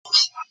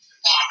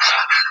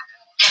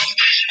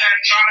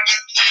Yeah,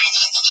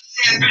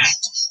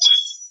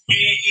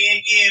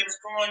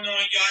 what's going on,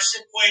 y'all? It's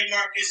your boy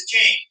Marcus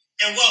King,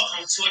 and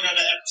welcome to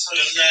another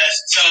episode of Let's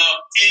Talk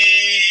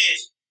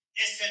It's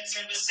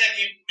September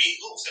 2nd,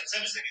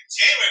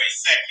 January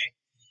 2nd,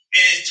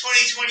 and it's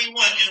 2021,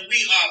 and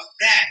we are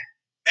back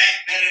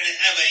better than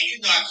ever. And you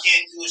know I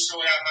can't do a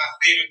show without my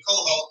favorite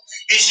co-host.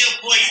 It's your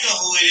boy, you know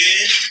who it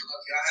is.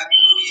 Y'all, Happy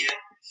New Year.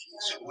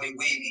 It's your boy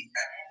Wavy.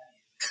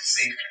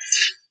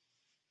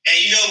 And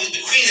you know,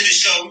 the queen of the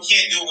show, we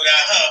can't do it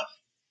without her.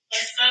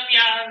 What's up,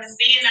 y'all? Miss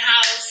B in the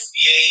house.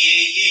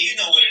 Yeah. You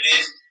know what it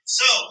is.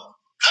 So,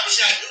 how was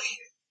y'all New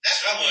Year?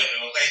 That's what I want to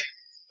know. Like,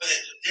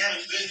 did you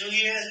have a good New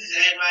Year? Did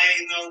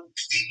everybody,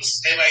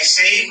 everybody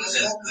safe? It was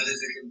as good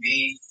as it could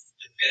be,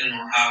 depending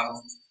on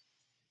how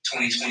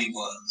 2020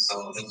 was.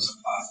 So, it was a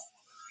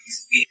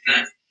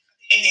positive.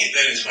 Anything is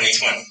better than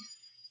 2020.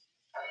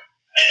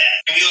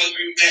 Can we all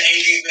agree with that?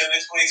 Anything is better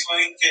than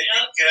 2020? Can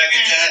I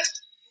get that?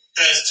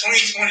 Because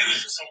 2020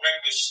 was some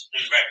reckless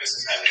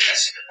as hell. That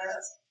shit in the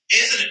past. It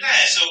is in the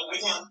past, so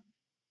we're gonna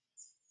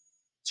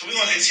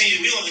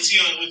continue. We're gonna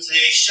continue on with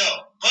today's show,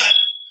 but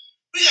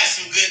we got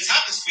some good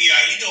topics for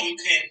y'all. You know, we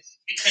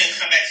couldn't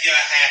come back to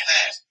y'all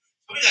half-assed,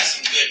 but we got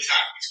some good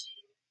topics.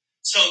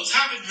 So,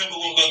 topic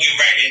number one, we're gonna get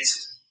right into.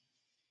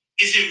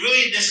 Is it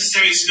really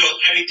necessary to know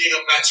everything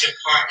about your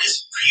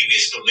partner's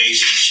previous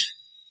relationship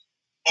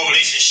or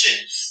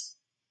relationships?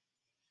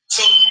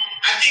 So,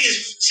 I think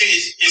it's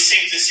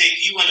safe to say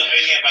you want to know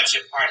everything about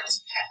your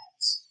partner's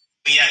past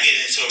when y'all get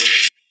into a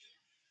relationship.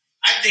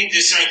 I think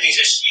there's certain things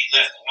that should be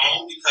left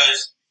alone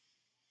because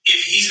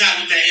if he's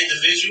not with that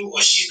individual or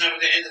she's not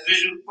with that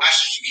individual, why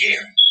should you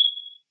care?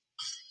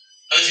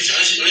 Unless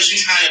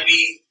you're trying to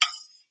be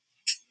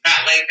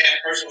not like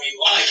that person when you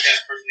are like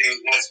that person they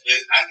once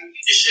with, I think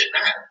it should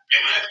matter,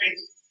 in my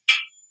opinion.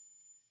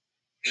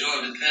 You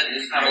know,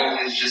 it's not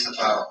always just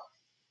about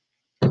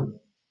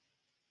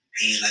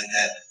being like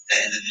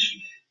that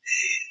individual.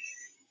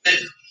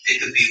 It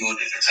could be all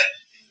different types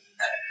of things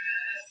than that.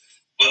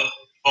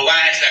 But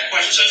why ask that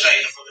question? So it's like,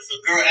 if a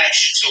girl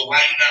asks you, so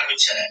why you not with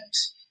your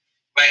ex?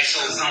 Right,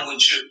 so it's not with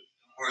you.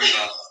 Don't worry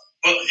about it.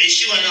 But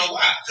she want to know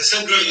why. Because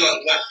some girls go,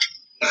 why?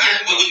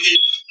 What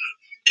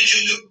did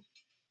you do?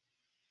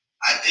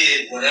 I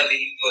did whatever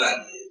you thought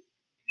I did.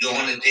 You're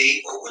on a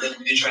date or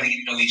whatever, you're trying to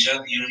get to know each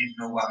other. You don't even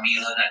know why me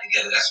and her not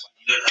together. That's why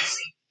you're not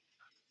me.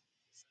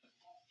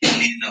 You don't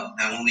need to know.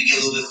 Now, when we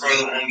get a little bit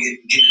further on,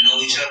 get to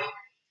know each other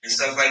and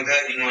stuff like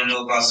that, you want to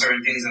know about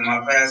certain things in my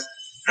past.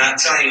 Not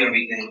telling you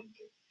everything.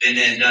 Been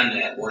there, done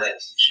that. Well,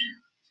 that's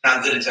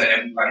not good to tell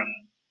everybody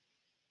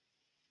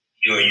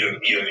your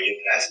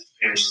past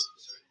experiences.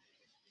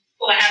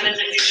 What happens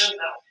if you don't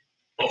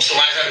know? Oh, so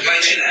why does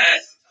everybody shouldn't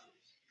ask?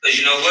 Because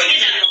you know what?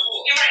 You're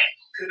right.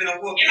 Could have been a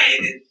whoop. You're right.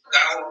 You could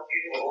have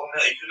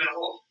been a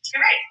whoop.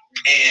 You're right.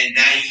 And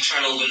now you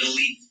turn over the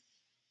leaf.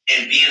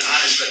 And being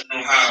honest, let them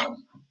know how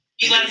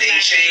either they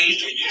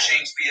changed or you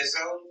changed for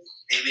yourself.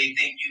 They may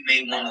think you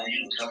may want to,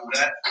 double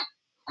that.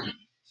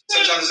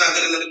 Sometimes it's not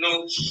going to let them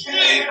know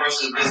a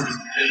person's business.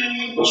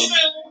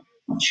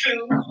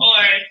 True.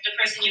 Or the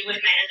person you're with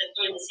might end up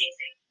doing the same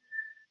thing.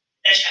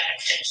 That's your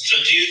accent.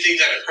 So do you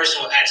think that a person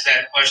will ask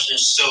that question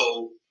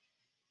so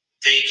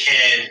they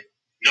can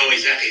know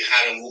exactly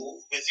how to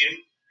move with you?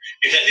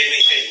 Because they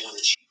may say they want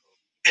to cheat.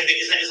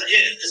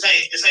 It's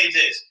like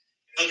this.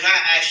 If a guy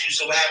asks you,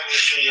 so what happened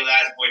with you and your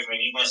last boyfriend?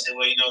 You're going to say,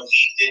 well, he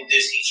did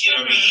this, he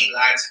cheated on me, he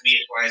lied to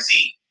me, X, Y,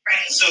 Z.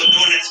 Right. So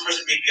knowing that this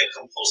person may be a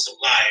compulsive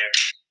liar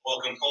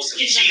or a compulsive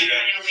cheater,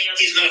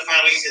 he's going to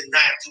find ways to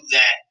not do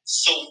that.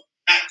 So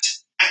not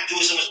do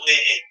it so much where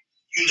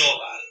you know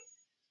about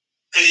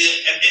it. I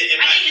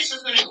think it's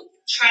just going to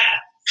try to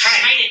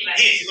hide it better.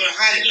 Yeah, he's going to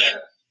hide it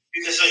better.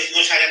 Because so he's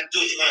going to try to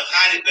do it. He's going to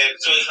hide it better.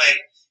 So it's like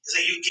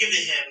you're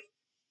giving him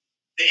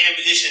the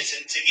ammunition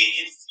to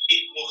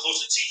get more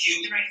closer to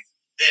you. Right.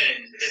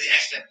 Than he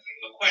asked that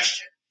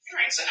question.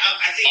 Right. So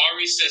I think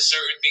Ari said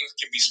certain things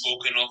can be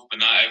spoken of, but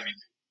not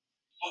everything.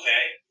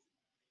 Okay.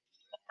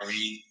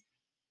 Ari.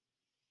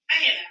 I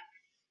hear that.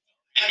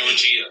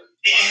 Gia.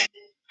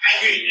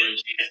 I agree with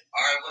Gia.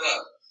 All right, what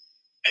up?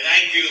 And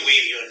I agree with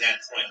Wavy on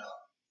that point.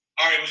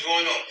 Ari, what's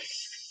going on?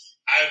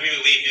 I agree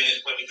with Wavy on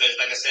this point because,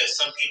 like I said,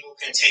 some people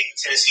can take the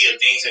tendency of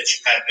things that you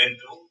have been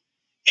through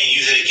and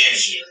use it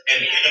against you. And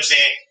you know what I'm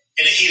saying?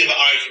 In the heat of an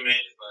argument,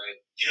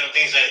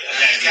 things like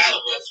that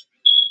caliber.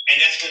 And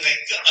that's when the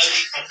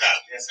ugly comes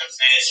out. You know what I'm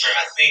saying? So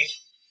I think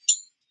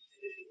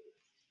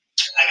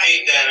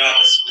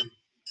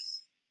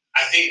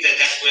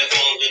that's where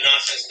all the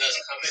nonsense does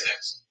come in.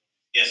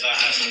 Yes, I'll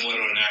have some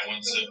water on that one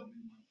too.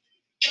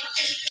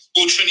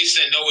 Well, Trini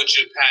said, know what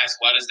your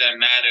past. Why does that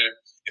matter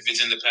if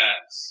it's in the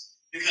past?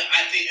 Because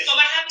I think. So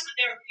what happens if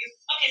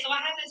so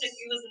what happens if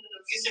you was in an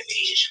abusive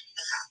relationship with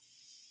the cop?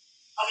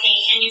 Okay,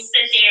 and you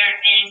sit there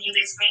and you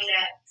explain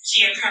that to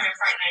your current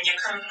partner, and your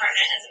current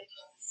partner has the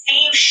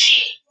same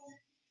shit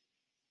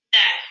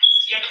that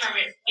your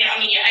ex-boyfriend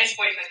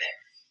did.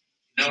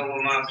 You know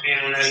what my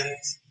opinion on that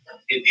is?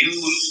 If you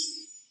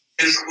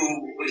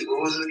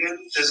what was it again?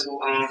 Physical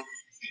harm, right?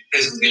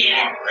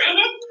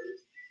 Mm-hmm.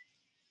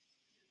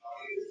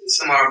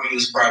 some of our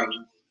views probably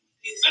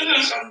so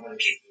I'm going to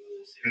keep it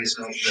serious.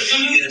 But if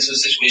you get into a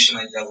situation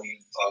like that where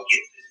you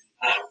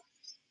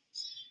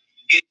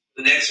get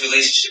the next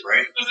relationship,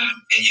 right?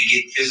 And you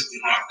get physically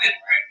harmed then,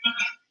 right?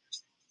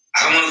 I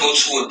don't want to go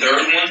to a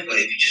third one, but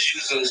if you just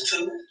use those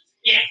two,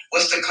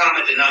 what's the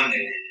common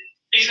denominator?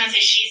 You're going to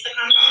say she's the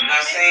common denominator? I'm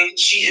not saying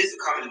she is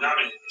the common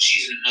denominator, but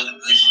she's in another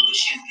relationship where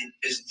she's getting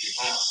physically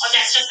harmed. Oh,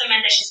 that's just the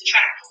man that she's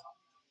attracted.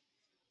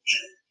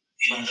 Yeah.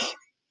 You don't know.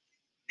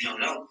 You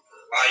don't know.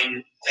 Why are you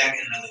back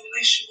in another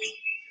relationship with you?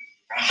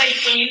 But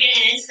when you get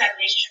into that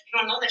relationship, you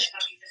don't know that you're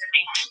going to be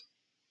physically harmed.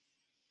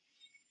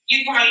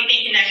 You're probably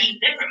thinking that he's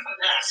different from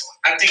the last one.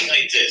 I think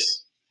like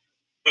this.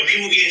 When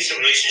people get into a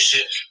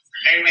relationship,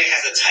 everybody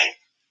has a type.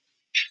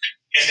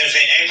 You know what I'm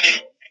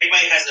saying?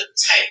 Everybody has a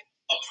type.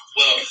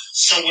 Well,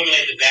 some women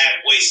like the bad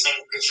boys, some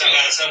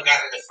guys like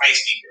the fight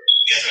speaker.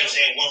 You know what I'm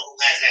saying? One who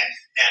has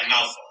that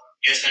mouth on.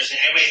 You know what I'm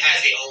saying? Everybody has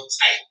their own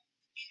type.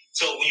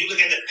 So when you look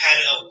at the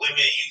pattern of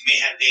women you may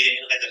have dated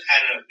and look at the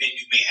pattern of men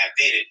you may have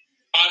dated.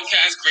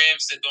 Podcast Graham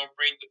said, "Don't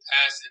bring the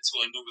past into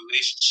a new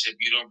relationship.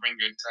 You don't bring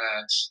your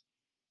trash."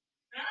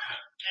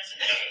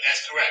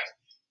 That's correct.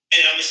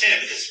 And I'm gonna say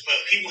that because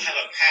people have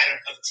a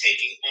pattern of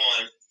taking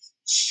on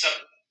some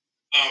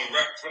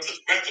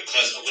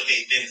replicas of what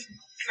they've been through.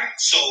 Right.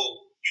 So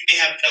you may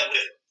have dealt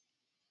with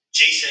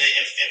Jason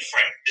and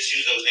Frank. Just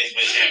use those names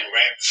for example,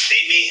 right?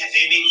 They may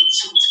be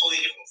two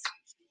totally different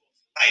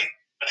life,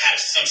 but have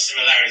some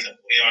similarities of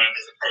who they are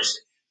as a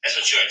person. That's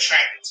what you're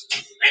attracted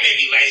to. They may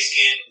be light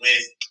skinned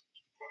with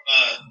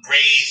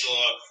braids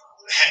or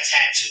have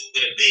tattooed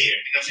with a beard.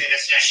 You know what I'm saying?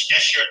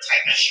 That's your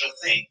type. That's your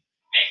thing.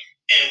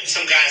 And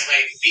some guys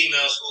like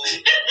females who you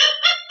got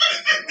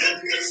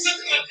been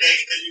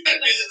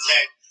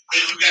attacked.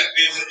 You got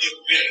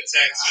been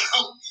attacked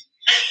too.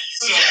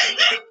 So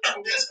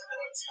what is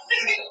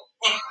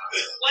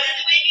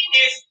it, baby?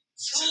 There's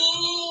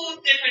two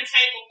different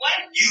type of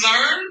what? You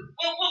learn?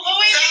 Well,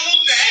 wait. Tell them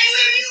that.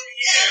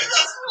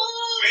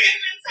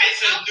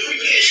 It's a new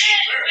year.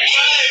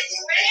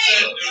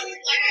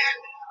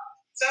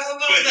 Tell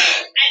them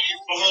that.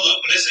 But hold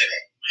up. But listen.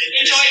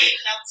 Enjoy it.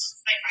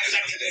 Like 5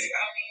 seconds.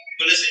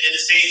 But listen, in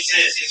the same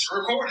sense, it's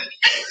recorded.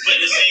 But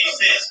in the same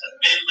sense,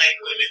 men like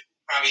women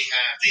probably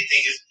have, they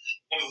think it's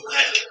women who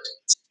have a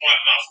smart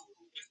mouth.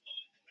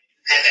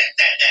 Have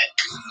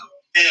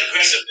that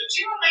aggressiveness.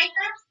 You don't like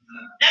that?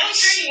 That was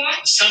pretty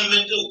much. Some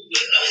men do.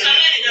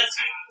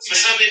 For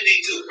some men they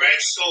do,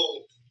 right?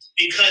 So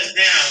because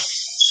now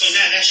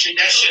that's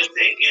your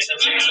thing. You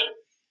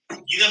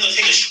know what I'm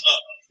saying? So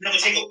you're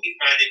not gonna take a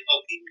weak-minded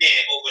weak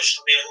man over a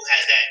man who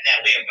has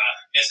that way about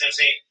him. You know what I'm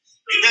saying?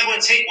 You're not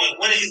gonna take one.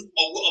 One of his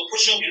a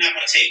pushover, you're not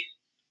gonna take.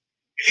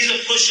 If he's a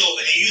pushover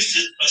and he's used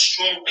to a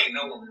strong thing,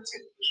 no one will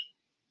take a pushover.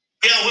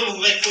 There are women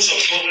who like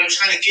pushovers, but what I'm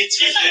trying to get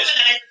to is this.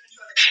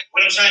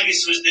 What I'm trying to get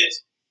to is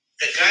this.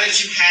 The guy that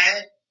you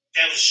had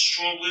that was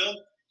strong-willed,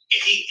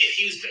 if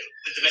he was the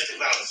domestic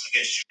violence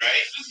against you,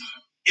 right?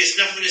 It's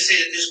nothing to say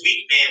that this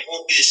weak man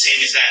won't be the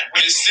same as that.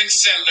 The 6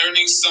 said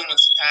learning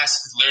someone's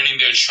past is learning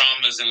their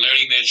traumas, and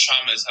learning their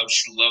traumas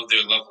helps you love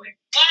their lovely.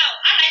 Wow,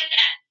 I like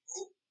that.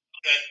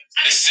 Okay.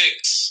 The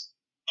 6.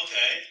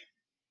 Okay.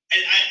 And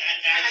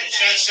I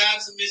shout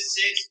out to Miss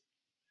 6.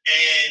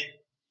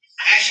 And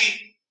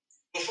actually,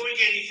 before we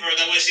get any further,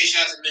 I want to say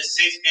shout out to Miss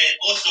 6.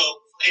 And also,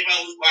 anybody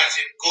who's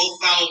watching, go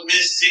follow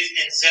Miss 6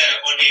 and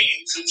Zara on their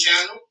YouTube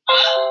channel.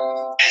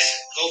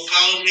 Go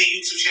follow their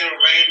YouTube channel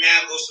right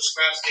now. Go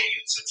subscribe to their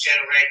YouTube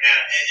channel right now.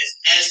 And it's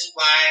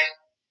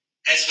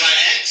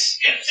SYX.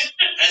 Yes.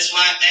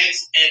 SYX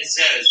and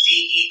Zara.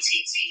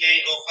 ZETTA.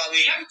 Go follow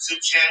their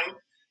YouTube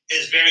channel.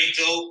 It's very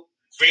dope.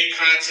 Great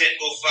content.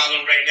 Go follow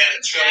them right now.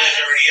 The trailer is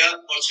already up.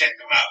 Go check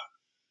them out.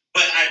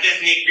 But I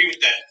definitely agree with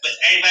that. But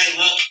a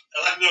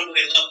lot of people know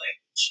their love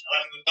language. A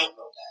lot of people don't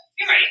know that.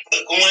 You're right.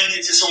 But going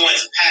into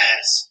someone's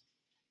past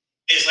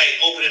is like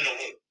opening a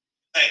wound.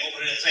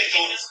 It's like a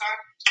wound.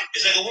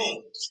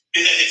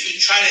 Because if you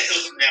try to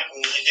heal from that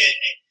wound and then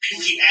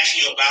people keep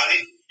asking you about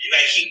it, you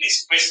gotta keep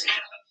expressing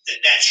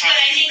that trauma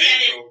you've been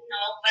through.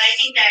 But I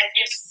think that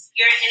if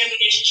you're in a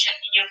relationship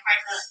and your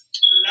partner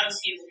loves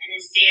you and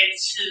is there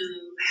to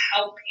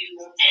help you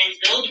and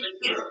build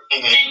with you,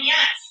 then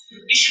yes,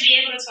 you should be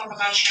able to talk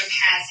about your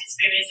past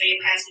experience or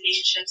your past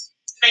relationships.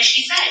 Like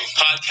she said.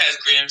 Podcast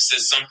Graham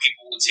says some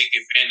people will take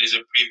advantage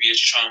of previous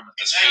trauma.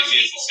 As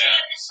crazy as it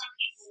sounds.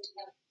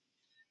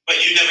 But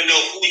you never know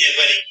who you're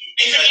going to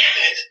get.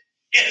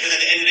 Yeah, because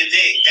at the end of the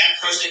day, that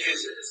person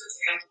is a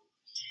example.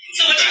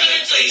 So what you're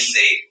going to play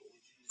safe.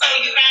 So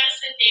you rather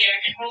sit there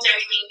and hold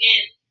everything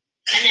in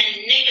and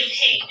then niggas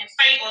hate and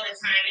fight all the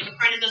time and your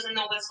partner doesn't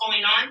know what's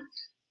going on?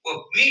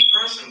 Well, me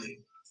personally,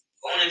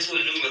 going into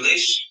a new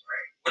relationship,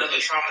 right?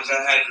 Whatever traumas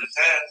I had in the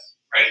past,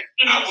 right?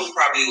 Mm-hmm. I would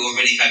probably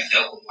already have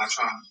dealt with my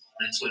trauma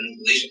going into a new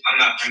relationship. I'm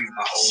not bringing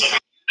my whole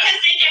life. You could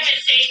sit there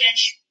and say that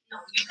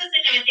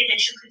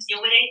you could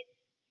deal with it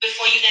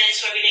before you get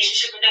into a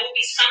relationship, but there will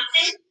be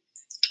something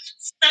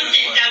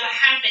that will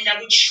happen that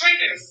will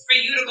trigger for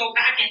you to go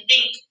back and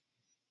think,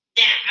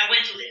 damn, I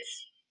went through this.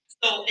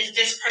 So is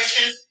this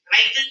person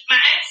like this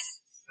my ex?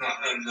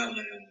 No.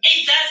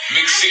 It does.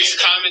 Mix6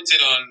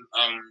 commented on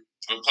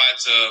replied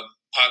to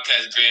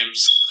podcast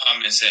Graham's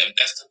comment, said if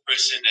that's the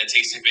person that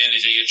takes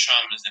advantage of your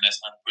traumas, then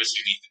that's not the person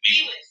you need to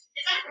be with.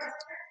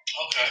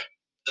 Okay.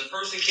 The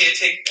person can't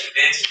take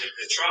advantage of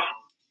the trauma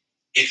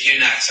if you're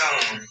not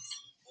telling them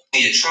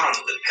your trauma.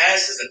 The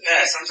past is the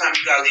past.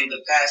 Sometimes you gotta leave the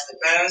past to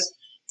pass.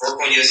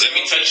 Work on yourself. Let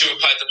me touch you.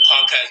 Replied to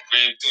podcast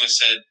Graham too and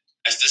said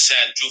that's the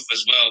sad truth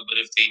as well. But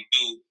if they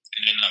do,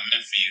 then they're not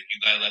meant for you. You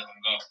gotta let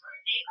them go.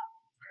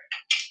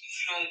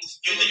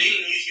 You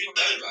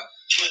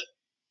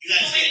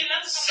gotta when you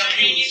love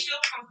somebody and you feel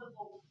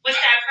comfortable with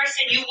that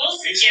person, you will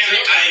sit there.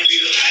 I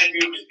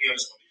agree with you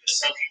because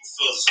some people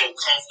feel so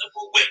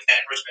comfortable with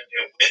that person that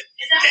they're with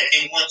that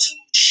they want to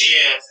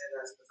share.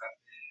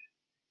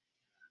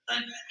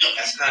 No,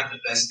 that's not the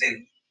best thing.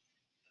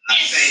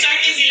 In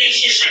certain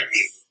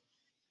relationships.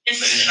 But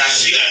it's not,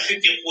 so you gotta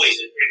pick your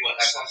poison pretty much.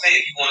 That's what I'm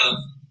saying. If you wanna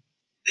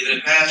live in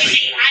the past, I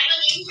believe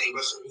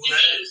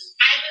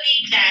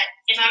that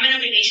if I'm in a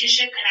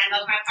relationship and I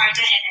love my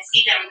partner and I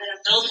see that I'm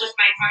gonna build with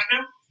my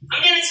partner, I'm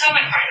gonna tell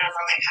my partner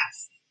about my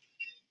past.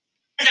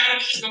 Because I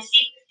don't keep no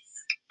secrets.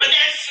 But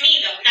that's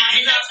me though. Now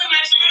it's up to my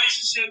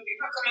relationship.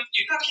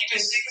 You're not keeping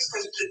secrets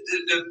because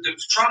the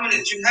trauma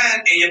that you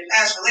had in your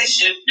past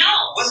relationship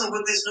wasn't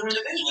with this new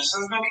individual.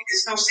 So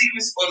it's no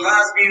secrets or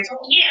lies being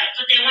told. Yeah,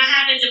 but then what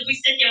happens if we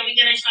sit there and we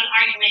get into an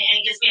argument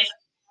and it gets me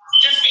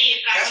just say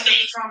it. That's the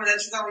trauma that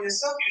you got with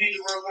yourself. You need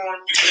to work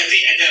on. Because I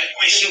think at that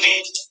point, what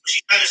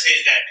she's trying to say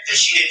is that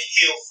because she didn't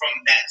heal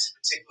from that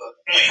particular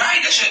point. Right,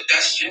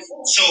 that's your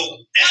fault. So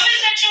how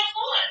is that your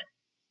fault?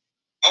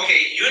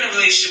 Okay, you're in a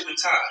relationship with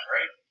Todd,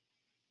 right?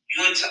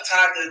 You and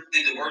Todd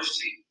did the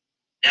worst to you.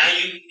 Now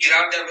you get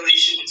out that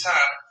relationship with Todd,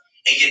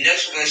 and your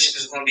next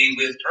relationship is going to be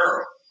with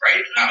Earl,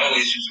 right? I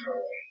always use Earl.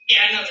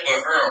 Yeah, I know.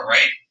 Or Earl,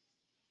 right?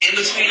 In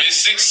between.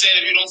 Mix6 said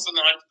if you don't feel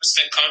 100%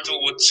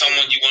 comfortable with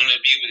someone you want to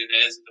be with,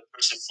 that isn't the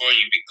person for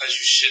you, because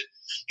you should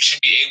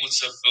be able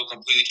to feel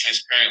completely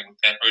transparent with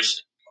that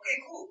person. Okay,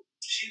 cool.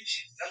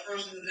 That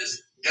person is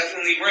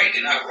definitely right.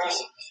 They're not wrong.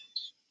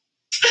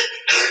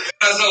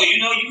 So you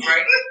know you're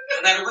right.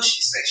 No matter what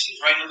she says, she's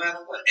right no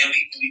matter what. And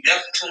we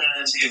definitely tuning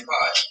into your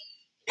pod.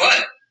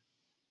 But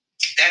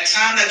that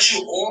time that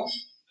you're off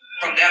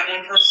from that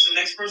one person to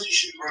the next person, you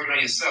should be working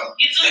on yourself.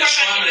 You do that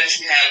trauma that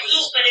you have,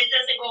 but it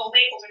doesn't go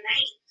away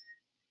overnight.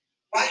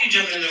 Why are you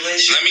jumping in the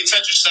relationship? Let me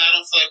touch your side. I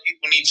don't feel like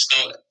people need to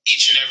know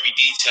each and every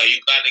detail.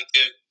 You gotta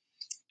give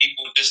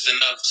people just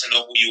enough to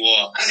know who you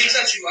are. Let me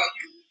touch you up.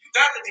 You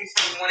got to be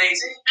from 118.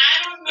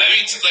 I don't know.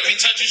 Let me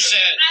touch your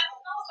side. I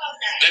don't know about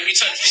that. Let me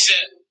touch your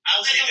side.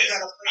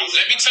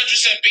 Let me touch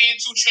your side. Being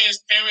too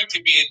transparent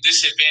could be a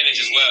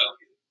disadvantage as well.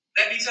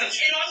 Let me touch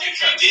you.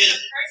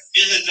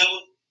 There's a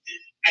double.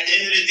 At the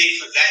end of the day,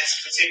 for that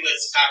particular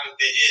topic,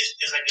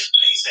 it's like you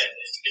said,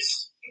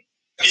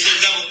 it's a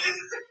double.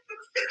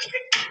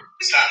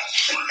 Stop.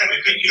 You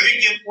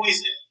drink your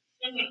poison.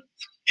 Mm-hmm.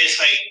 It's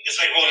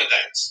like rolling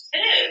dice.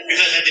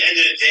 Because at the end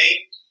of the day,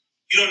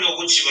 you don't know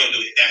what you're gonna do.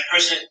 That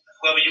person,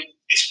 whoever you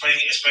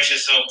express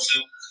yourself to,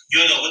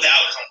 you don't know what the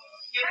outcome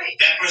is. Right.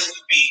 That person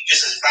could be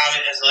just as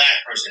violent as the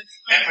last person.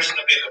 That person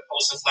could be a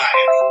compulsive liar.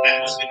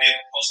 That person could be a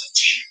compulsive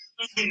cheater.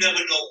 You never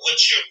know what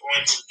you're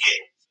going to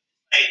get.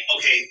 Like,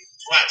 okay,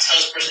 do I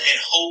tell this person in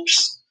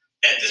hopes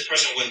that this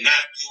person will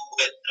not do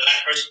what the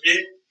last person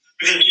did?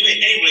 Because when you're in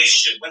any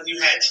relationship, whether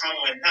you had trauma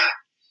or not,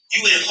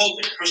 you would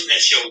hope that the person that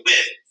you're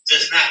with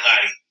does not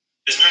lie to you,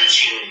 does not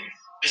cheat on you,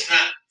 does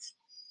not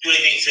do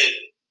anything to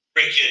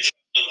break your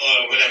trust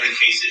or whatever the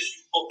case is.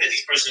 You hope that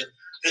this person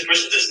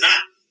does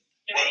not.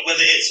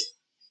 Whether it's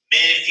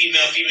man,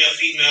 female, man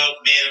or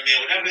man,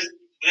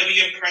 whatever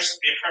your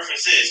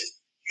preference is,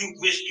 you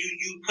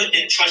put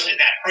in trust in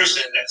that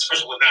person that this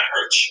person will not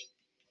hurt you.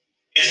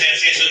 You know what I'm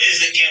saying? So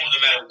it's a gamble no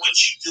matter what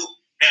you do.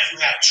 Now, if you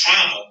have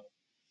trauma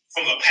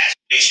from a past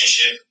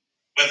relationship,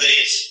 whether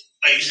it's,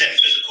 like you said,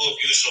 physical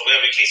abuse or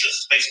whatever the case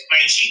is, like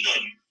somebody cheating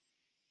on you,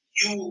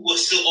 you will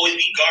still always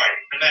be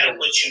guarded no matter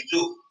what you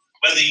do.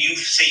 Whether you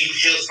say you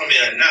healed from it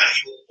or not,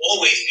 you will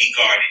always be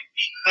guarded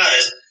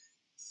because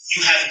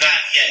you have not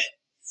yet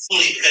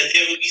fully, because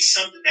there will be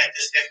something that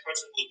this next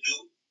person will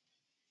do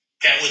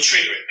that will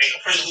trigger it. Like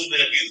a person who's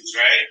been abused,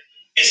 right?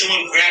 And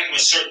someone grabbed them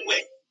a certain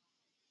way.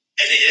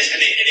 And they used to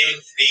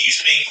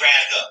being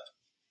grabbed up.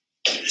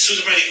 As soon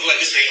as somebody go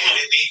like this, they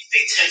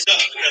tense up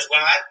because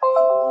why?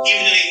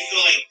 Even though they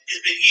feel like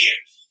it's been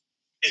years,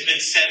 it's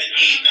been 7,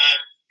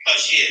 8,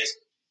 9+ years,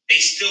 they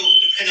still,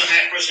 depending on how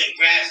that person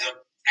grabs them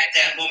at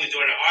that moment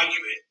during the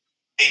argument,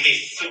 they may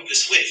flip the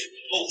switch.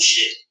 Oh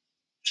shit,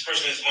 this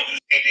person is going to do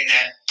the same thing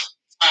that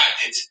I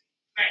did.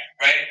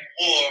 Right?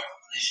 Or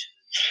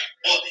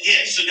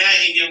yeah. So now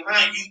in your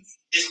mind,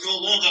 it's no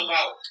longer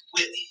about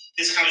what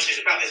this conversation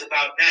is about. It's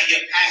about now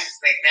your past is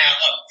like now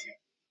up there.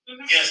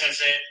 Mm-hmm. You know what I'm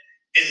saying?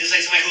 It's just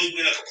like somebody who's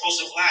been a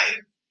compulsive liar.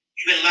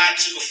 You've been lied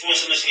to before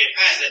so much in your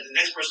past that the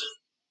next person,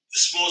 the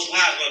smallest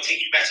lie is going to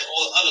take you back to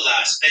all the other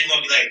lies. Then you're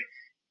going to be like,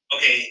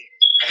 okay,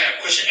 I got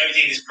to question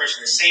everything this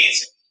person is saying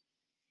to me.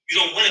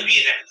 You don't want to be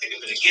in that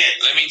particular again.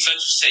 Let me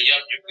touch you say, yup,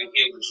 you can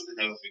heal, but you can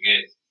never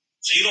forget.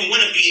 So you don't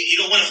want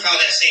to follow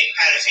that same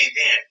pattern, saying,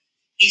 damn,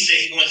 he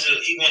said he going to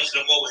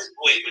the mall with his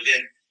boys, but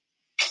then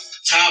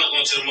Tyler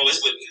going to the mall with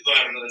his boys, he's going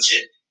to have another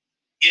chick.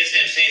 You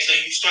understand what I'm saying? So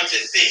you start to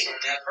think on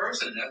that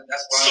person.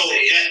 That's why. So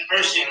that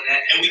person,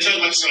 and we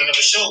talked about this on another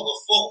show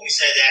before. We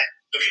said that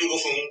when people go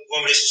from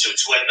one relationship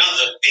to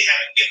another, they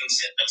haven't given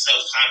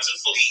themselves time to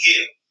fully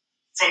heal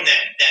from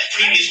that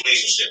previous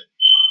relationship.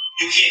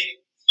 You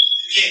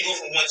can't go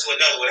from one to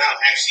another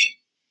without actually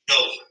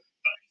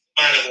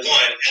mind number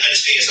one and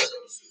understand yourself.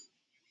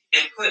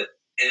 And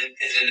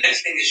the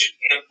next thing is you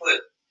can't put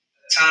a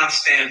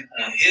timestamp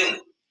on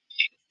healing.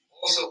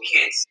 Also,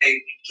 you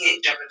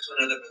can't jump into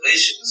another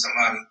relationship with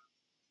somebody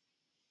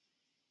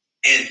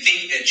and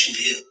think that you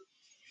healed.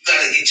 You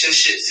gotta get your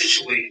shit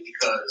situated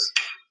because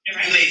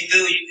you may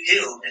feel you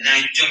healed, and now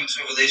you jump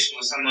into a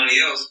relationship with somebody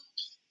else.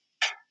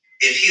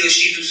 If he or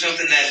she do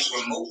something that's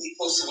remotely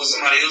close to what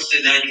somebody else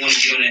did, now you want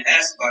to get on their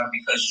ass about it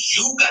because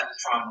you got the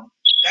trauma.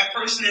 That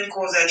person didn't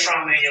cause that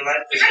trauma in your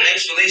life. Because the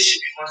next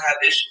relationship, you're gonna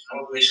have issues.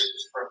 No relationship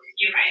is perfect.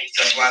 You're right.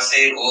 That's why I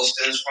say it all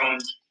stems from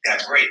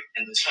that break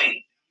in between.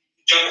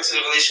 Jump into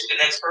the relationship with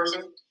the next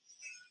person.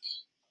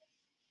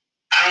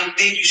 I don't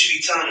think you should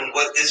be telling them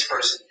what this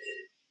person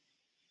did.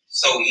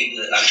 So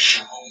either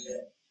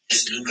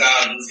this new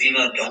guy or new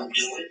female don't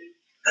do it.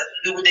 Let them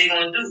do what they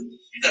gonna do.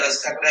 You gotta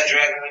tackle that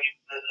dragon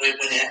when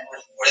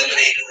whatever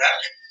they do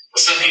happen.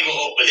 But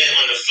but then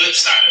on the flip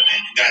side of it,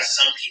 you got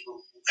some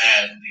people who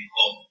have what we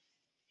call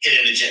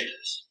hidden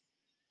agendas,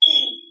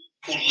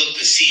 who look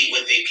to see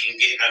what they can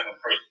get out of a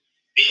person.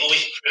 They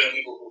always prey on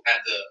people who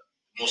have the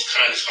most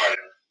kindest heart.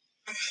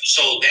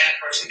 So that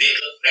person, they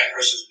look for that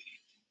person's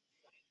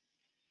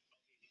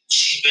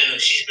she's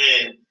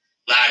been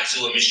lied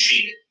to or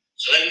mistreated.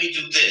 So let me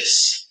do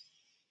this.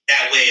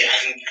 That way I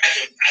can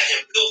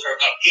build her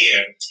up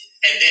here,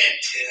 and then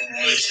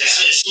as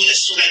soon as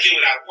I get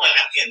what I want,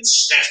 I can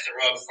snatch the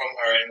rug from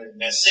her, and then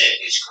that's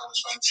it. Which comes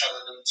from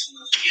telling them to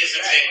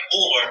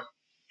or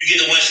you get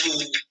the ones who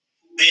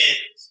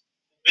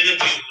been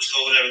abused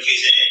or whatever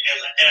case. And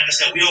like I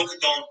said, we don't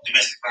condone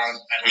domestic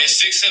violence.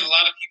 Ms. Six said a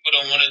lot of people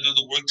don't want to do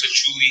the work to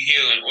truly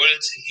heal. In order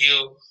to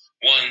heal,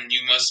 one,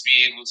 you must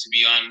be able to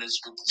be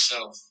honest with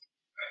yourself.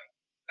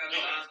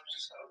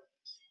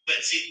 But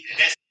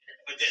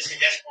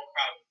that's one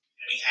problem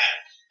we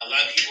have. A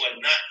lot of people are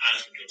not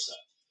honest with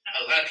themselves.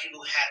 A lot of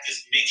people have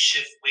this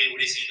makeshift way where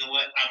they say, you know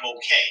what, I'm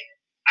okay.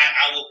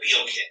 I will be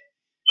okay.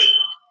 But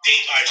they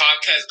are.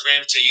 Podcast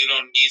Graham said you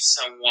don't need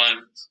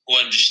someone who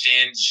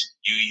understands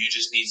you. You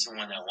just need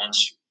someone that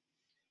wants you.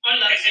 Or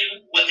loves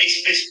you. Well,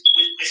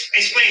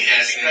 explain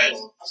that, because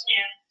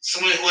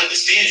someone who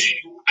understands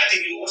you, I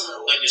think you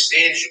also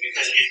understands you,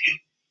 because if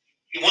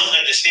you want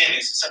understanding,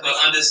 but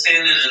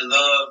understanding and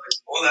love,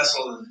 all that's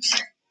all in the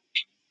same.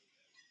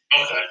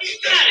 Okay.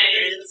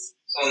 It's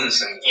all in the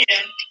same.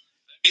 Yeah.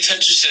 Let me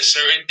touch you said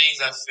certain things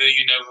I feel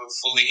you never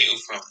fully heal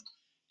from.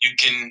 You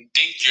can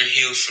think you're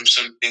healed from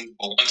something,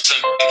 but once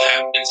something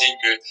happens in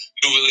your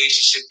new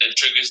relationship that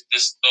triggers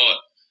this thought,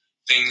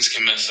 things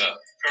can mess up.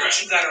 Correct.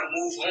 But you gotta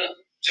move on.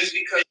 Just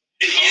because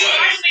you're healed,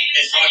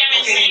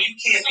 you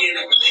can't be in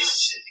a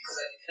relationship, because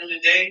at the end of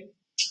the day,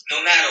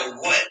 no matter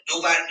what,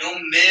 no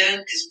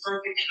man is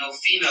perfect and no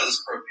female is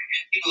perfect.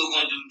 And people are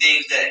gonna do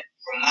things that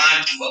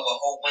remind you of a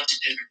whole bunch of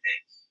different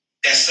things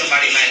that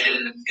somebody might have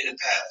did in the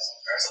past.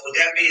 So with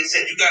that being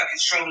said, you gotta be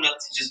strong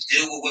enough to just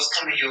deal with what's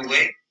coming your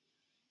way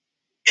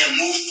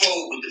and move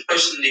forward with the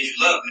person that you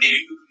love.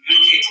 Maybe you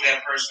communicate to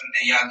that person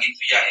and y'all get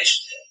through y'all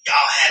issues that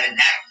y'all having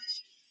that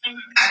relationship.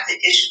 Not the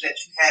issue that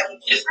you have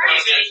with this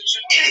person,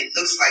 and it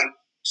looks like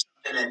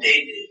something that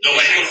they did.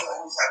 Nobody can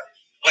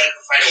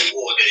fight a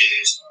war that it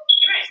is.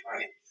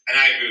 Right. And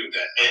I agree with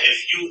that. If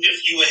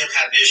you and him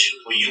have issues,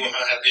 or you and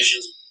her have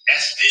issues,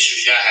 that's the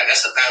issues y'all have.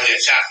 That's the battle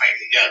that y'all fight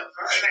together.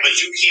 Right. But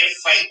you can't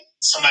fight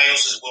somebody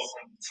else's war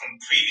from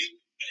previous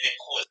and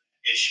cause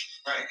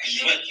issue. Right. And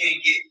you can't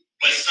get.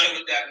 But some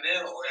with that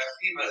male or that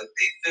female,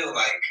 they feel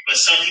like. But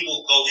some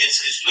people go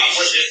into this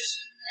relationship.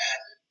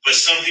 But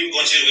some people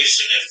go into the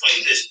relationship and feel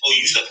like this. Oh,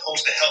 you're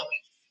supposed to help me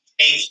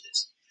change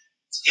this.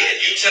 Yeah,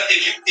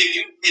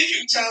 if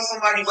you tell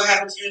somebody what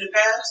happened to you in the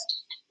past,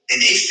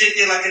 and they sit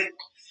there like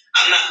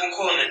I'm not gonna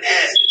call them an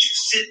ass, but you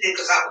sit there,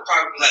 because I would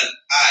probably be like,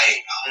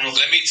 I don't know.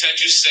 Let me touch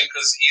you,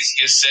 because it's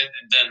easier said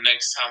than done.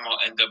 Next time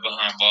I'll end up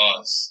behind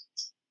bars.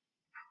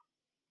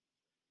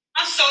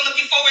 I'm so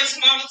looking forward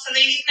tomorrow to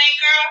Ladies' Night,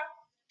 girl.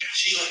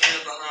 She gonna end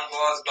up behind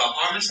bars about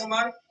harming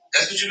somebody?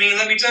 That's what you mean?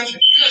 Let me touch you?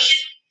 No,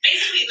 she's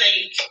basically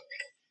like,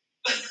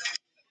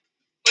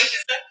 what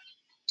is that?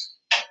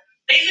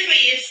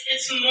 Basically,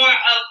 it's more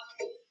of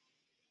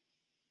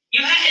it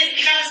got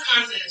its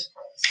cons and its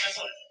pros. That's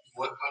what it is.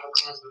 What kind of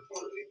cons and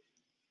pros?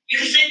 You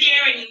can sit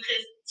there and you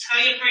could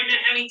tell your partner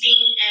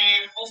everything,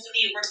 and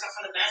hopefully it works out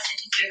for the best, and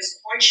he's there to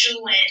support you,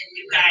 and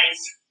you guys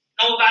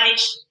know about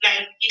each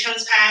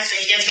other's past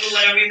and get through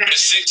whatever you're going to do.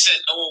 The Six said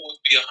no one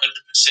would be 100%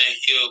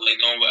 healed, like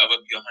no one will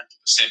ever be 100%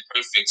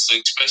 perfect. So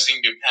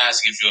expressing your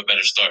past gives you a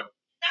better start.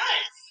 It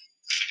does.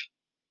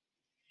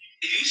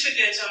 If you sit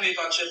there and tell me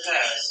about your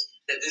past,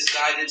 that this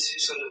guy did to you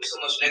so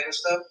much negative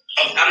stuff.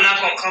 I'm not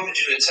gonna comfort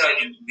you and tell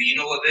you, but you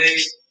know what, babe?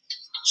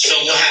 So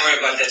don't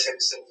worry about that type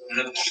of stuff. I'm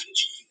never gonna put you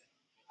through that.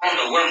 I don't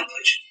know where I'm gonna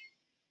put you.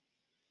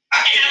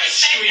 I can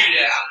assure you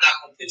that I'm not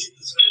gonna put you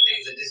through some of the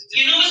things that this.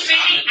 You know what's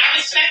crazy? I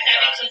respect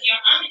that because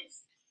you're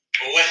honest.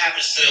 But what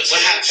happens to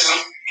what happens?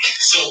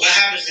 So what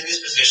happens in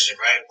this position,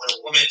 right? When a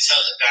woman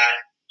tells a guy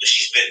what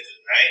she's been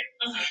through, right?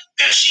 Mm-hmm.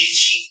 Now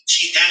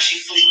she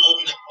fully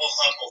opened up all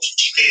her emotions.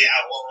 She laid it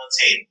out all on the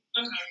table,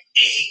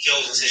 and he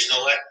goes and says, "You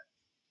know what?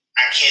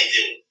 I can't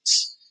do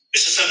this.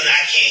 This is something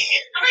I can't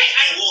handle." All right,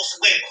 and walks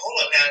away. But hold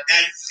up,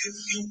 now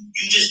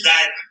you just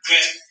got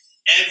grasp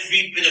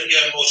every bit of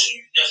your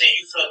emotion. You know what I'm saying?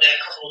 You felt that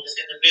comfortable with this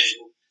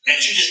individual that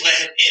you just let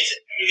him into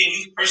everything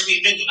you personally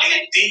been through,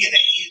 thinking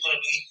that he's going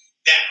to be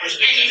that person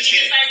that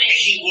understands. And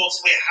he walks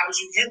away. How would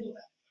you handle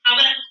that? How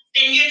would I?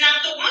 Then you're not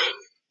the one.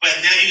 But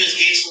now you just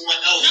gave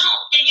someone else. No,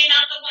 then you're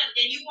not the one.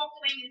 Then you walk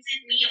away and you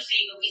did me a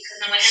favor because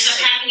then what ends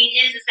up happening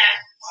is that.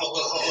 Hold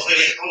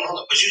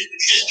on. But you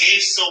just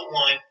gave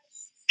someone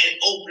an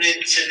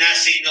opening to not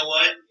say, you know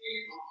what?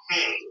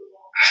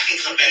 I can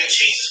come back and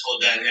change this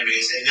whole dynamic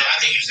and say, no, I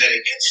can use that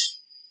against you.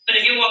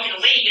 But if you're walking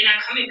away, you're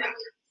not coming back.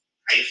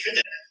 How you feel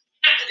that?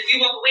 Because if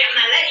you walk away, I'm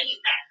not letting you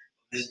back.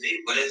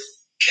 What if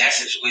that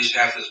situation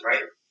happens,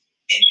 right?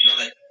 And you know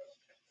that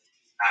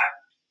not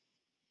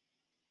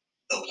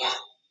the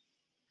one.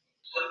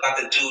 What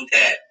about the dude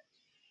that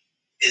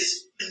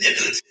is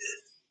manipulative?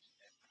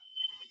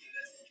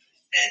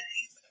 And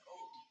he's like,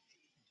 oh,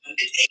 you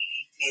did A, B,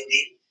 C, and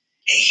D.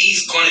 And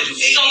he's going to do A,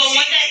 B, C. So the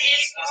one that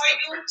is for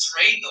you?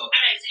 Portray them. All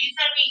right, so you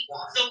tell me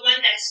the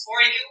one that's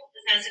for you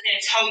is going to sit there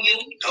and tell you?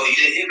 No, you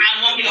didn't.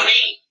 I'm walking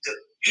away?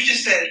 You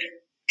just said,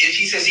 if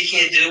he says he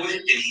can't deal with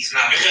it, then he's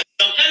not.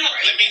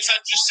 Let me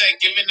touch you said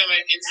giving them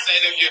an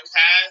insight of your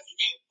past.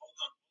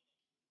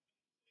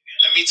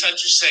 Let me touch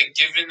you said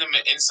giving them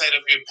an insight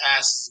of your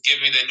past is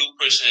giving the new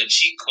person a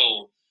cheat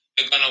code.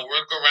 They're gonna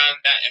work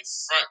around that in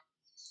front,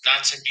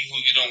 not to be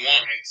who you don't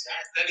want.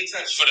 Exactly. Let me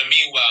touch you. For the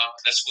meanwhile,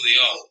 that's who they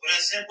are. When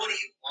I said, what do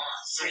you want?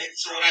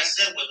 So what I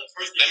said was the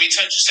first. Let me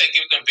touch you said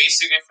give them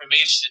basic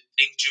information,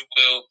 things you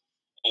will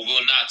or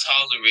will not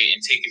tolerate,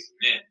 and take it from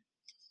there.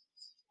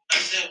 What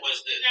I said was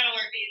this. That'll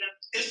work either.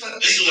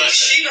 This is what I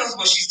said. She knows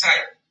what she's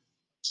typing.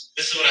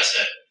 This is what I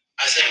said.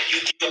 I said, you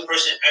give a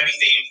person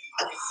everything,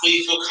 you fully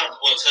feel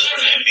comfortable and tell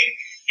them everything,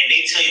 and they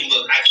tell you,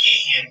 look, I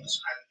can't handle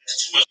this.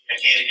 It's too much. I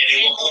can't, and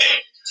they walk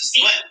away.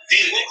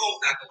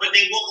 But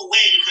they walk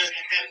away because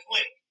at that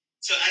point.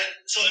 So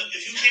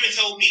if you came and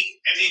told me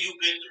everything you've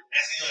been through,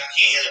 I said, I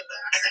can't handle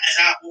that. As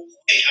I walk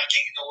away, I'm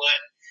thinking, you know what?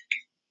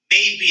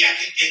 Maybe I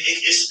can.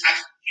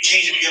 You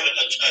change it. You have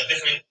a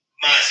different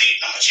mindset.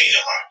 Change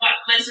your heart.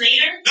 What, months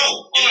later?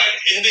 No. Or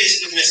if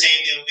it's looking the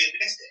same, it'll be the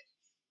next day.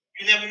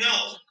 You never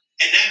know.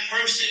 And that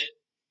person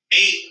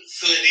may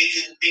feel that they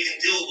can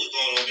deal with what's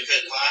going on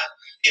because why?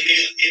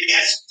 It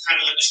has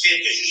time to understand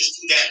because you just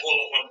do that all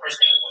on one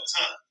person at one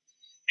time.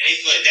 And they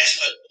feel like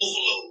that's an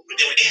overload. But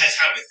then when they have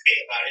time to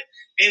think about it,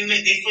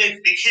 they feel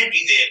like they can't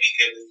be there and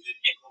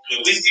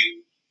go with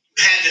you. You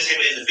have this type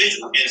of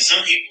individual. And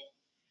some people,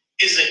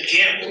 it's a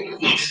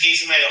gamble. You just gave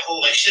somebody a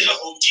whole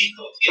cheat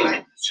code. You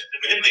like to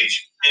manipulate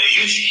you. And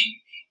use you.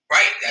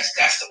 Right. That's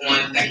the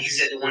one, like you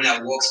said, the one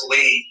that walks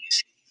away. You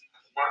say he's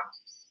not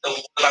the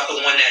one. About the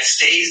one that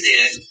stays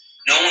there,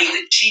 knowing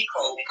the cheat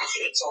code because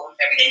you told him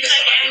everything. It's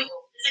a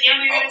gamble. It's a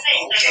gamble. You're going to say.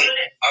 That's what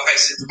it is. All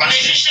right. So watch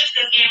relationships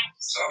are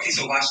gambles.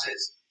 So watch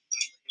this.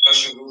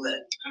 Russian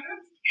roulette.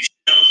 You should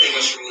never play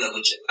Russian roulette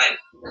with your life.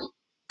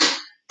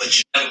 But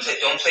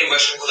don't play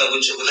Russian roulette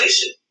with your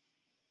relationship.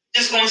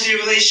 Just go into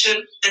your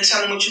relationship and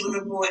tell them what you're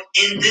looking for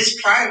in this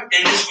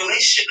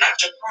relationship, not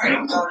your pride.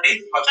 Don't tell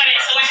anything about your pride.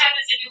 So what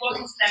happens if you walk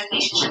into that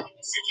relationship and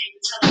you sit there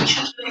and tell them what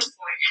you're looking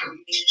for in a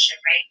relationship,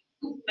 right?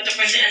 But the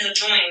person ends up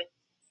doing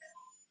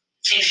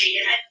same shit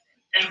you had,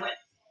 then what?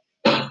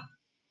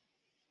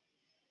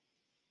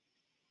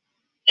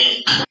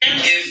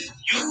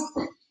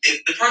 If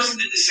the person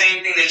did the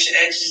same thing that your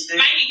ex just did,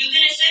 Mikey, you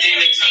didn't say that.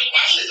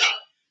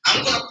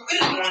 I'm gonna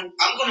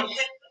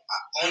put it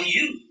on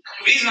you.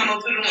 The reason I'm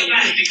gonna put it on you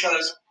is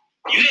because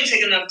you didn't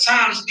take enough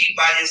time to be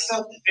by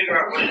yourself to figure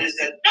out what it is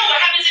that. No,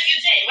 what happens if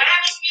you did? What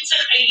happens if you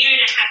took a year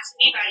and a half to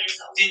be by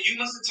yourself? Then you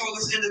must have told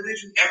this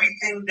individual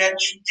everything that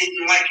you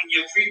didn't like in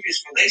your previous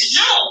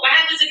relationship. No, what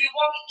happens if you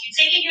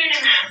take a year and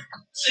a half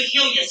to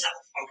heal yourself?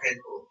 Okay,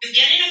 cool. You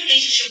get in a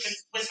relationship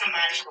with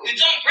somebody. Cool. You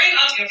don't bring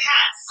up your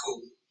past.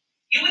 Cool.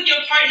 You with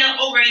your partner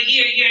over a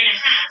year and a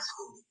half.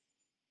 Cool.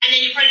 And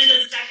then your partner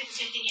does exactly the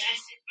same thing you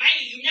asked. Mind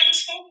you never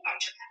spoke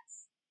about your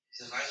past.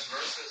 Is it vice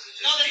versa?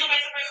 No, there's no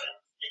vice versa.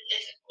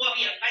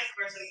 Vice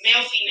versa.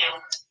 Male,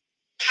 female.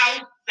 How,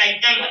 then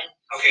what?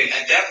 Okay,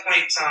 at that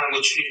point in time,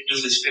 what you need to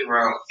do is figure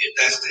out if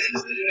that's the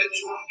individual that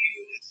you want to be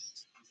with.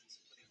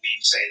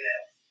 You say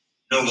that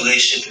no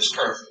relationship is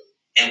perfect.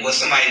 And what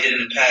somebody did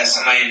in the past,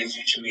 somebody in the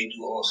future may do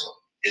also.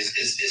 It's a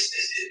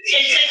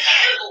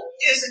gamble.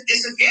 It's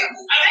a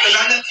gamble.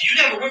 Because you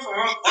never went from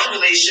one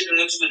relationship and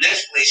went to the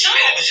next relationship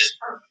and it was just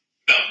perfect.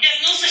 No.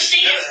 There's no such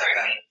thing as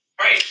perfect.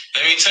 Right.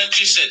 Let me touch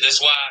you said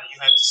that's why you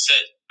have to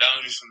set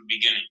boundaries from the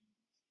beginning.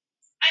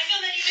 I feel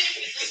that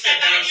even if you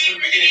set boundaries from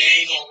the beginning,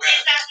 it ain't gonna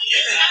matter.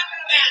 It's not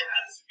gonna matter.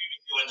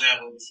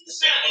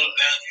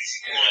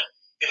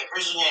 If a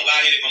person's gonna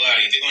lie to you, they're gonna lie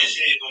to you. If they're gonna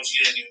cheat, they're gonna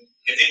cheat on you.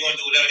 If they're gonna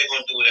do whatever, they're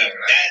gonna do whatever.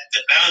 That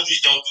the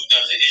boundaries don't do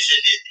nothing.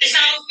 It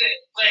sounds good,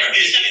 but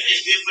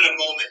it's good for the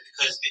moment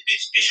because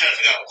they're trying to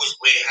figure out which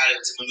way, how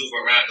to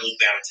maneuver around those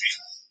boundaries,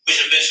 which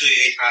eventually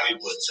they probably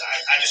would. So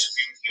I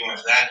disagree with you on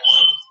that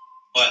one.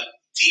 But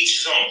to each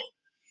his own.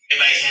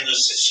 Everybody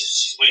handles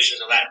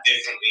situations a lot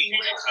differently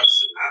when it comes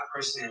to. I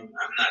personally,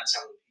 I'm not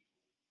telling people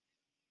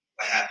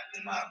what happened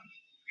in my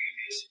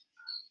previous.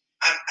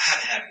 I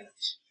haven't had it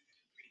previous.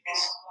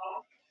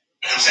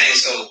 You know what I'm saying?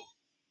 So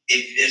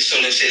if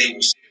so, let's say they were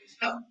serious,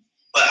 no.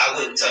 But I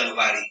wouldn't tell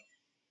nobody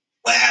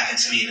what happened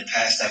to me in the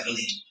past that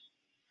really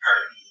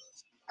hurt me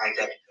like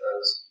that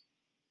because.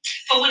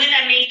 But wouldn't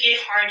that make it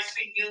hard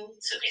for you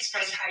to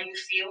express how you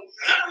feel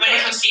when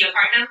it comes to your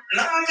partner?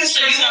 No, I'm just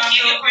so you won't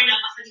give your partner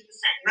 100%.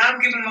 No, I'm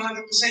giving them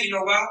 100%. You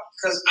know why?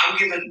 Because I'm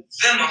giving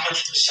them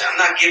 100%. I'm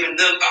not giving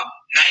them 90.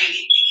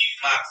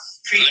 My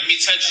let me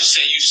touch you.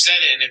 Say you said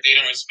it, and if they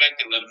don't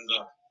respect it, let them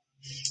go.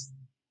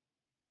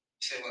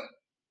 Say what?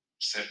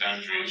 Set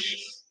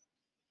boundaries.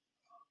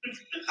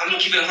 I'm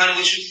gonna keep it 100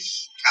 with you.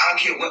 I don't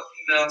care what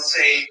female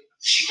say.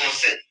 She gonna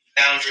set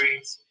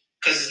boundaries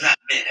because it's not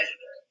men that do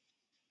that.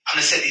 I'm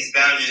gonna set these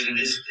boundaries, and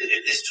if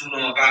this dude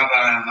don't abide by,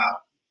 I'm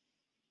out.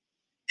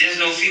 There's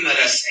no female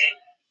that's saying,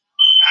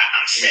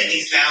 I'm setting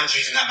these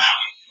boundaries and I'm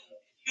out.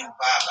 You don't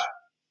abide by.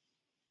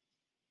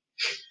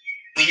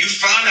 When you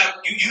find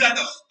out, you have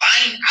to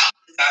find out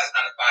the guy's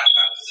not abiding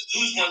by because the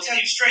dude's gonna tell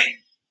you straight,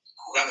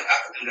 cool, I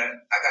can do that.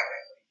 I got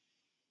that.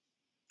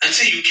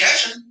 Until you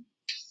catch him,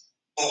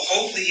 or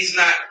hopefully he's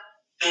not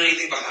doing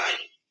anything behind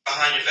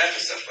your back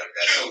and stuff like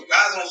that. So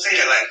guys don't say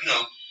that like,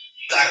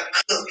 you gotta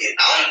cook it.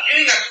 You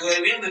ain't got to do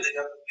it. We don't live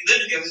together. We live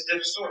together. It's a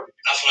different story.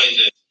 I'll say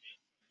this.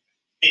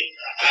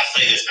 I'll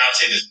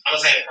say this. I'm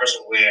the type of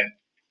person where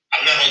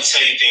I'm not gonna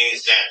tell you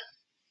things that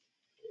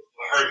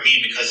will hurt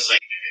me because it's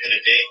like at the end of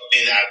the day,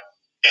 things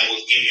that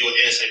will give you an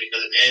insight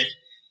because at the end,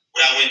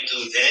 what I went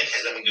through then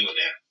has nothing to do with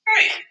that.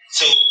 Right.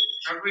 So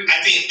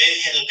I think men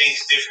handle things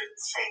different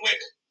from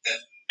women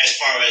as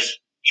far as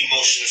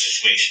emotional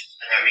situations.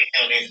 I mean,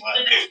 handle things a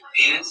lot different.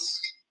 Venus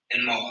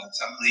and Mars,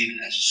 I believe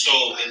in that.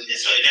 So in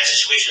that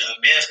situation, a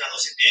man's not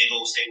gonna sit there and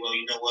go say, well,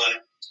 you know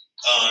what,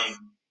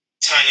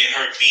 Tanya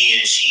hurt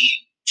me and she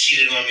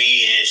cheated on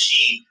me and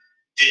she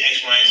did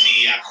X, Y, and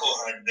Z. I caught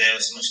her in bed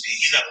with so much things.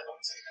 He's not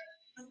gonna say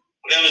that.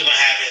 Whatever's gonna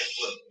happen,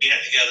 look, we're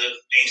not together,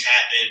 things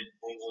happen,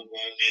 boom, boom,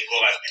 boom, and go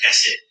out, and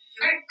that's it.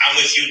 Right. I'm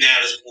with you now,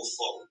 let's move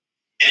forward.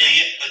 And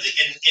then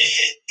in his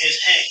head, he's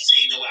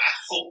saying, you know what, I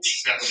hope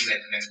she's not gonna be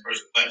like the next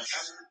person. But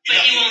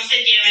you won't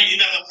sit there and you're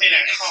not gonna play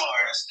that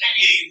card.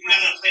 You're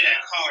not gonna play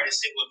that card and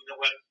say, well, you know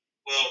what,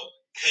 well,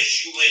 because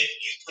you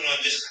put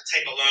on this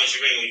type of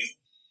lingerie or you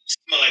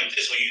smell like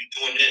this or you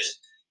doing this.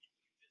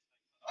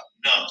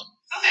 No.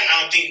 Okay.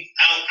 I don't think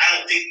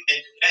they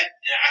do that.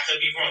 I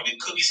could be wrong. It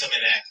could be something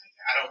that act like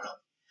that. I don't know.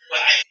 But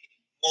I think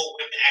more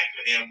women act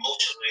when they're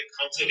emotional when it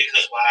comes to it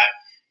because why?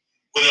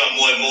 Women are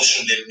more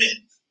emotional than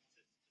men.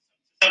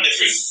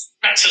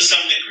 To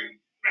some degree.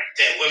 Right.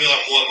 That women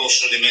are more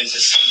emotional than men to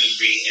some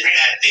degree, and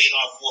that they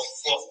are more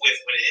forthwith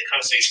when it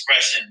comes to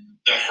expressing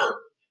the hurt.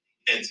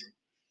 And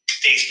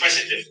they express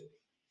it differently.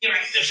 You're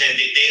right. You know what I'm saying?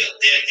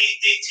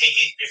 They take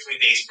it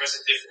differently, they express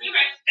it differently,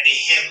 right. And they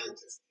handle it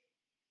differently.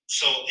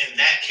 So in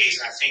that case,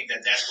 I think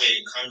that that's where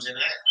it comes in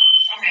at.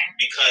 Okay.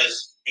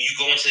 Because when you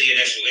go into your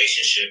next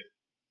relationship,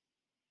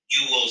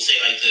 you will say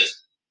like this,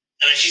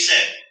 and like she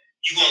said,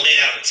 you're gonna lay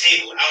down the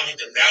table. I don't think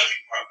the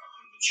boundary part,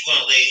 but you're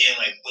gonna lay in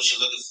like what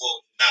you're looking for,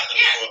 not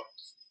looking for,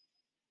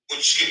 what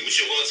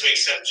you're willing to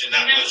accept, what you're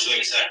not willing to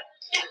accept.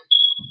 Yeah.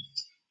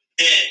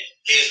 Then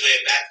here's where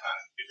it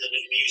backfires because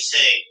when you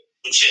say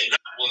what you're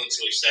not willing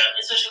to accept,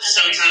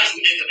 sometimes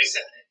you end up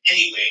accepting it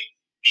anyway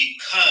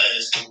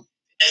because,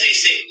 as they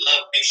say,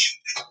 love makes you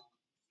do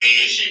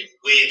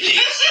weird things.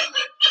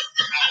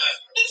 However,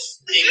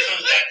 it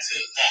comes back to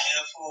that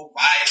info.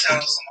 Why tell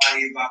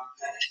somebody about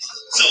that?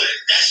 So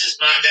that's just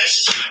my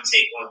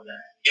take on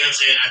that. You know what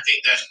I'm saying? I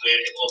think that's where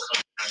it all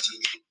comes down to.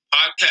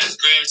 Podcast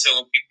Graham said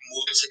when people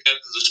move in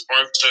together, the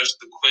spark starts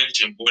to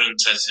quench and boredom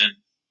sets in.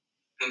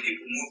 When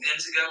people move in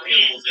together,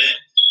 move in.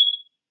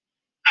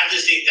 I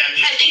just think that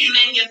means. I think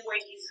men get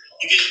bored easily.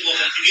 You get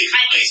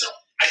complacent.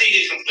 I think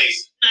you get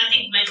complacent. No, I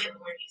think men get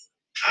bored easily.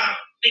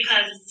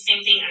 Because it's the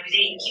same thing every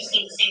day. You keep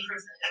seeing the same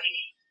person every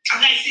day.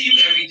 I see you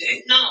every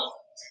day. No.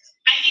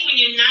 I think when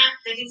you're not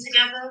living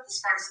together, the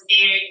sparks are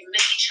there, you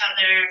miss each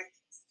other,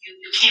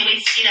 you can't wait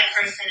to see that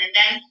person, and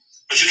then.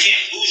 But you can't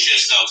lose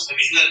yourself. I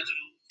mean, you gotta do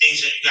things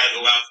that you gotta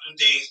go out, do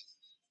things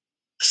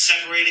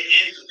separated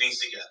and do things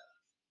together.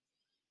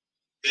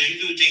 If you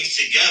do things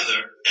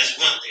together, that's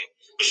one thing.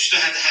 But you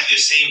still have to have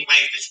your same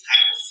life that you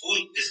had before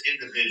this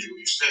individual.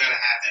 You still gotta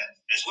have that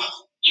as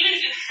well. Even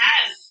if you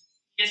have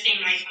your same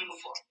life from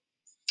before.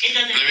 It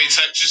doesn't. Let me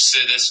touch you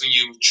said that's when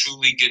you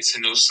truly get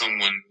to know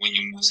someone when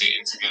you move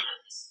in together.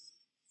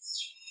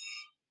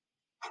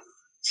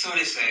 So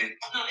they say.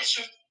 No, it's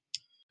true.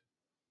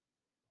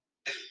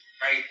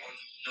 Right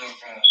or wrong,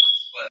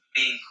 but I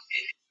mean,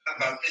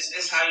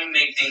 it's how you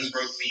make things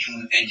work for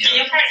you and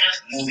your partner.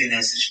 Move in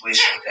that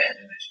situation with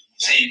that individual.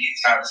 Say you get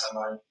tired of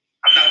somebody.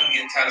 I'm not gonna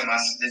get tired of my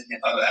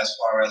significant other as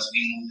far as we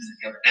move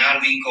together.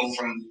 Now we go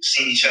from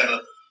seeing each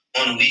other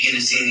on a weekend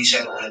to seeing each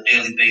other on a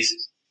daily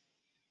basis.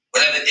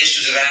 Whatever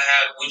issues that I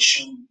have with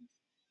you,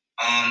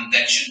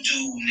 that you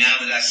do now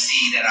that I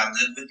see that I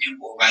live with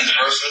you, or vice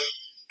versa,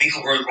 we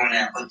can work on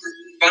that. But the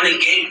fun and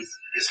games,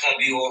 it's gonna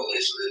be all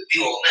that.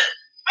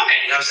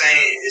 Okay. You know what I'm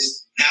saying?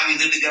 It's now we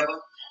live together.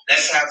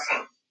 Let's have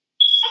fun.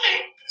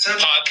 Okay. So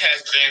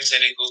podcast Graham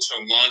said it goes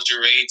from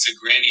lingerie to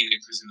granny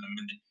knickers in a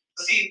minute.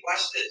 See, watch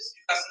this.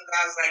 You got some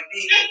guys like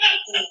me who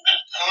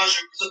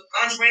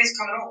lingerie is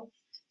coming on.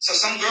 So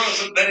some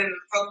girls look better in the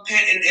fucking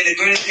pant and the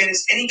granny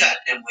pants any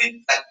goddamn way.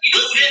 Like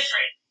you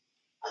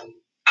different.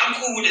 I'm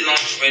cool with the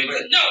lingerie,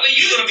 but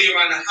you're gonna be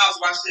around the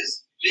house. Watch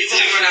this. You're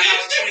gonna be around the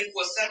house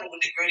 24/7 with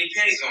the granny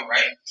panties on,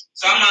 right?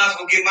 So I might as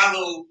well get my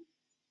little.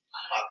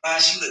 Oh my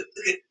gosh, look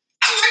at.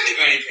 I like the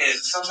granny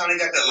panties. Sometimes they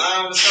got the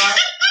line on the side.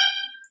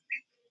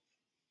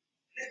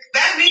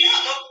 Back me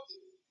up.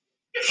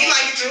 He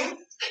like it too.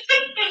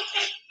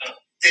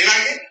 They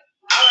like it.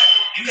 I like.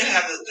 You can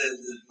have the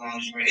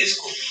lingerie. It's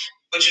cool,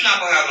 but you're not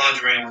gonna have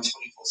lingerie on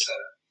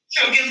 24/7.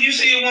 So if you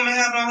see a woman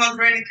having on her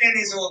granny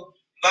panties or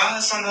buy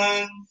her some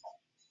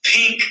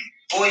pink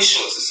boy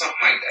shorts or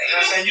something like that, you know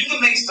what I'm saying? You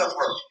can make stuff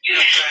work. You know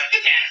what I'm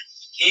saying?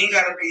 She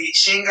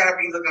ain't gotta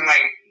be looking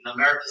like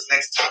America's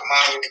Next Top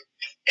Model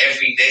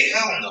every day.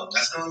 Hell no,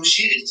 that's not who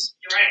she is.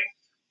 You're right.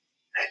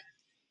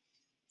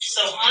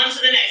 So on to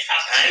the next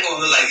topic. I ain't gonna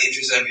look like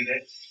Idris every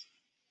day.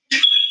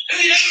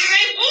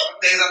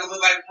 Days I'm gonna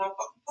look like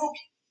motherfucking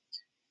Pookie.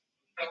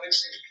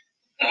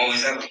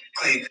 Always have a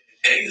clean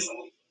days.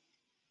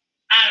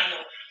 I don't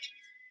know.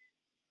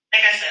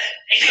 Like I said,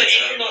 you can't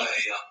tell everybody what.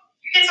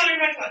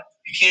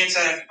 You can't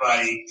tell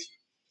everybody.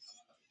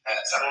 I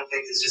don't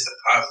think it's just a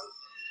positive.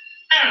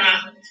 I don't know.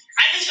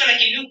 I just feel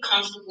like if you're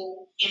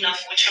comfortable enough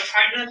with your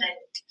partner, then.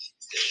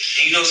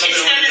 And you know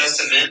something that does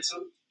to men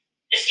too?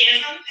 It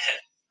scares them?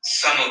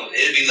 Some of them.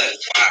 It'd be like,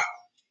 wow, I've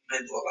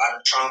been through a lot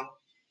of trauma,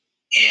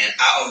 and I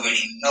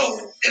already know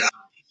that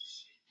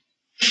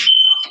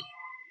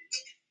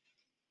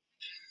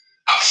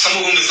some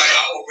of them is like, I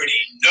already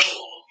know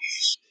all of these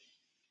shit.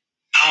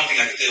 I don't think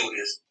I can deal with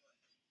this.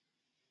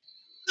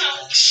 No.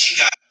 She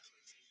got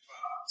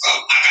so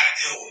I gotta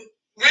deal with it.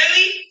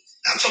 Really?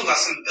 I'm talking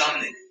about some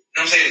dumb nigga. You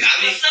know what I'm saying? I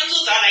mean, some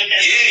dudes are like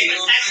that. Yeah, you know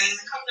what I'm saying?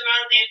 Comes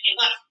around,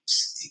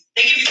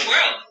 they give you the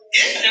world.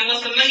 Yeah. And then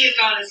once the money is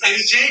gone, it's like,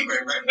 it's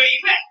January, right? Where you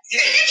at?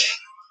 Yeah.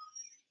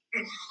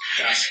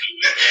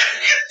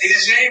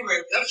 It's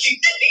January. Let's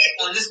keep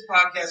on this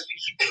podcast. We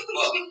keep it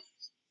up.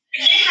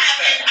 It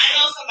happens. I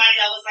know somebody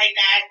that was like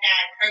that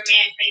her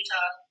man paid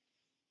her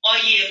all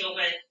year, but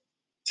when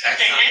the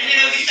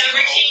end of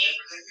December came,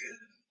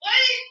 what?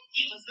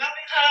 He was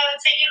loving her,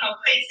 taking her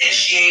places. And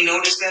she ain't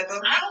noticed that though?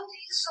 I don't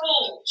think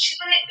so. She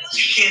like,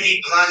 you can't be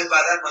blinded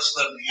by that much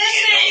love. You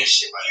can't know this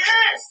shit like that.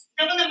 Yes.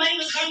 Then when the money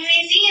was coming, you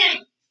didn't see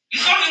him.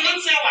 You saw him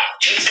once in a while.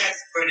 Your tax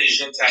bread is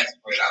your tax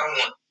bread. I don't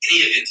want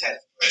any of your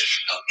tax bread.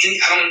 She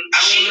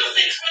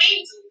wasn't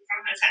claimed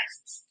from her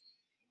taxes.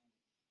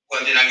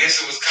 Well, then I guess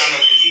it was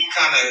he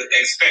kind of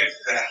expected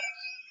that.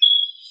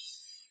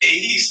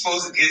 He's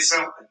supposed to get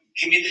something.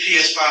 Give me the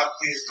PS5,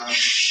 please, man.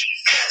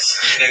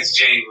 Next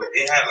January.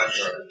 They have like a,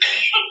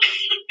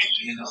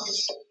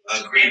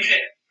 agreement.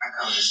 Okay. I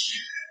can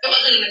understand. It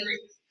wasn't an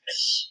agreement.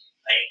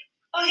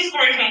 Like, he's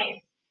going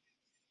home.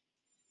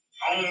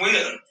 Home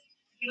where?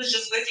 He was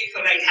just with you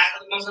for like half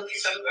of the month of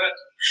December.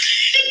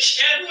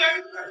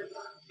 January.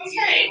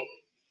 Okay.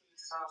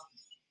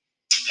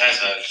 That's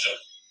how it's true.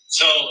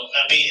 So,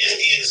 I mean, it's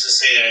needless to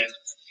say that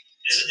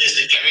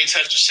Every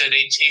toucher said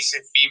they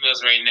chasing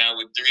females right now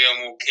with 3 or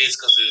more kids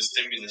because of the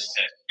stimulus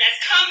check. That's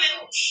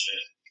coming. Oh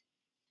shit.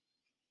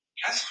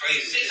 That's crazy.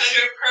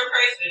 600 per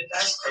person.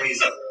 That's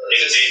crazy.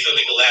 They feel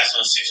they can last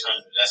on 600.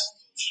 That's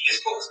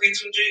it's supposed to be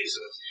 2 G's.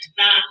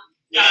 Nah,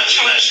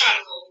 trying to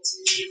go with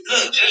 2 G's.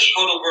 Look, just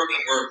go to work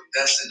and work.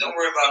 That's it. Don't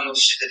worry about no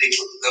shit that the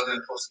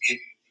government supposed to give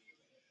you.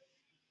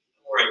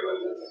 Don't worry about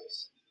that.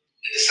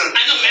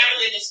 I know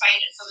Maryland is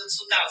fighting for the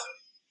 2,000.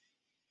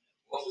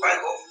 Well,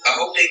 I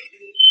hope they get it.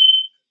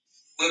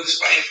 We're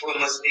just fighting for it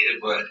much needed,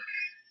 but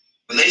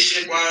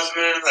relationship wise,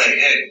 man, like,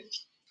 hey,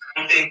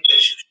 I don't think that you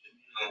should,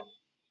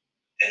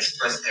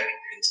 express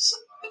everything to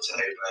somebody,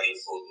 tell everybody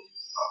fully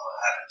about what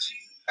happened to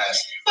you in the past.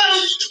 Well,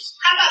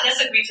 how about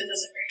let's agree to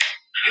disagree?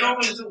 We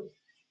always do.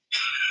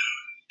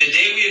 The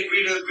day we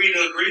agree to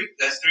agree,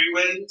 that's 3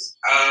 ways.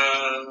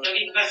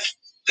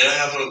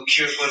 They'll have a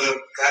cure for the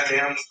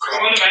goddamn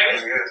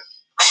coronavirus.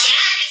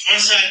 Yeah.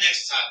 On to our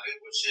next topic,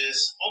 which is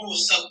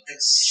almost something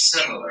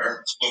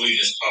similar to what we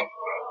just talked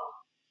about.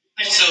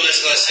 So let's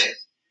say,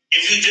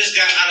 if you just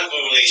got out of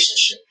a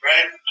relationship,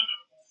 right?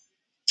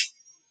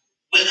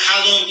 But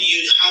how long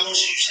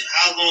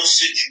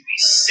should you be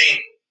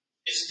single?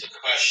 Is the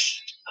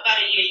question. About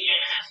a year and a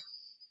half.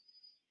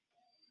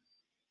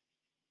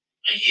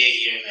 A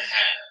year and a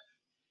half.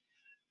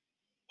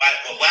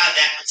 Why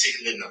that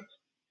particular number?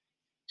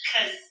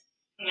 Because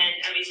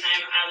every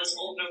time I was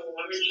over with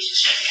one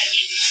relationship, I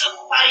gave myself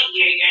about a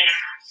year and a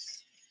half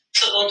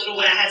to go through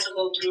what I had to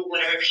go through,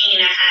 whatever pain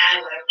I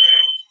had, whatever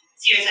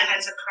tears I had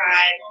to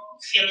cry,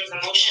 feelings,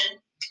 emotion.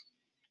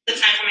 The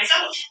time for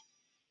myself.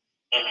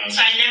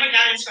 So I never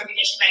got into a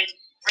relationship like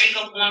break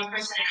up one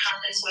person and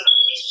hop into another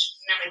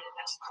relationship. Never did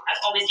that.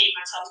 I've always gave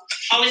myself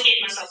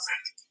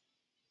time.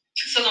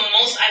 So the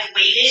most I've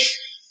waited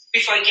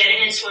before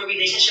getting into a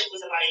relationship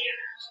was about a year.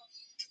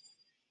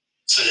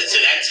 So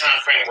that time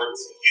frame worked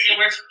for you? It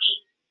worked for me.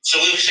 So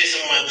we would say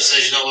someone who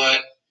says, you know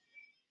what?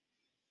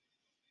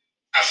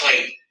 I feel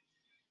like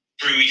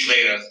 3 weeks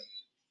later,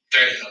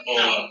 30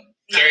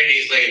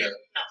 days later,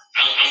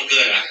 I'm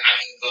good. I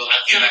can go.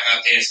 I can get back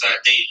out there and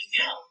start dating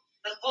again. No,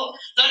 that's cool.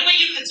 The only way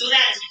you could do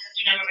that is because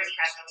you never really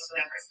had feelings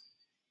for that person.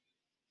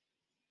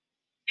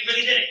 You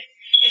really didn't.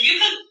 If you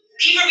could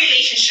leave a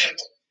relationship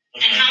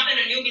and hop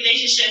in a new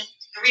relationship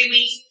 3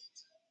 weeks,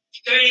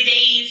 30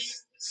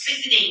 days,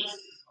 60 days,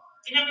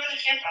 you never really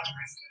cared about the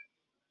person.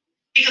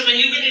 Because when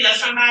you really love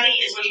somebody,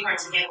 it's really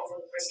hard to get over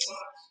the person.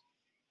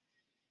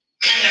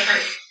 And they're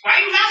hurt. Why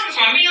are you laughing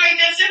for me? You're like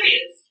that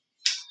serious.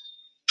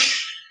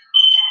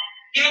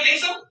 You don't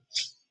think so?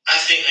 I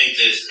think like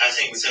this. I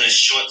think within a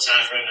short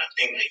time frame, I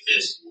think like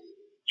this.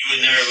 You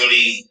would never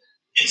really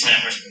into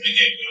that person from the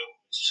get-go,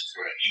 which is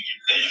correct.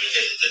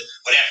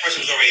 But that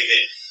person was already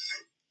there.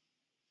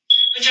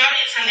 Majority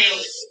of the time, they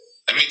always do.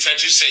 I mean,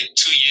 can't you say 2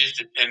 years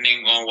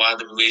depending on why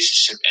the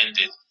relationship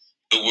ended?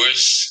 The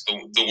worse the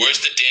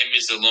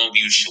damage, the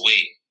longer you should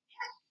wait.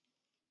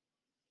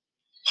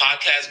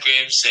 Podcast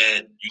Graham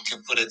said you can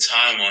put a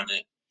time on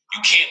it.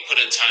 You can't put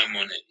a time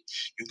on it.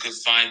 You could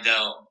find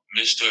out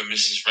Mr. or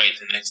Mrs. Right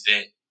the next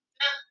day.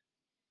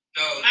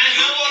 No,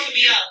 how long will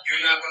be up?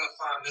 You're not going to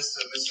find Mr.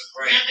 or Mrs.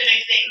 Right. Not the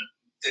next day.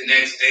 The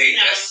next day.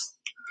 No.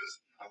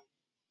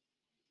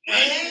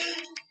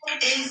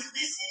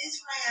 This is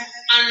right.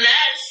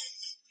 Unless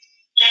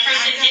that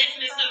person is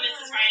Mr. or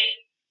Mrs.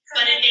 Right.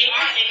 But if they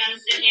are, they're going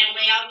to sit there and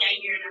weigh out that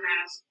year and a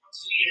half or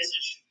 2 years.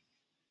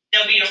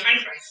 They'll be your friend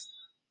first.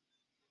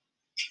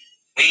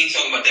 We ain't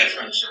talking about that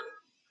friendship.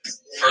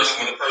 First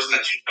of all, the person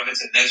that you come into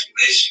the next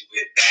relationship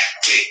with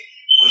that quick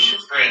was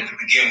your friend to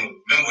begin with.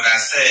 Remember what I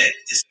said?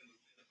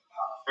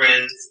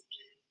 Friends,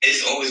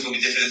 it's always going to be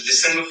different.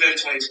 December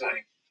 5th,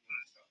 2020.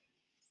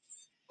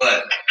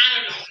 But I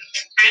don't know.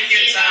 take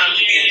your time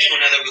to get into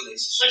another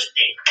relationship. What you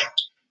think?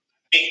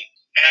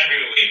 I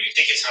agree with you. You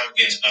take your time to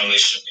get into a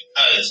relationship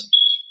because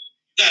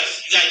you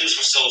gotta do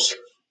some soul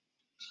searching.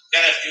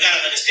 You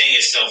gotta understand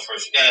yourself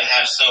first. You gotta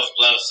have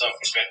self-love,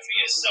 self-respect for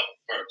yourself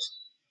first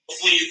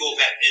before you go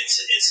back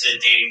into the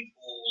dating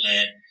pool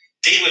and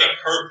date with a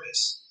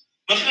purpose.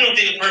 Most people don't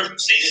date with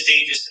purpose. They just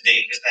date just to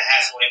date, just to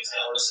have someone and say,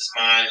 "Oh, this is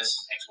mine. This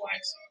is X, Y,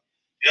 and Z."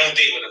 They don't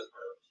date with a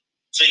purpose.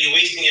 So you're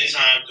wasting your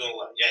time doing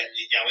what?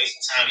 You're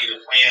wasting time either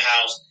playing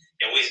house.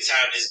 You're wasting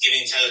time just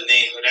giving each other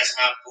names. Oh, that's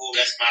my boo.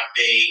 That's my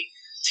babe.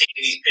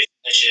 Taking these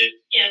pictures and shit.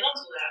 Yeah, don't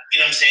do that.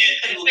 You know what I'm saying?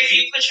 The quicker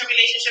you put your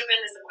relationship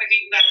in, is the quicker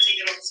you gotta take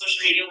it over social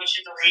media when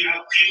shit don't work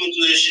out. People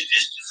do this shit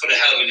just for the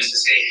hell of it, just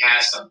to say have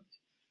something.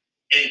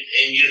 And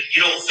you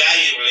don't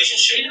value the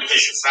relationship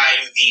because you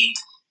value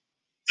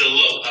the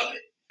look of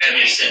it. That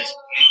makes sense.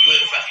 You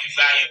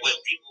value what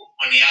people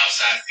on the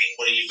outside think,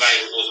 what do you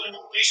value what goes on in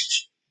the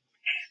relationship.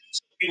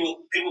 So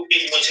people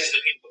pay more attention to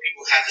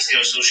people have to say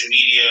on social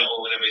media or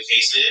whatever the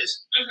case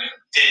is,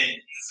 then you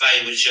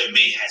value what your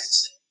mate has to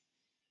say.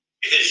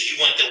 Because you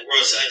want the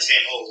world to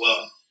understand, oh,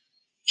 well,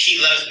 he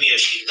loves me or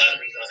she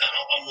loves me because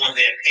I'm on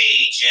their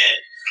page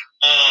and,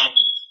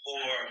 or,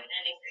 you know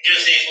what I'm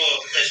saying, or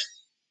because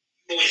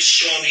you always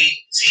show me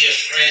to your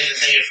friends and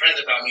tell your friends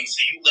about me, so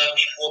you love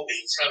me more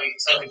because you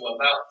tell people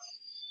about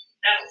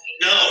me.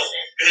 No,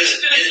 because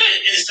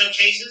in some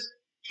cases,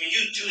 when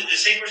you do it,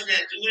 the same person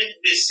that do it,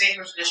 the same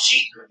person that's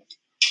cheating.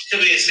 It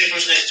could be the same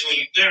person that's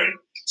doing you dirty.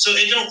 So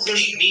it don't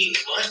really mean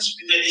much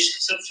because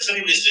for some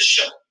people it's the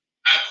show.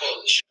 I call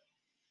it the show.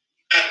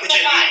 But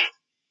why?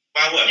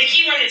 Why what? The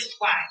key word is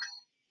why.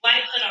 Why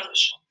put on the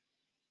show?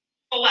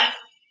 For what?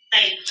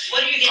 Like,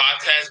 what do you get?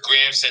 Podcast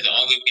Graham said the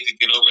only way to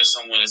get over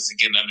someone is to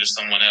get under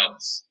someone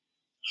else.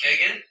 Say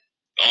again?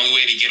 The only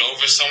way to get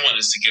over someone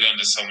is to get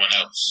under someone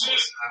else. No,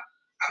 it's not.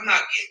 I'm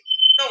not getting.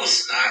 No,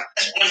 it's not.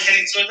 That's one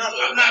heading to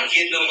another. I'm not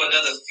getting over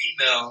another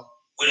female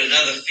with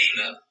another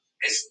female.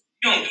 You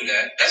don't do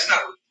that. That's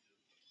not.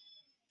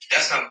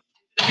 Depends on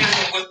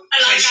what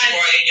place you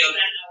are in your.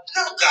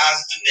 No,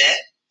 guys do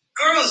that.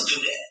 Girls do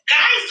that.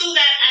 Guys do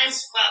that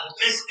as well.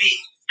 Let's be.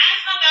 I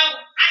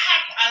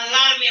have a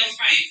lot of male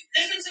friends.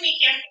 Listen to me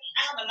carefully.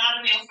 I have a lot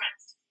of male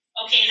friends.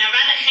 Okay, and I'd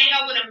rather hang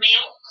out with a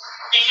male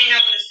than hang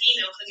out with a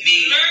female because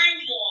you learn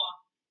more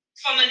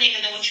from a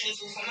nigga than what you would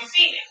do from a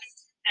female.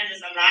 And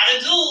there's a lot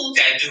of dudes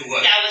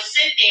that would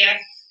sit there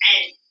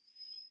and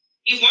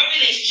leave one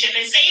relationship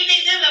and say if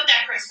they did love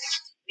that person,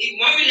 leave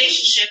one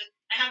relationship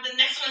and have the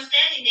next one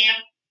standing there,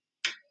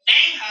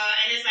 bang her,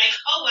 and it's like,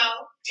 oh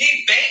well. He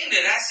banged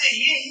it. I said,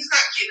 yeah, he's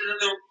not getting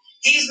another.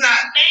 He's not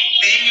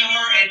banging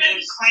her and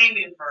then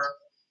claiming her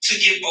to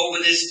give over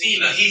this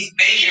female. He's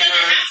banging her. He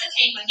doesn't have to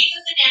claim her. He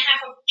can sit there and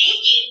have her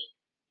thinking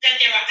that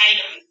they're an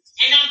item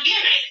and not be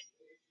an item.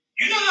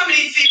 You know how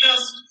many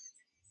females,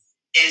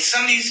 and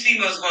some of these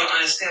females are going to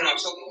understand what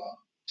I'm talking about.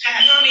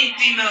 You know how many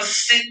females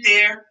sit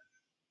there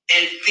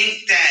and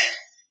think that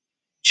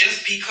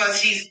just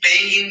because he's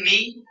banging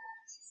me,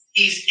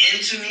 he's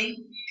into me,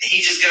 and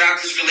he just got out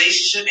of this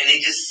relationship and they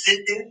just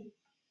sit there?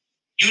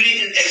 You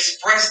didn't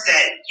express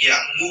that, yeah,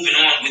 I'm moving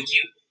on with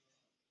you.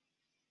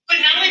 But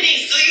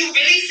nowadays, do you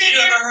really sit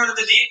there? You ever heard of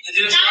the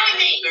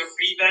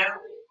rebound?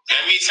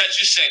 Let me touch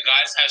your shit.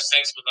 Guys have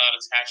sex without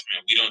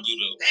attachment. We don't do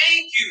those.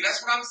 Thank you.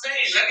 That's what I'm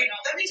saying. Let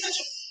me touch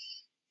her.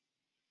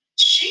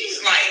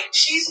 She's like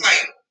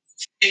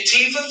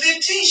 15 for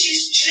 15.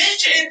 She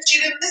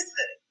didn't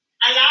listen.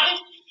 A lot of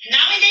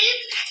nowadays,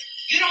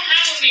 you don't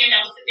have a man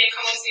that will sit there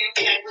come up to you and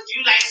be like, would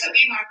you like to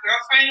be my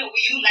girlfriend or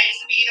would you like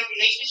to be in a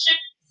relationship?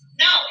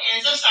 No.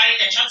 And so sorry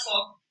that y'all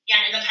talk.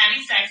 Y'all end up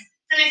having sex.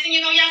 The next thing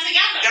you know, y'all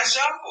together. That's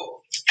y'all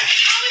fault.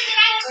 How is it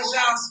our fault? Because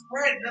y'all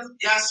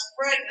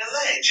spreading the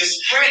leg.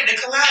 Just spreading the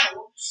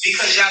collateral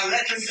because y'all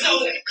let them do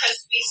it.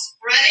 Because we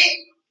spread it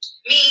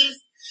means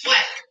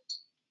what?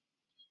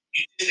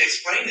 You just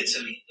explain it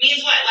to me.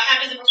 Means what? What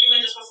happens if a female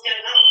just wants to get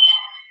another?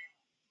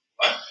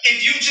 What?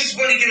 If you just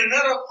want to get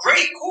another,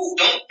 great, cool.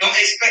 Don't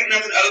expect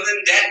nothing other than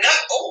that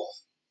nut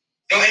off.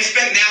 Don't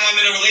expect now I'm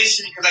in a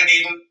relationship because I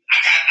needed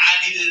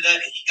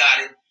that and he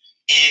got it.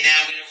 And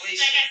now we're in a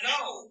relationship.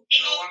 No.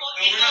 It goes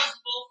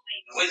both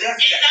ways. Well, it does.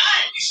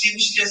 You see what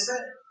she just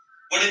said?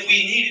 What if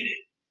we needed it?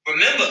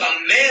 Remember, a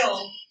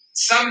male,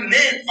 some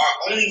men are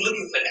only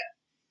looking for that.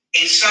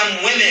 And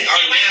some women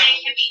are now. Why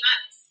men can be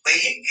honest? But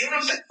you know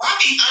what I'm saying? Why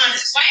be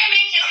honest? Why a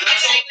man can't be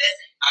like,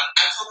 listen?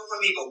 I'm talking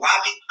for me, but why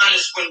be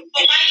honest when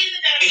why is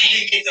it that a man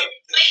you can get the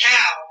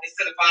cow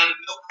instead of buying the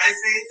milk? I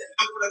say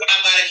milk for the guy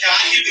buy the cow.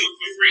 I give it for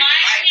free.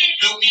 Why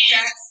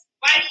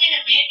can't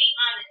a man be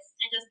honest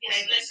and just be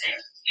like, listen,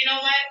 you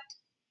know what?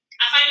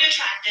 I find you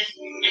attractive,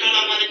 and all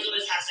I want to do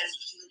is have sex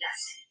with you.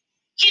 That's it.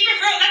 Keep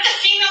it real. Let the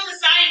female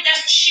decide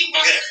that's what she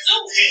wants to do.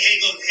 Hey,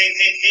 goes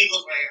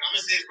right. I'm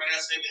gonna say this right now,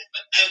 say that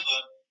forever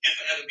and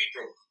forever be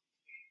broke.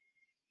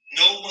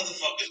 No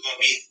motherfucker's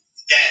gonna be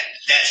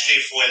that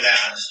straightforward, that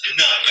honest.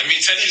 No. Let me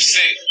touch you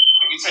say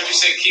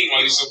King,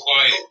 why you so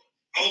quiet?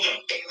 Hold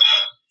on. Let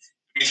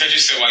me touch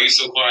you say why you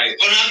so quiet.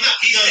 Oh no, I'm not.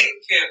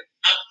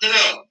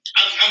 No.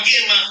 I'm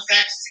getting my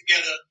facts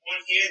together on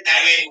here.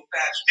 That way,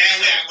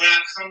 when I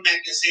come back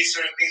and say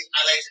certain things,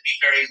 I like to be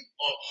very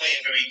on point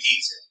and very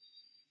detailed.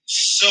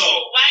 So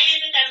why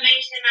is it that men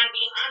cannot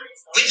be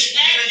honest? Which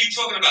men are you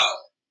talking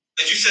about?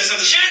 That you said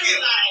something.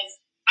 Generalize.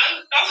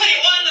 I'll put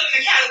it all in the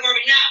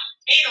category now.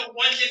 Ain't no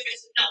one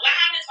difference. No, what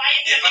happens? Why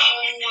is it? If I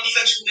want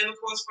sexual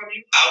intercourse from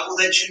you, I will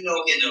let you know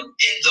in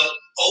the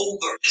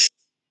vulgarest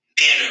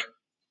manner.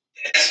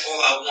 That's all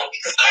I want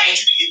because I want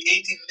you to get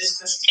anything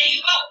misconstrued. There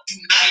you go.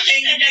 I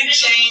think you can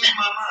change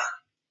my mind.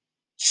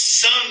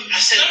 I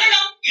said no.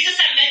 You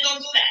just said men don't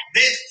do that.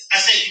 Men,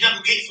 I said you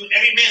never get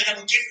every man's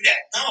never give you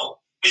that.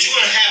 No, but you're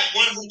gonna have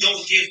one who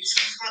don't give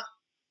two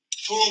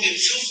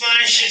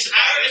fine shits about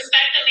I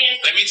respect the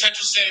man. Let me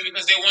touch you say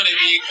because they want to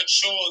be in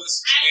control of the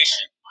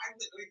situation.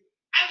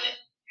 I would.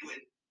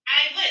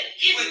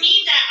 Give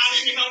me that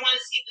option if I want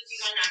to sleep with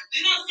you or not.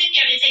 You don't sit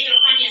there and take it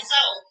upon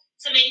yourself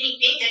to make me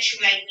think that you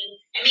like me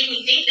and make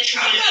me think that you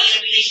want to be in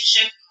a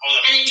relationship.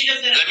 And then you just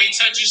let me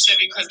touch you say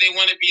because they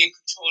want to be in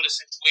control of the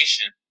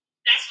situation.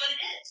 That's what it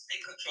is. They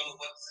control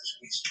what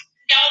situation?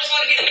 They always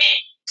want to be the man.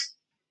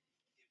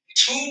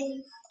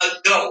 Two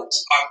adults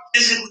are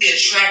physically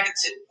attracted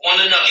to one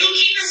another. You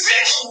keep it real.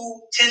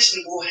 Sexual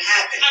tension will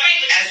happen.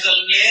 Right, as a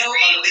male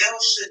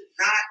should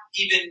not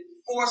even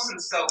force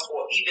himself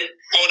or even.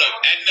 Hold up.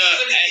 And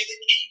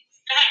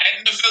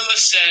the fella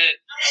said,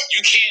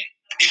 you can't.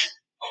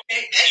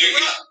 Okay.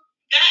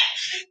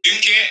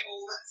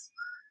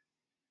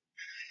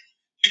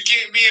 You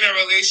can't be in a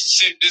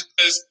relationship just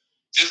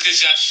because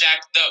y'all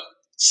shacked up.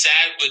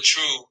 Sad but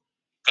true.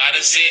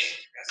 Gotta say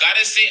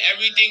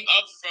everything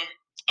up front.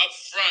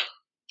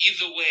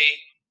 Either way,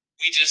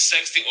 we just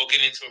sexting or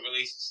get into a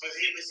relationship. But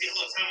see,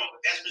 hold on, time out.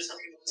 That's what some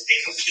people they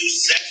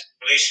confuse sex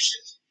and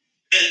relationships.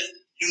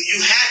 You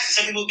have to.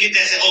 Some people get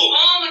that and say, "Oh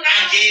my God,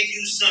 I gave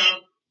you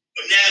some,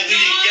 but now we're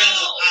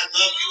together. I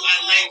love you.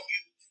 I like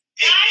you."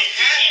 It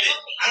happened.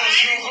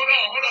 Hold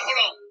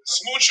on.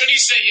 Smooth Trinity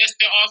said yes,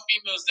 there are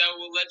females that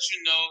will let you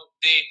know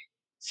they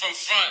from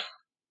front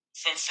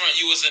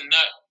you was a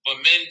nut, but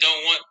men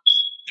don't want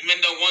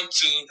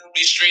to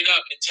be straight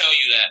up and tell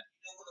you that.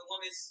 You know when a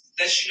woman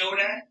lets you know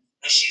that?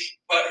 When she's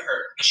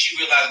butthurt, when she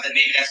realizes that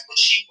maybe that's what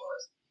she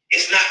was.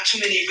 It's not too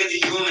many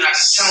really women I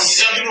just tell you.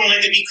 Some people don't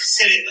like to be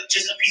considered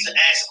just a piece of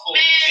ass called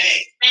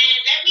man,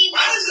 let me.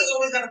 Why does it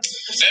always gotta be?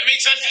 Let me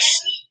touch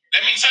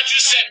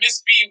you. Said Miss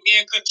B, we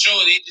in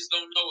control. They just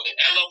don't know it.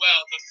 LOL. Let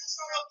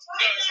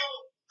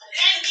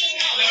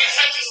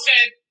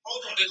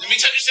me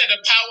touch you. Said the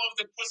power of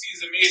the pussy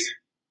is amazing.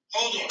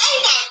 Hold on.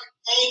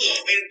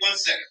 Wait 1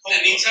 second.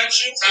 Let me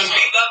touch you. Because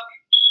we love you.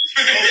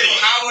 The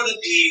power to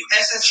be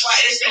SSY.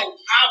 There's no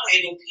power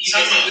in no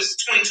PUSS. This is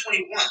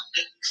 2021.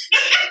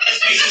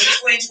 This is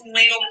 2020.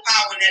 Ain't no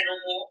power in that no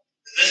more.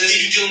 Unless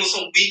you're dealing with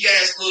some weak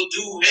ass little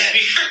dude.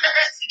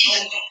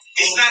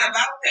 It's not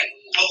about that.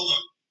 Hold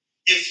on.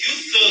 If you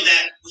feel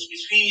that what's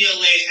between your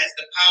legs has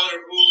the power to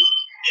rule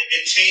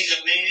and change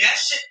a man, that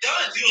shit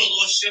done. You don't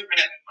lose shit for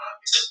that mind.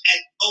 Because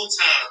at no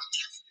time,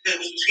 that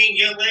what's between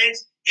your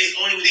legs is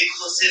only what they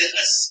consider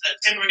a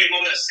temporary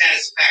moment of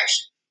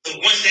satisfaction. But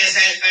once that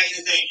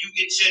satisfaction is done, you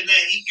get your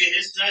nut, he get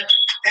his nut.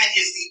 That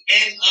is the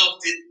end of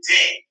the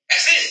day.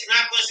 That's it. It's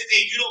not going to sit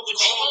there. You don't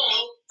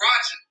control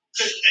Roger.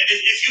 Because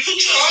if you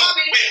control,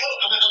 wait, hold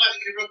on. I'm about to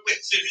get it real quick.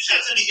 So if you try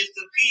to tell me if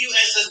the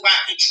PUSSY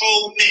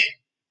control men,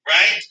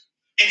 right?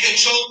 And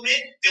control men,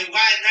 then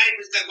why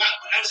 90%? Why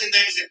I would say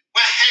 90%?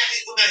 Why half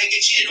these women out here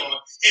get cheated on?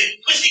 And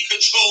pussy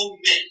control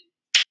men.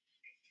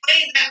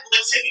 Explain that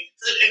to me.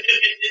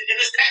 If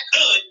it's that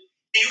good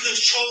and you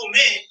control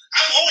men,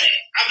 I'm on it.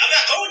 I'm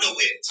not going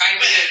nowhere.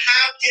 But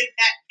how can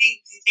that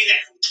be the thing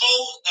that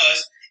controls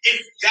us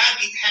if y'all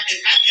be happy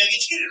y'all get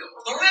cheated on?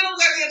 Don't let them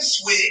goddamn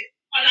sweat.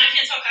 Well, I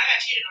can't talk. I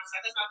got cheated on, so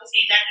that's my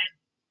pussy ain't that good.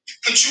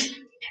 But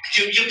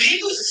your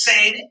people's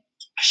saying it.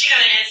 She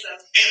got an answer.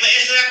 But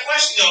answer that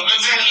question though.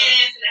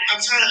 I'm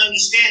trying to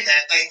understand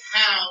that. Like,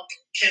 how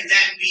can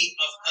that be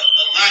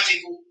a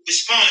logical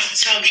response to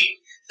tell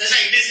me? That's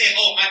like this saying,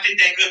 "Oh, I think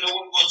that girl no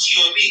woman gonna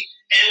cheat on me."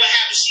 And what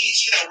happens?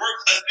 She got a work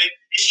husband,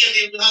 and she got to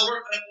deal with her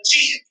work husband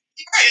cheating.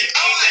 Right?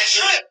 That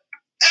trip.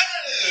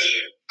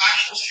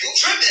 I'm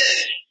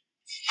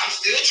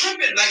still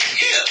tripping. Like,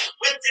 yeah.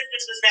 What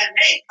difference does that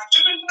make? I'm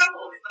tripping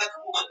double. Like,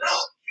 come on, no.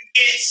 You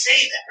can't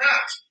say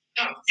that.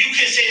 No. You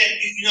can say that,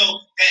 you know,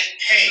 that,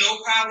 hey.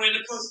 No power in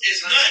the pussy. It's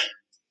none.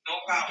 No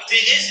power.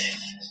 There isn't.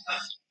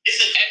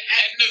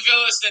 And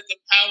Navilla said the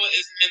power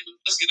isn't in the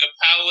pussy. The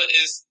power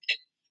is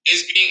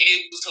being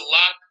able to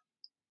lock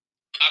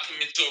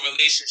him into a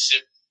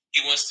relationship he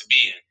wants to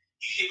be in.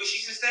 You hear what she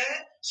just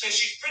said? So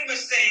she's pretty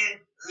much saying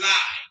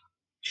lie.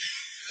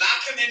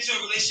 Lock him into a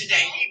relationship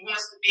that he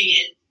wants to be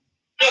in.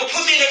 No,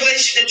 put me in a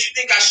relationship that you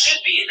think I should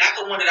be in, not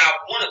the one that I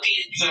want to be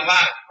in. You're gonna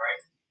lie to me,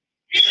 right?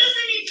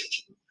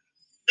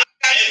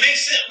 It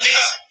makes sense.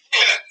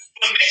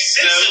 But makes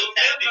sense.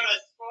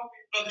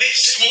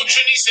 Smooth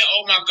Trinity said,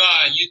 "Oh my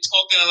God, you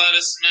talking a lot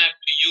of smack,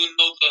 but you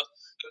know the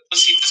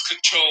pussy just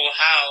control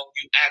how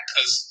you act,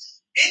 because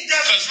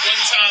one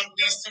time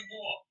leads to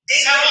more."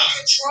 It don't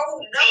control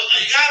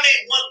nothing. Y'all may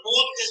want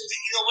more because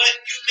you know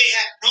what? You may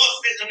have no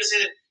offense. I'm just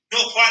saying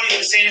no party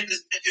was saying that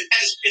that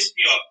just pissed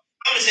me off.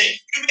 I'm gonna say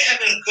you may have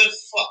been a good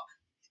fuck.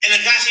 And the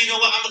guy said, you know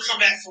what, I'm gonna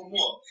come back for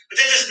more. But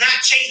that does not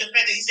change the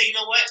fact that he said, you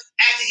know what,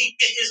 after he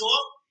get his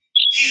off,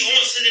 he's on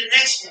to the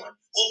next one,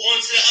 or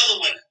on to the other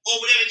one, or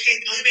whatever the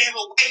case. You know, he may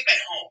have a wife at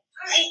home.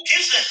 Right. Who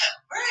gives a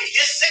hell? Right.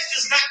 Your sex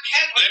does not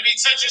count. Let me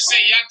touch you say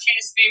y'all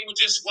can't stay with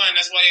just one.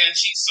 That's why y'all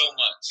cheat so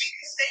much. We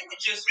can stay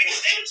with just one.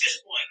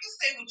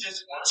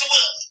 So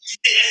what?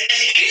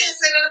 He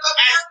didn't say that about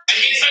that. Let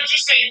me touch you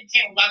say you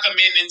can't lock a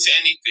man into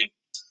anything.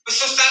 But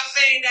so stop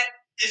saying that.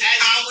 It's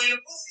power in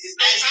the pussy. It's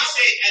no power.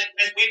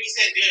 As Baby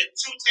said, there are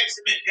two types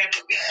of men. You have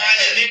the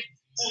behind men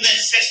who let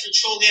sex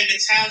control their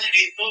mentality,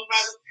 their thought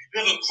process.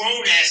 You have a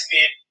grown ass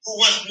man who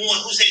wants more,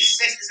 who says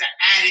sex is an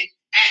added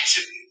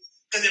attribute.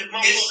 Because if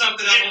mama, it's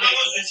something I want to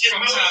say,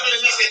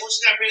 what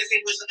she got ready to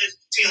say was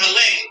to her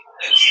leg.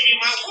 Give me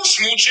my woman.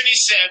 Smooth Trinity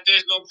said, if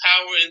there's no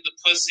power in the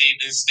pussy,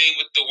 then stay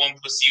with the one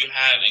pussy you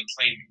have and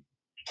claim it.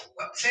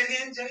 Say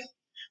again, Jay?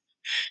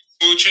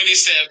 Smooth Trinity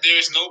said, if there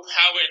is no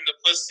power in the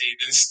pussy,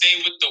 then stay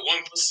with the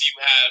one pussy you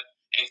have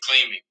and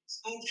claim it.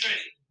 Smooth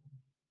Trinity.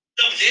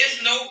 No,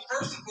 there's no,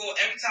 first of all,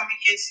 every time we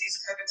get to these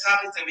type of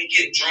topics and we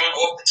get drawn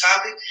off the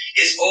topic,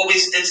 it's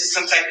always into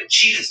some type of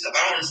cheating stuff.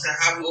 I don't understand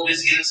how we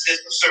always get into this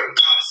for certain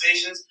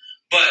conversations,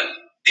 but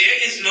there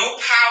is no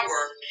power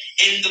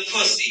in the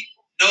pussy.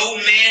 No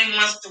man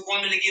wants the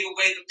woman to give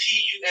away the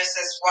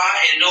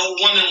PUSSY, and no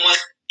woman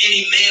wants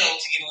any male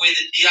to give away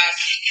the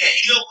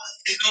DICK. You know,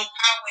 there's no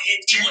power in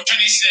it. Smooth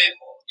Trinity said,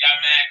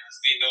 y'all mad because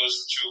they know it's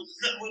the truth.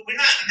 No, we're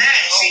not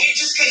mad. See, it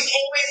just gets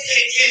always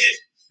get it.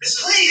 This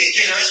was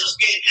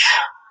getting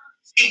out.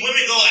 See,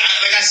 women go,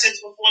 like I said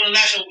before in the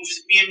last show, which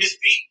is me and Miss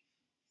B.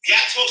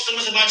 Y'all talk so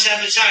much about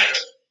your vagina,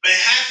 but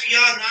half of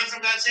y'all, 9 times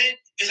out of 10,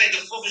 it's like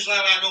the 4th of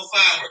July without no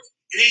fireworks.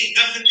 It ain't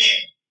nothing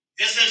there.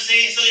 That's what I'm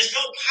saying? So there's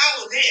no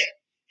power there.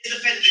 It's the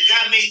fact that the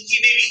guy he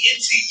may be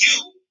into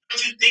you.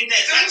 Don't you think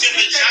that it's not your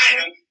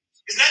vagina?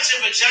 It's not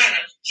your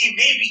vagina. He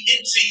may be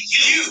into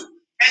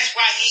you. That's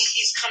why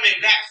he's coming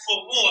back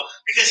for more,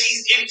 because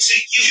he's into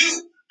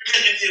you.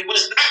 Because if it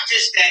was not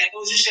just that, if it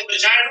was just your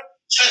vagina,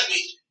 trust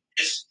me,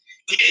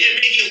 it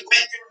may get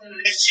wet than the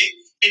next chick.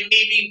 It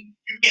may be,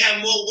 you may have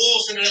more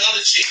walls than the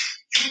other chick.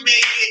 You may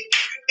be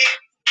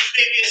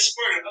a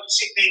squirter, other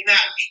chick may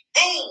not be.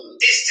 Boom!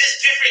 It's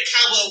just different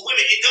kind of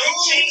women. It don't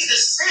change the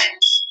sex.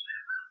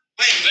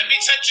 Wait, let me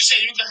touch you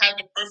say you can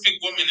have the perfect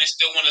woman and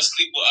still want to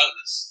sleep with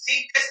others.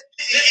 See,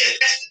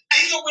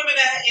 these are women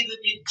that either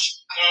be.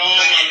 Oh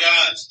my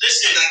gosh!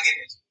 Listen,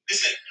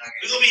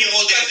 we're gonna be here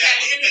all day.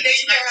 At the end of the day,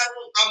 you gotta have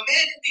a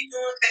man can be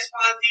doing that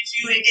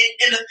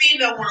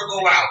want to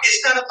go out.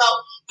 It's not about,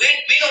 we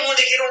don't want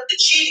to get on the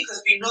cheating because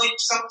we know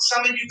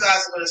some of you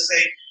guys are going to say,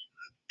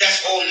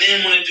 that's all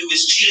men want to do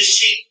is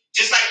cheat.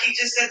 Just like he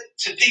just said,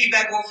 to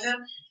piggyback off him,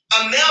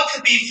 a male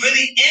could be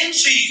really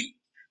into you.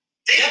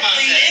 They're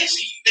really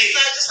into you. It's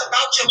not just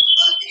about your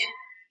booty.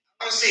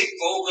 I would say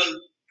vulgar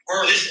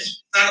words.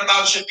 It's not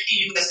about your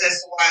PUSSY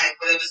and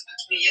whatever's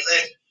between your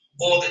legs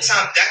all the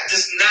time. That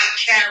does not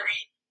carry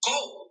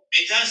gold.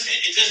 It doesn't.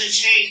 It doesn't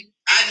change.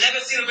 I've never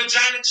seen a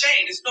vagina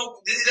change. It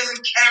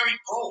doesn't carry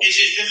gold. It's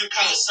just different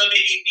colors. Some may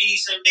be B,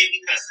 some may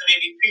be not, some may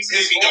be pink, some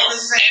may be dark.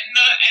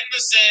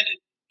 Edna said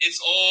it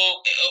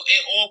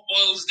all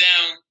boils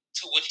down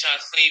to what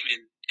y'all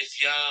claiming. If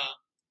y'all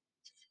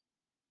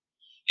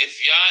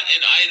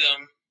an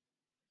item,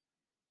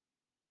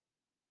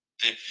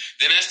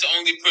 then that's the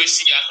only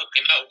person y'all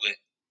hooking up with.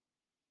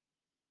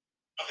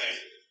 Okay.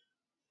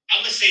 I'm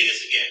gonna say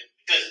this again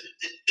because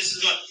this is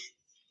what.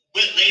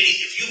 With ladies,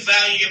 if you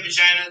value your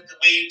vagina the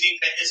way you think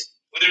that it's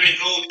glittering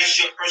gold, that's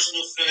your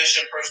personal feeling, that's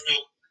your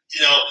personal,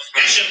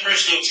 that's your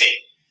personal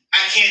take. I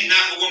can't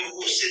knock a woman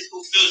who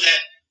feels that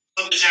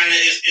her vagina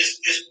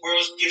is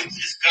world's gift,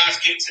 is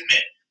God's gift to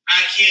men. I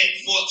can't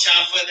fault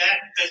y'all for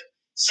that because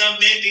some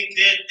men think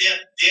their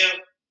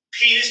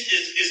penis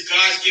is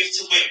God's gift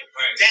to women.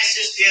 Right. That's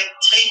just their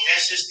take,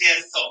 that's just their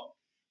thought.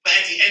 But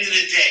at the end of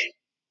the day,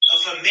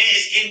 if a man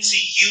is into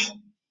you,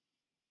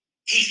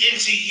 he's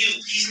into you.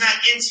 He's not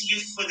into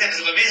you for that.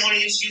 If a man only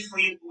into you for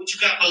what you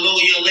got below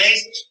your legs,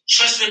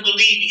 trust and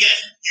believe me,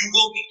 yes, you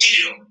will be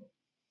cheated on.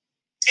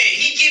 Hey,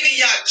 he giving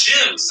y'all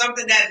gems,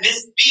 something that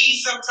Miss B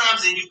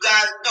sometimes, and you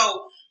guys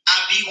know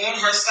I be on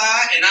her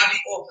side and I be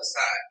off her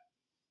side.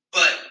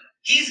 But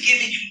he's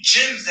giving you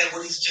gems at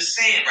what he's just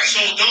saying right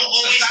now. So don't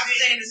always stop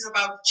saying it's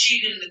about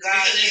cheating the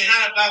guy. Because it's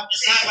not about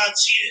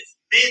cheating.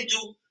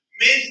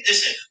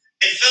 Listen,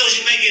 and fellas,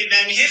 you may get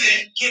mad. Give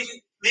it.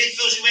 Men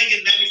feels you may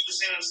get mad for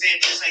saying what I'm saying,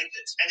 but it's like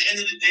this. At the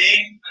end of the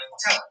day,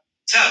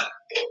 tell.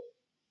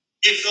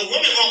 If a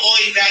woman won't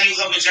always value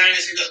her vagina and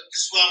say, look,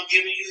 this is what I'm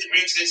giving you and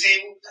bring to the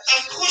table,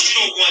 of course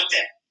you don't want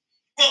that.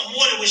 You want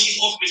more than what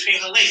she's offering between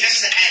her legs.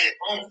 That's an added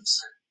bonus.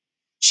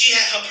 She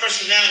has her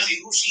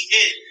personality, who she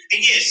is.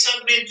 And yeah,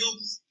 some men do.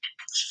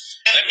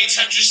 That means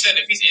you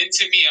said if he's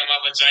into me and my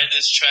vagina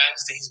is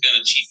trash, then he's going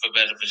to cheat for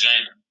better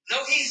vagina.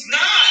 No, he's not.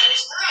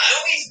 No,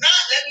 he's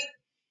not.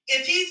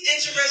 If he's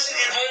interested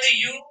in only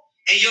you,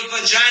 and your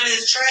vagina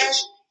is trash,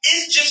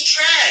 it's just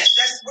trash.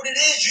 That's what it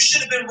is. You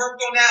should have been worked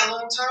on that a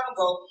long time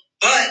ago.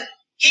 But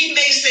he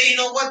may say, you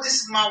know what,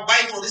 this is my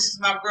wife or this is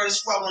my girl,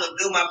 this is who I want to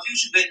build my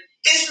future with.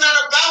 It's not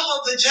about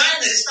her vagina.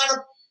 It's not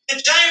a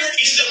vagina.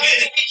 He's still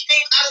getting it. He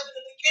came out of it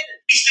in the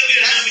beginning. He's still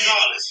getting enough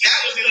regardless. That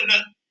was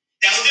enough.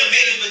 That was the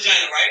main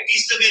vagina, right?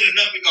 He's still getting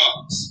enough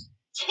regardless.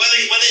 So whether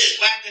it's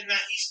black or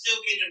not, he's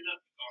still getting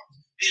enough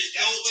regardless. There's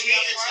no change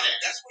to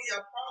that. That's where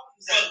your problem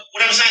is. But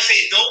what I'm trying to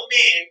say is no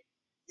man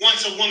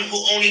wants a woman who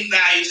only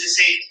values and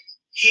say,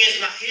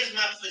 here's my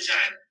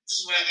vagina. This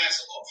is what I got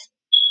to offer.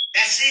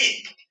 That's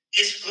it.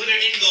 It's glitter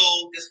and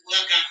gold. That's what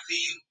I got for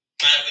you,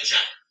 my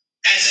vagina.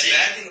 That's the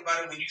bad thing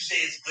about it when you say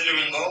it's glitter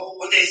and gold,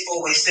 what they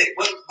always say,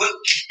 what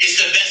is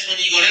the best one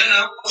you're gonna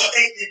know? What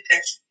statement that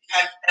you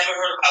have ever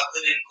heard about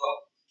glitter and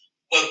gold?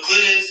 What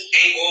glitters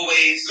ain't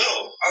always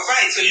gold. All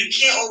right, so you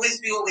can't always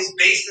be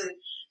basing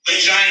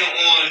vagina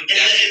on.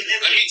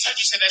 Let me touch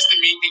you. Said that's the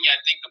main thing I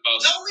think about.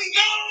 No, we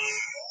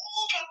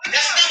don't.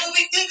 That's not what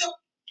we think of.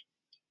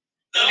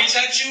 Let me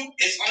touch you.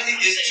 It's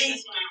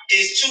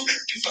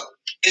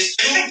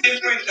two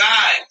different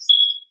guys.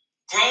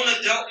 Grown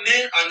adult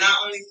men are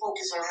not only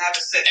focused on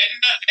having sex.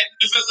 And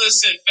the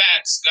fellas said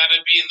facts gotta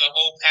be in the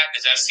whole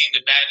package. I've seen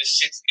the baddest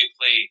chicks get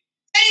played.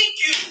 Thank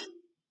you.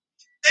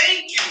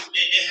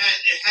 It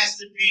has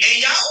to be.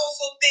 And y'all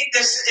also think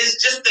that it's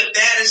just the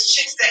baddest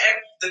chicks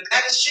the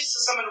baddest chicks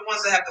are some of the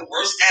ones that have the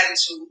worst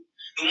attitude,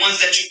 the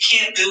ones that you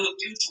can't build a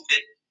future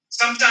with.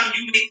 Sometimes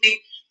you may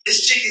think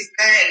this chick is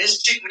bad. This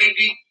chick may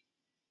be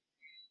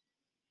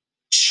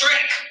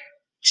Shrek.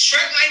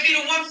 Shrek might be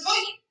the one for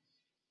you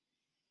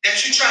that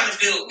you're trying to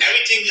build.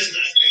 Everything is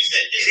not.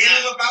 It's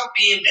not about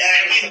being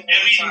bad.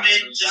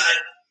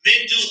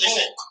 Men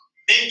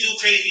do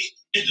crazy.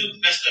 Men do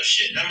messed up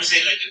shit. I'm gonna say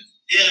it like this.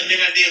 Yeah,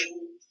 men out there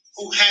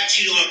who have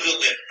cheated on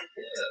good women.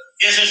 Yeah.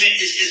 You know what I'm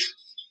saying?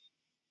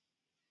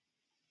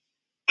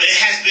 But it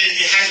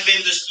has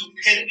been the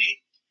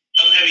stupidity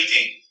of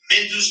everything.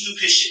 Men do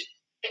stupid shit.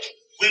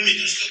 Women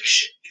do stupid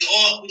shit. We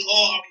all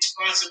are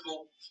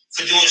responsible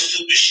for doing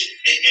stupid shit.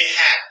 It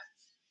happens.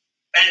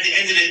 But at the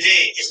end of the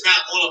day, it's not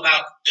all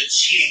about the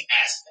cheating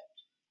aspect.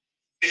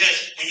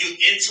 Because when you're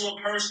into a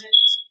person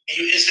and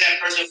you're into that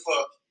person for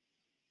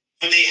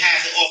what they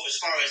have to offer as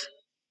far as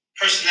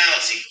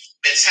personality,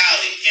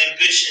 mentality,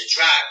 ambition,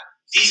 drive,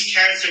 these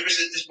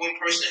characteristics this one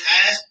person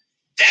has,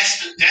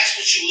 that's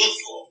what you look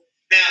for.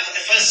 Now,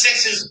 if her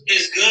sex is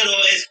good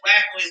or it's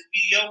whack or it's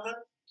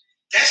mediocre,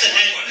 that's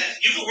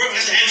you can work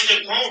as an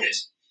extra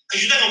bonus.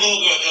 Because you're not gonna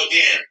go,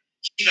 damn,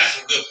 she got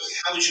some good pussy.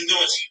 How would you know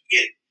until you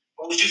get it?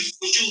 But what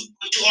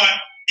you are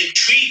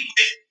intrigued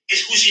with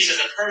is who she is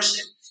as a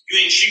person.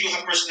 You're intrigued with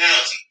her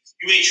personality.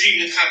 you ain't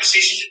treating the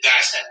conversations you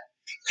guys have.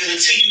 Because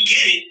until you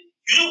get it,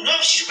 you don't know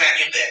if she's back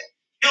in bed.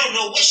 You don't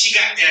know what she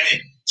got down there.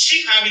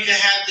 She probably could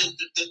have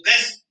the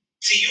best,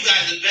 to you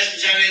guys, the best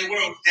vagina in the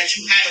world that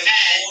you have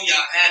had. Oh,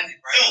 y'all have it,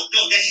 right?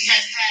 No, that he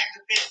has had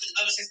compared to the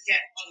other sex he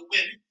had other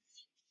women.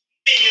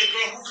 He may get a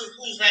girl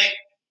who's like,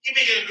 he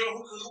may get a girl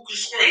who could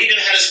squirt. He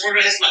never had a squirt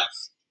in his life.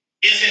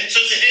 You know what I'm saying? So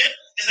to him,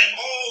 it's like,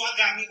 oh, I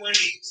got me one of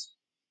these.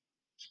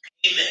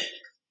 Amen.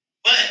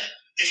 But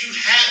if you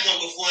had one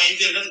before and you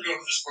get another girl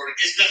who's squirting,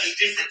 it's nothing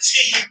different to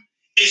you.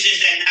 It's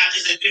just that now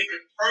it's a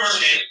different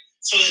person.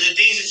 So the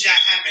things that y'all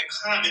have in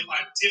common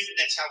are different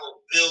that y'all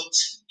will build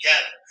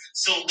together.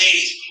 So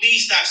ladies,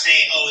 please stop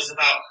saying, oh, it's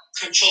about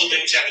control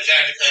the vagina,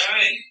 because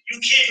you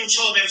can't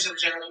control the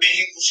vagina. Man,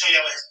 he can show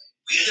y'all what.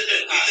 We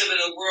live in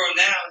a world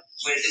now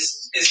where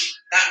it's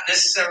not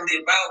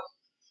necessarily about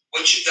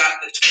what you got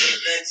between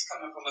your legs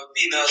coming from a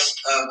female's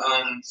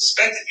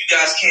perspective. You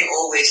guys can't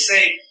always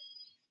say,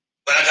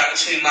 what I got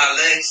between my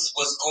legs is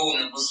what's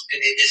golden,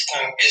 it's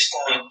going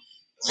to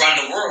run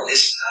the world.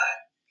 It's not.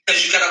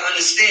 Because you got to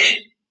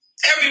understand,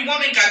 every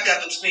woman got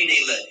that between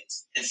their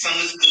legs. And some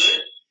is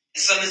good,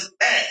 and some is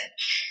bad.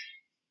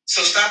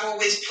 So stop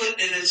always putting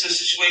it into a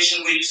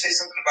situation where you say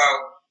something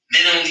about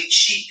men only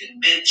cheat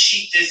and men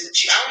cheat this and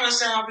cheat. I don't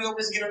understand how we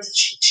always get into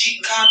cheating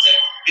content.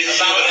 You know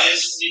why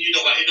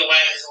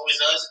it's always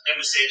us?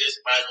 Never say this,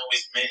 why it's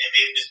always men, and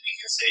maybe this we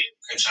can say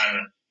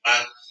China.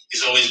 Why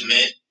it's always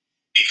men?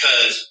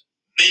 Because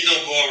men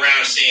don't go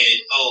around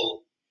saying,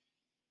 oh,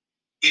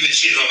 we've been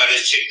cheated on by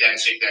this chick, that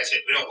chick, that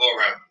chick. We don't go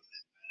around.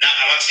 Now,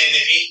 I'm not saying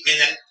there ain't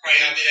men that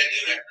probably out there that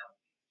do that.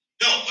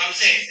 No, I'm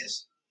saying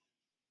this.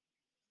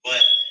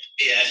 But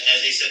yeah, as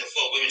they said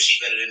before, women cheat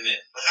better than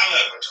men. But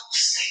however, don't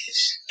say this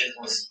shit. They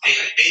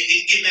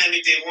get mad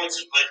if they want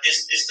to, but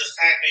it's the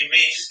fact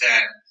remains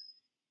that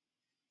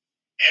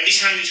every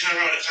time you turn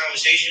around a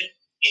conversation,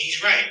 and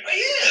he's right. But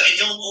yeah, it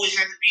don't always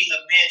have to be a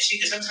man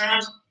cheating.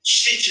 Sometimes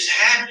shit just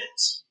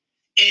happens.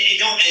 It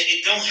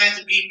don't have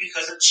to be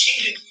because of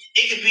cheating.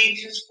 It could be.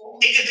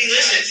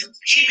 Listen,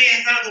 he may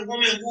have found a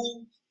woman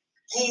who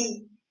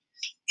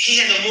he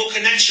has a more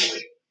connection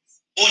with,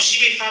 or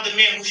she may find a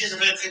man who she has a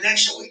better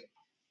connection with.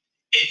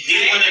 If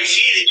neither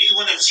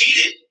one of them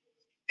cheated,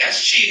 that's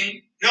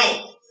cheating.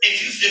 No,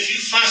 if you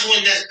find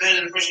someone that's better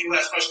than the person you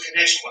have first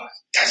connection wise,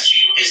 that's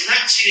cheating. It's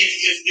not cheating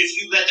if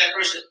you let that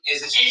person.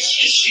 It's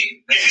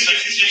cheating.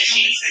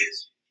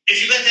 If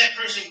you let that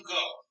person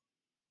go,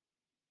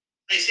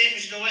 like say,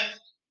 you know what,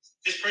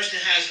 this person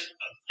has.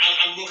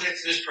 I'm more connected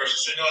to this person,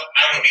 so you know what,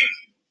 I don't need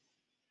you.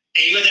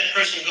 And you let that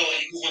person go and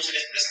you move on to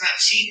this. That's not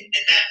cheating.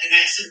 And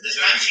that sense, that's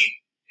not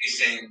cheating. He's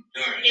saying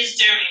during. It's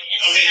during.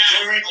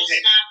 During. Okay.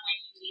 It's not when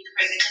you need the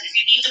person. Because if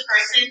you need the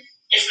person,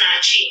 it's not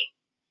cheating.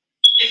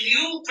 If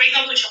you break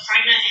up with your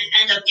partner and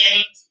end up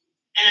getting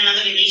in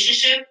another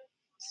relationship,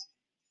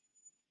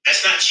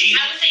 that's not cheating.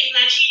 I would say it's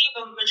not cheating,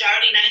 but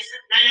majority 9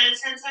 out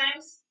of 10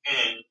 times,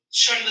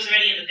 Shorty was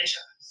already in the picture.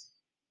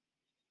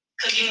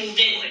 Because you moved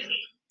in quickly.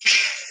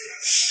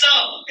 So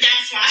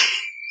that's why.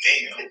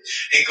 Damn.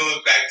 It goes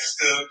back to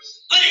still.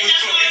 But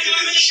that's why I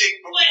normally.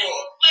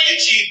 But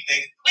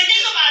cheating. But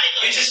think about it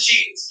though. We're just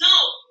cheating. No,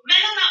 men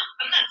are not.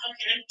 I'm not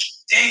fucking them.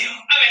 Damn.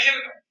 Alright, here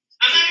we go.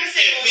 I'm not gonna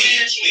say all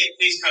men are cheating.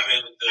 Please come in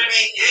with this.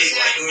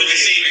 Alright, with the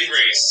saving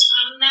grace.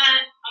 I'm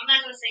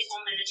not gonna say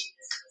all men are cheating.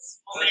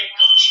 All men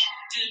don't cheat.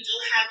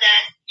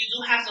 You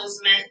do have those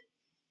men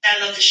that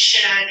love the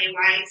shit out of their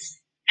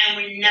wives and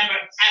would never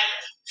ever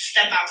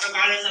step out,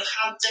 regardless of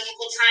how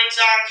difficult times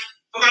are.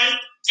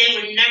 They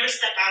would never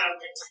step out of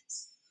their times.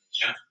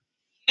 Yeah.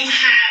 You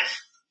have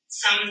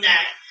some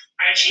that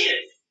are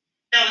cheaters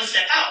that will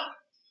step out.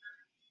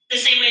 The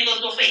same way it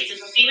goes both ways. If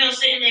a female's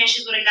sitting there and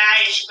she's with a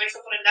guy and she breaks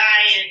up with a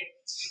guy and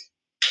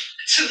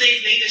 2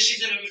 days later she's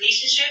in a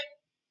relationship.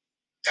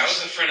 That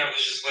was a friend I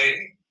was just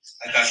waiting.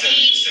 Like I said,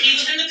 he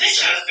was in the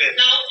picture.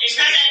 No, it's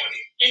not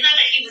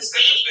that he was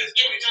waiting.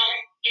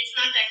 It's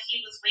not that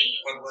he was waiting.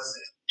 What was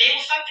it? They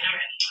were fucking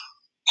already.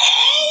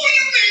 Oh,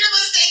 you made a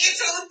mistake and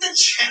tell us the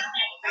truth.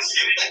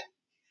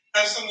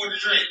 Have someone to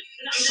drink.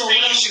 No, so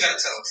what else you gotta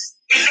tell us?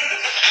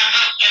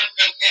 Now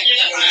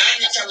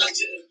you tell us.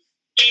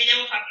 They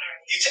were fucking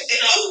already.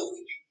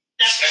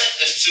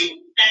 That's two.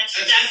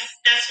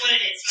 That's what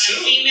it is. When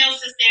a female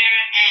sits there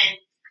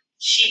and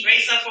she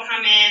breaks up with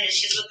her man and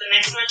she's with the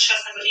next one,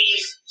 trust and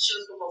believe, she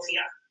was with both of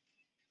y'all.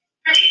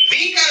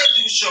 We gotta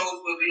do shows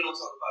where we don't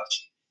talk about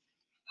cheating.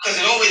 Because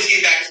it always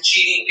get back to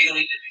cheating. We don't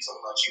need to be talking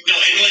about cheating. No,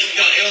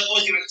 it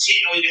always get back to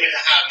cheating. Always get back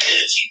to how men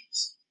are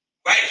cheaters.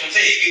 Right, so I'm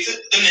saying it took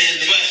the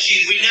men, but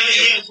we never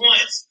hear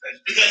once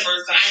because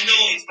I know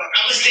I'm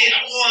gonna say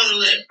I'm going on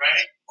the list,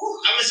 right?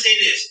 I'm gonna say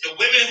this: the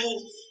women who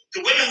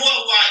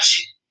are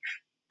watching,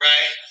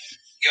 right?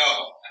 Yo,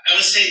 I'm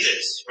gonna say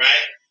this,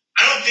 right?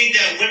 I don't think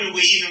that women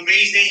would even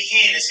raise their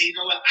hand and say, you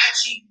know what, I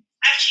cheat.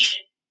 I've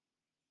cheated.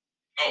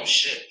 Oh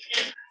shit.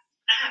 Yeah,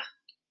 I have.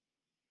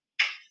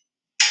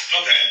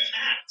 Okay.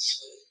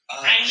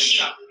 I ain't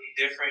cheat.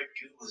 Different.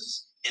 You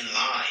was in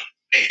line.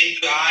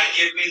 God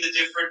give me the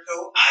different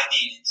pill. I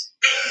need it.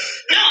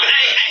 No,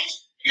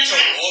 You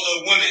told all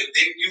the women,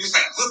 you was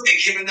like, look,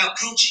 they're giving out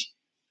Gucci.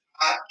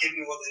 I give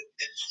me all the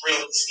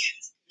real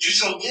skins. You're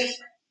so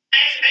different. I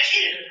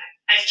cheated on that.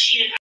 I've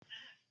cheated.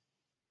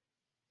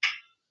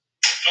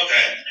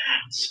 Okay.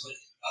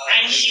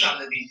 It's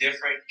time to be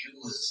different. You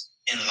was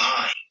in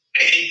line.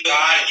 Hey,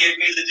 God give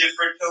me the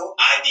different though.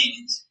 I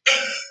didn't.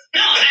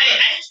 No,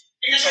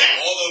 you told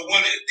all the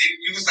women,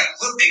 you was like,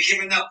 look, they're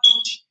giving out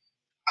Gucci.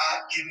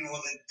 I give me all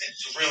the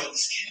real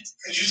skins.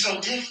 Because you're so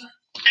different.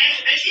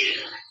 I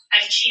cheated on that.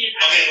 I've cheated.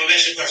 Okay, well,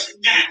 that's your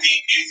question. Do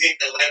you think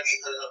the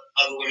likelihood of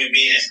other women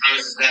being as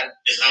honest as that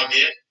is out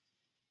there?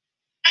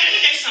 I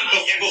think there's some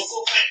out there.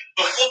 Before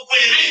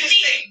pointing I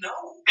think there is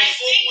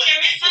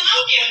some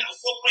out there.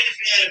 Before pointing the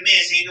finger at a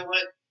man saying, you know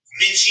what,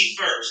 men cheat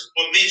first,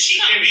 or men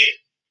cheat, period.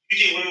 You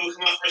think women would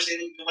come out first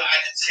and you know what, I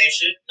did the same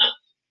shit? No.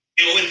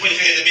 They always point the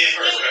finger at the man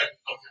first, right?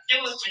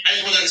 Okay. I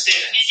just want to understand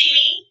that. You see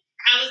me?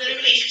 I was in a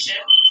relationship,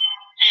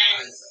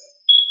 and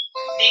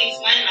things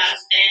went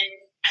left,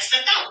 and I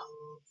stepped out.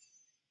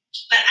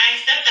 But I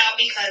stepped out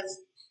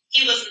because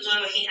he wasn't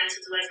doing what he had to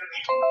do as a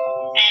man.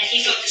 And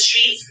he felt the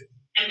streets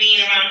and being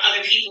around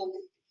other people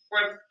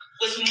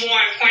was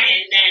more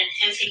important than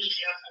him taking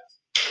care of him.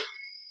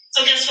 So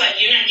guess what?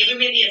 You're not giving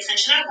me the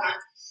attention I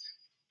want.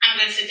 I'm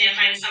going to sit there and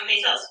find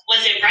someplace else.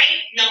 Was it right?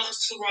 No,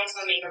 because two wrongs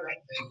don't make it right.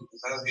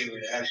 I was getting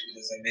ready to ask you,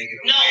 does that make it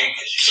okay? No,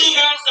 two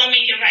wrongs don't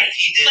make it right.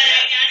 But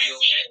I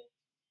guarantee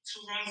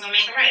two wrongs don't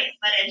make it right.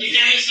 But I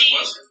guarantee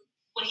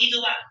what he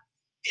do what?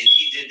 If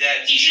he did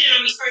that, he cheated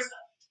on me first though.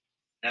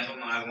 Never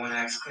mind, I want to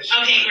ask a question.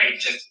 Okay, great.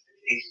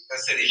 I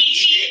said if he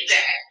cheated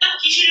that. No,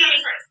 he cheated on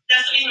me first.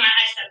 That's the reason why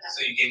I stepped out.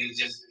 So you gave me the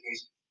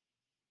justification?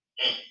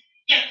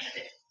 Yeah, I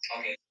did.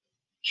 Okay.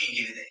 Can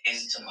you give me the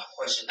answer to my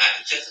question? Not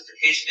the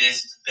justification,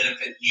 answer to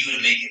benefit you to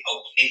make it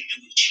okay to do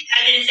what you do.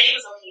 I didn't say it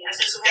was okay. I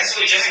said two wrongs. That's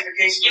what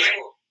justification is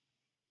for.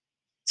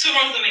 Two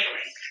wrongs don't make it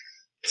right.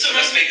 So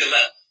let's make it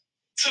left.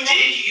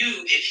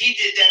 If he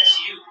did that to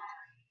you,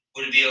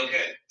 would it be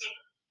okay?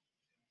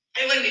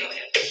 It wouldn't be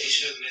okay.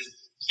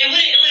 It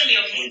wouldn't be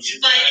okay.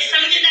 But it's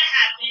something that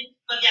happened.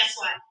 But guess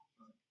what?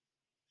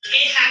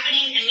 It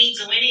happening and me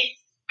doing it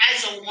as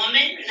a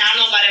woman, and I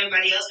don't know about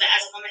everybody else, but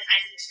as a woman, I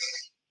didn't feel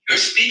right.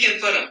 You're speaking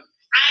for them.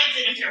 I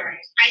didn't feel right.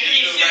 I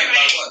didn't feel right.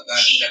 By what?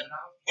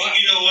 Well,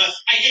 you know what?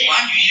 I didn't.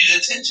 Why? You needed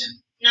attention.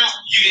 No.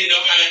 You didn't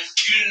know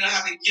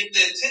how to get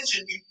the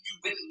attention. You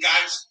went and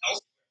got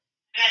elsewhere.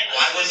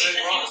 Why was it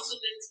wrong? He was too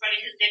busy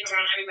spreading his dick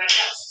around everybody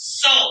else.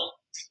 So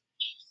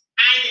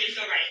I didn't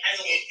feel right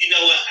as a woman. You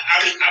know what?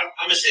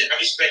 I'm gonna say I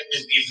respect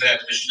Ms. B for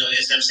that because you know what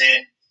I'm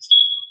saying.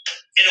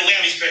 In a way,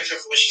 I respect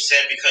her for what she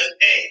said because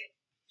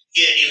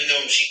even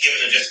though she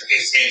given a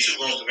justification saying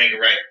two wrongs to make it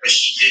right, but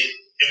she did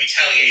in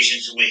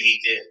retaliation to what he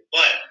did.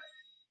 But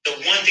the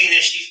one thing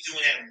that she's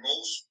doing that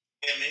most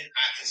women,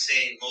 I can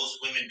say most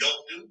women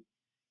don't do,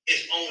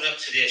 is own up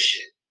to their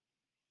shit.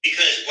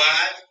 Because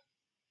why?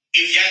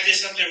 If y'all did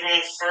something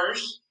wrong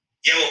first,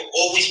 y'all will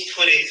always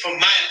put it, from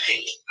my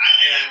opinion,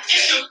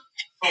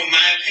 from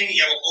my opinion,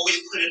 y'all will always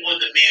put it on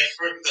the man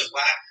first because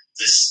why?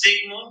 The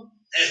stigma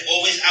that's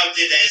always out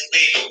there that is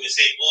labeled and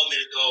say all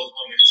men are dogs,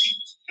 all men are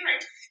cheaters.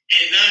 Right.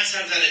 And 9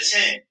 times out of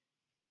 10,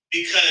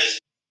 because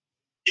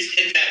it's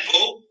in that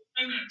boat,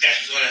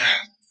 that's what's going to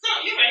happen. No,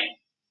 you're right.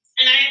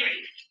 And I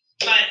agree.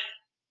 But,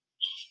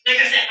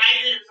 like I said, I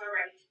didn't feel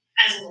right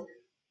as a woman.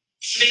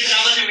 Because I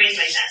wasn't raised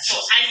like that. So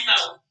I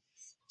felt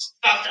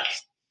fucked up.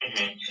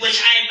 Which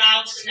I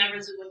vowed to never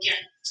do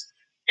again.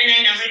 And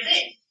I never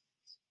did.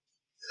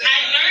 I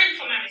learned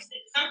from my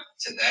mistakes.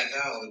 To that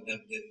guy or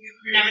never did it again?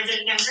 Never did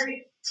it again,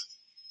 period.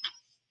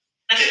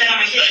 Like I said on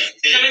my kids.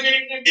 Never did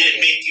it again. Did it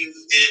make you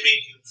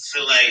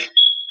feel like...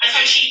 I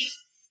felt cheap.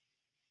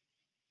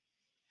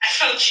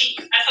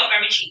 I felt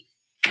very cheap.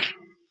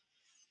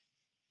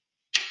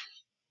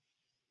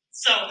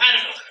 So, I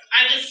don't know.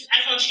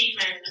 I felt cheap,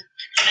 and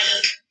I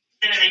just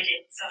didn't like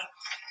it, so.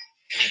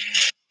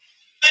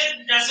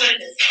 But that's what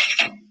it is.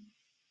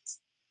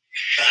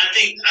 But I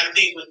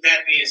think with that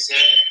being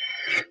said,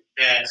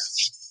 that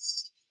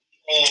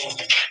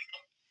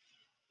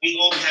we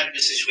all have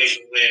this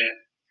situation where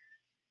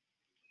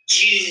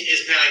cheating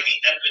is now like the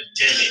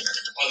epidemic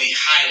or the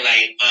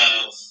highlight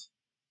of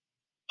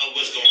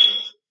what's going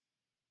on.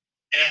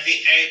 And I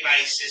think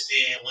everybody sits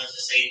there and wants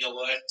to say, you know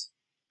what?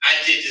 I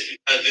did this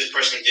because this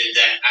person did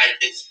that. I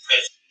did this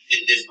because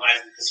he did this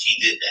because he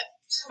did that.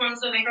 Two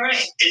wrongs don't make it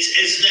right.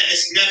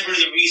 It's never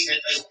the reason.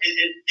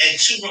 And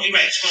you're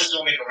right. Two wrongs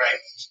don't make it right.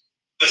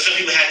 But some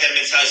people have that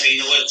mentality, say,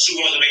 you know what? Two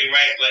wrongs don't make it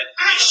right, but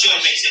it sure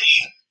makes it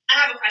easy.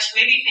 I have a question.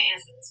 Maybe you can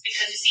answer this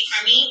because you see,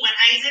 for me, when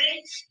I did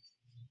it,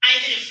 I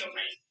didn't feel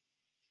right.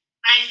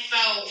 I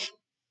felt.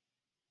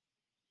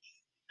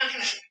 How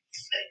can I say?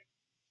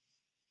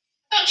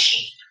 I felt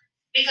cheap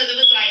because it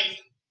was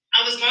like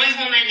I was going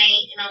home at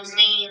night and I was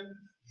laying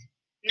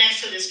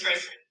next to this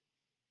person,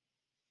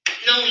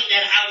 knowing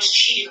that I was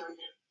cheating on him.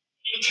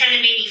 It kind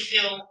of made me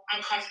feel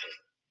uncomfortable.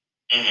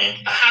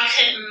 But how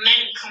could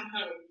men come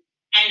home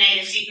at night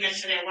and sleep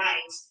next to their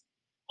wives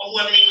or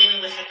whoever they're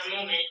living with at the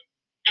moment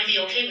and be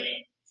okay with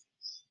it?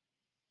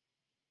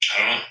 I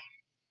don't know.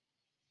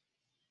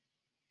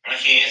 I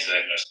can't answer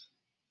that question.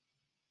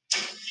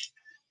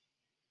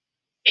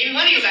 Maybe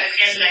one of you guys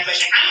can answer that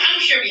question. I'm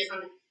curious on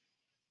that.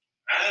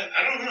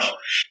 I don't know.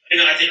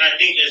 I think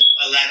there's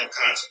a lack of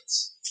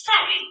conscience. It's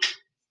probably.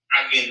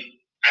 I can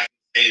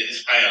say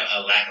it's probably a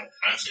lack of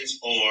conscience,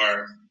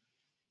 or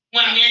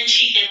when men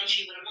cheat, they don't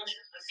cheat with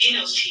emotions. When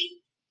females cheat,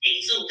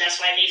 they do. That's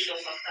why they feel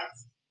fucked up.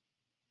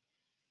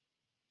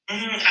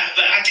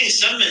 But I think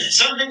some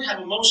men have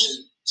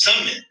emotions.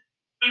 Some men.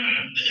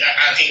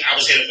 I think I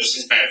would say the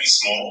person's might be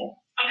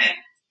small. Okay.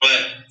 But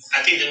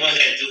I think the ones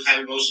that do have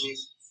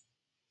emotions,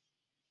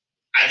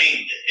 I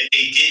think if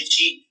they did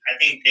cheat, I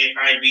think they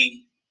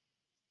probably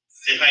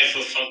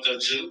feel fucked up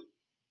too.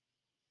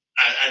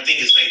 I think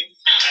it's like,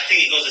 I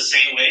think it goes the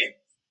same way.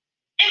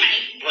 It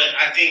might. But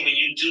I think when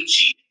you do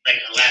cheat, like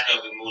a lack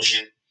of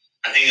emotion,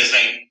 I think it's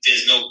like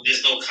there's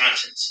no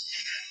conscience.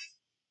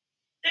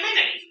 There might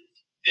not be.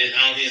 I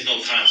don't think there's no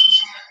conscience.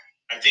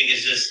 I think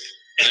it's just.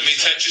 Let me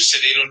touch you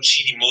said they don't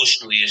cheat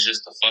emotionally. It's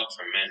just a fuck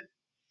for men.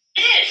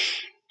 It is.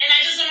 And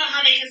I just don't know how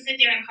they can sit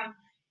there and come.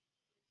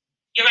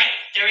 You're right.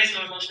 There is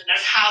no emotion.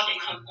 That's how they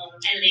come home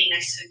and lay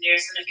next to their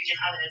significant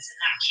others and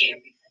not care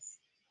because.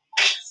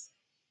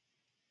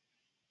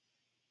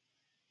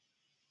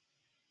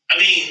 I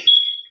mean,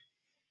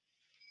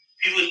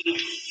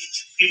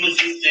 people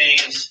do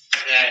things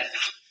that.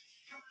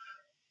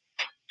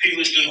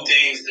 People do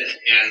things that.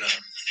 Yeah, I know.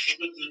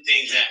 People do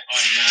things that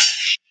are not.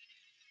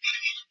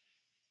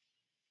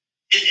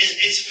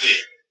 It's weird.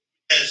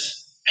 Because,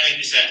 like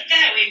you said. Go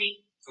ahead,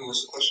 Wavy.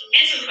 What's the question?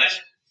 Answer the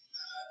question.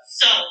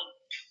 So,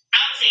 I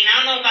was saying, I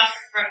don't know about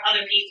for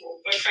other people,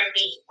 but for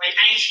me, when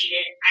I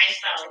cheated, I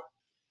felt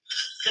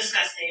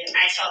disgusted.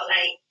 I felt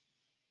like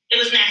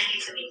it was nasty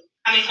to me.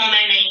 Coming home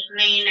at night,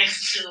 laying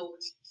next to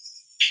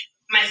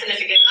my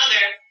significant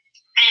other,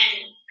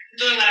 and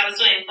doing what I was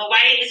doing. But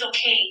why it's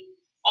okay,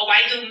 or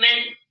why do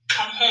men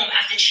come home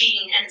after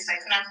cheating and it's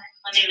like nothing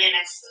when they lay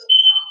next to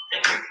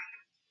them?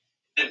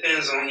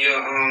 Depends on your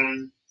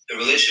the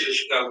relationship that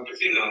you got with the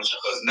females,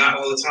 because not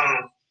all the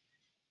time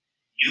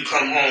you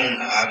come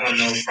home. I don't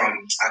know from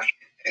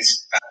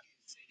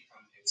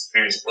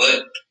experience,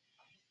 but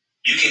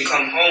you can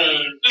come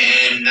home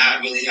and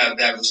not really have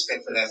that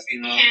respect for that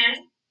female,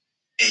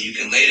 and you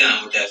can lay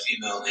down with that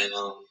female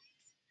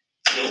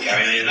and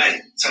carry on your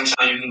night.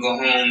 Sometimes you can go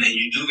home and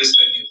you do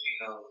respect your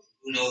female.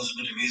 Who knows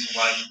what the reason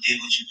why you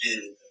did what you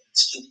did?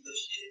 Stupid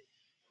shit.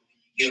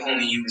 You get home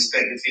and you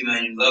respect your female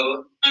and you love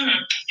her.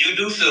 You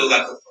do feel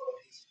like a.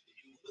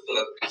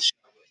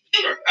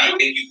 I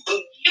think you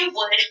would. You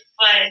would,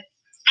 but it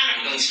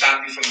don't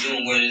stop you from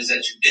doing what it is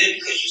that you did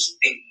because you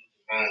think with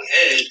the wrong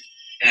head,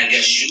 and I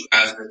guess you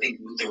guys were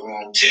thinking with the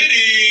wrong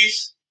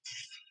titties.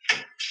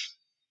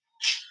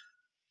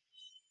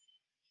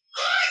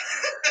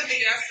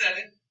 Yeah, I said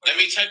it. Let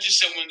me touch you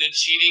said when they're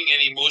cheating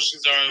and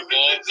emotions are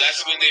involved,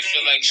 that's when they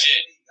feel like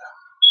shit.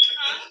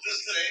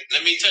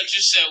 Let me touch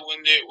you said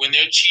when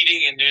they're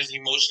cheating and there's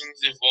emotions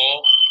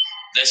involved,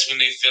 that's when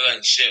they feel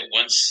like shit.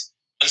 Once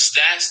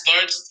that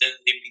starts, then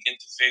they begin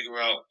to figure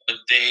out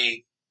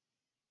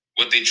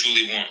what they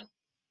truly want.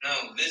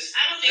 No,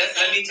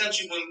 let me touch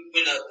you when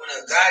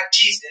a guy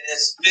cheats and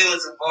there's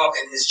feelings involved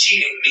and is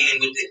cheating, meaning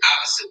with the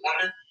opposite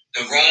woman,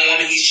 the wrong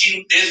woman he's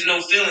cheating, there's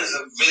no feelings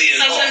really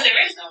involved. Sometimes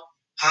there is though.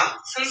 Huh?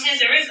 Sometimes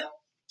there is though.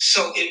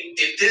 So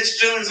if there's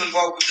feelings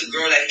involved with the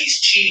girl that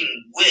he's cheating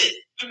with,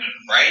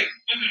 right?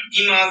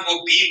 He might as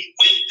well be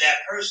with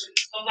that person.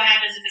 But what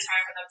happens if it's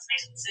hard for them to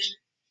make a decision?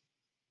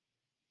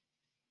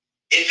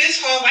 If it's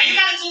hard, why you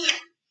gotta do it?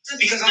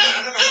 Because I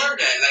never heard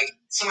that. Like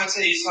somebody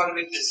tell you it's hard to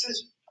make a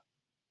decision.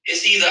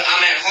 It's either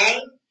I'm at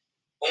home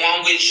or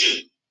I'm with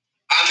you.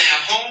 I'm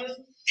at home,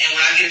 and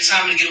when I get a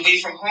time to get away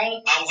from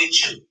home, I'm with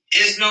you.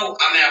 It's no,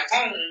 I'm at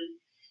home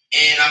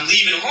and I'm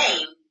leaving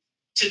home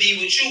to be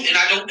with you, and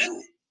I don't do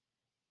it.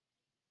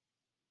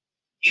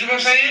 You know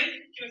what I'm saying?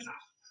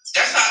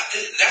 That's how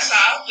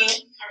I feel.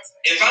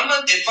 If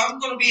I'm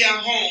gonna be at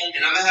home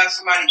and I'm gonna have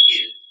somebody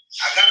here,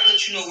 I gotta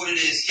let you know what it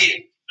is here.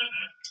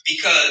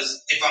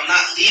 Because if I'm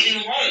not leaving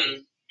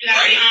home, you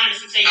gotta be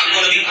honest and say I'm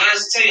gonna be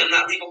honest and tell you I'm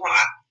not leaving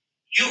home.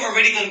 You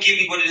already gonna give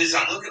me what it is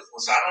I'm looking for,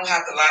 so I don't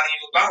have to lie to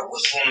you about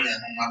what's going on at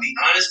home. I'll be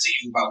honest to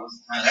you about what's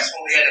going on. That's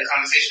when we had a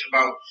conversation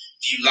about,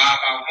 do you lie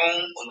about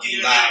home or do you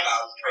lie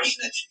about the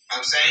person that you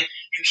know what I'm saying?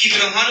 You keep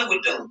it 100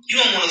 with them.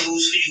 You don't want to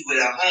lose who you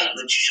with at home,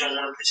 but you don't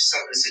want to put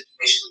yourself in a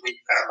situation where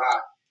you gotta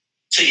lie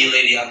to your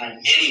lady at home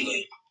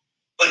anyway.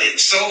 But it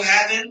so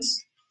happens,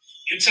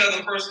 you tell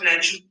the person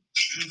that you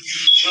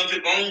jump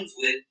your bones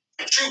with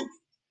the truth.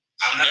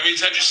 Let me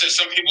touch you said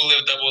some people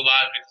live double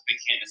lives because they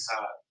can't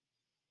decide.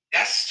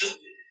 That's stupid.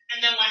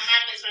 And then what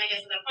happens when it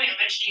gets to that point?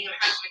 Eventually, you're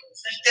gonna have to make a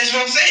decision. That's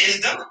what I'm saying. It's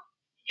dumb.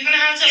 You're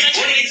gonna have to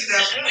eventually get to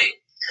that point.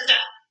 Because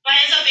what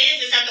ends up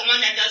is that the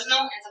one that does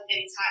know ends up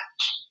getting tired.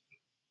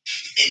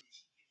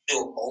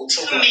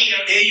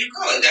 There you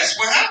go. That's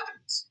what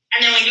happens.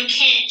 And then when you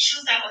can't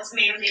choose that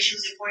ultimatum, they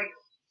choose it for you.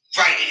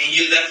 Right, and then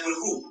you're left with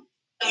who?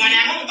 The one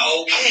at home.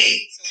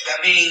 Okay. I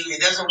mean, it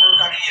doesn't work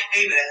out in your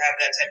favor to have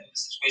that type of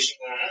situation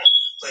going on.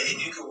 But if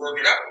you could work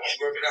it out, how do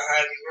you work it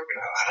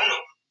out? I don't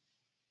know.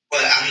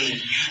 But I mean,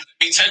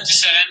 Touchy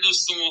said, I know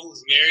someone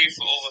who's married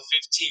for over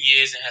 15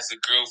 years and has a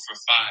girl for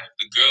 5.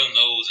 The girl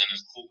knows and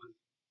is cool with it.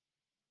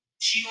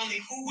 She only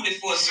cool with it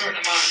for a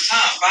certain amount of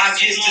time.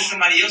 5 years to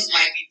somebody else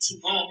might be too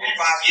long, but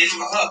 5 years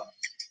for her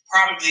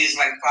probably is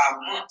like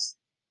 5 months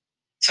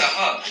to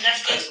her. And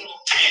that's good too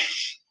long.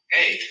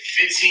 Hey,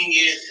 15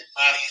 years and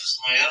 5 years for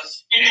somebody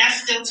else. And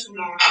that's still too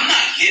long. I'm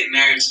not getting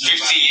married to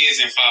 15 years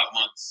and 5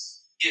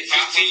 months. 15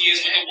 years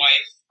with the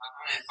wife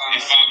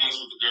and 5 months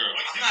with the girl.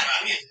 I'm not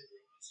doing it.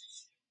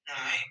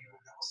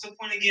 What's the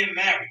point of getting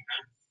married,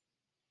 man?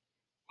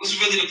 What's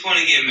really the point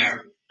of getting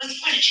married? What's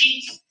the point of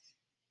cheating?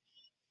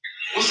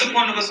 What's the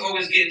point of us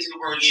always getting to the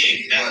word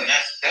cheating? That's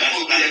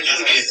what we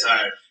get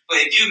tired.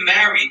 But if you're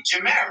married,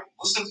 you're married.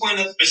 What's the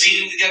point of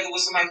being together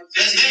with somebody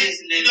for 15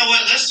 years? You know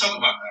what? Let's talk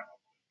about that.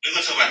 We're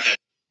going to talk about that.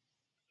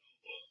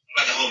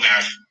 About the whole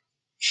marriage.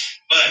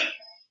 But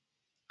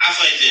I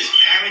feel like this.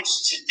 Marriage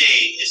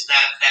today is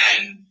not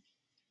valued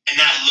and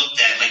not looked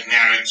at like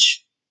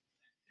marriage.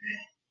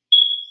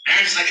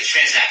 Marriage is like a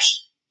transaction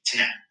to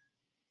now.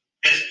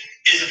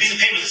 It's a piece of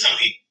paper to some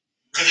people.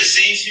 Because the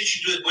same shit you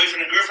do with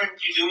boyfriend and girlfriend,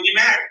 you do when you're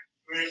married.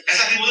 That's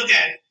how people look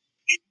at it.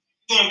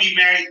 You're going to be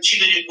married,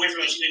 cheat on your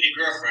boyfriend or cheat on your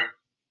girlfriend.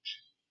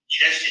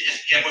 That's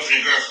your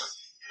boyfriend and girlfriend.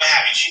 What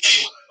happened? Cheat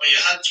on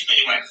your husband, cheat on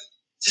your wife.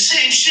 It's the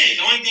same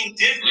shit. The only thing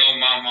different. Little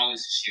mom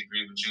always said she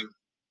agreed with you.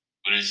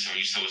 But you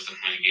said what's the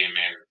point of getting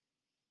married?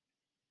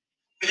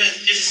 Because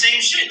it's the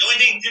same shit. The only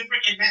thing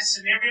different in that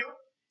scenario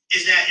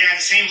is that you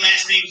have the same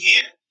last name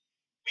here.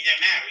 When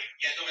you're married,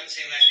 you don't have the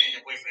same last name as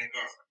your boyfriend and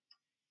girlfriend.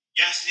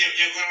 You're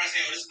going around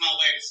saying, oh, this is my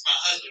wife, this is my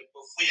husband,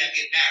 before y'all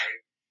get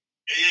married.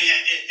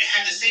 It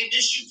had the same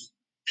issues.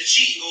 The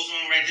cheating goes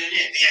on right there and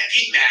then. They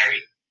get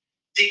married,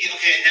 thinking,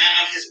 okay, now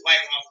I'm his wife,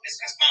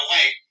 that's my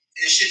wife,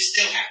 and the shit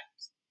still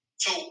happens.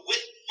 So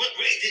what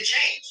really did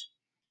change?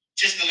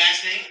 Just the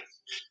last name?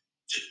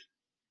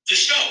 The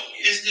show.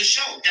 It's the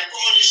show. That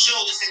put on the show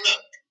to say,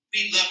 look,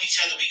 we love each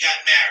other, we got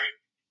married.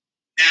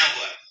 Now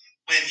what?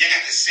 When y'all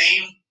got the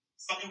same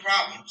fucking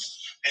problems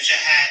that you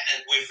had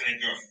as boyfriend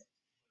and girlfriend.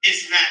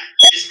 It's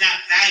not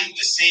valued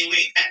the same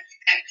way.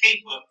 That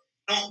paper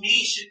don't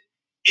mean shit.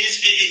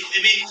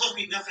 It may cost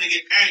me nothing to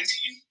get married to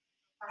you,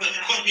 but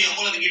it cost me a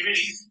whole lot to get rid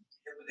of you.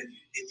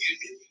 If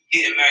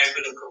you get married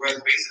for the correct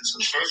reasons, so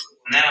first of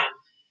all, now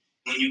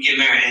when you get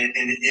married,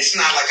 and it's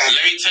not like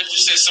Let me touch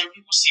you said some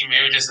people see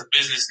marriage as a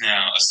business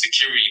now, a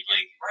security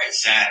blanket. Right.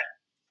 Sad.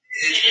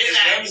 It's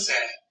very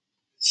sad.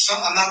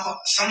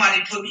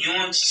 Somebody put me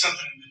on to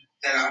something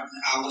that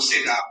I will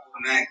say that I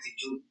automatically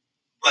do.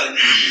 But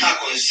I'm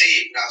not going to say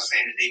it without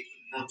saying that they put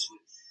me onto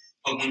it.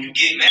 But when you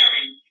get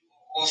married,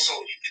 you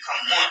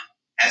become one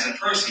as a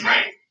person,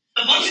 right?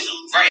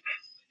 Right.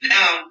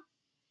 Now,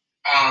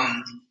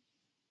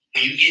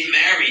 when you get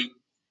married,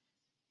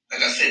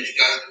 like I said, you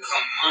guys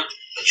become one.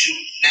 But you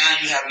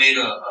have made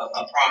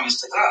a promise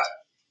to God.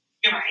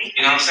 You're right.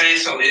 You know what I'm saying?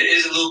 So it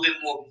is a little bit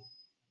more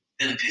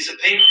than a piece of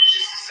paper. It's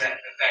just the fact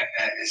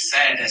that it's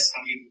sad that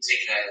some people take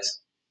it as.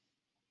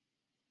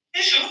 They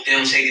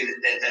don't take it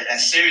that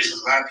serious. A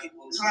lot of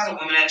people, there's a lot of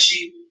women that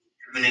cheat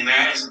when they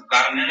marry. There's a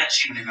lot of men that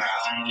cheat when they marry.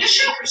 I don't know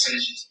the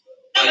percentages.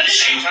 But at the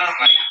same time,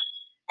 like,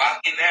 why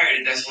get married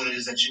if that's what it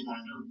is that you're going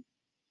to do?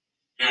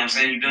 You know what I'm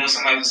saying? You've been with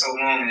somebody for so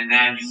long, and then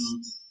now you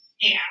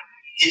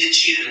did the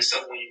cheating and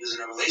stuff when you was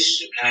in a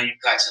relationship. Now you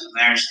got to the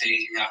marriage stage,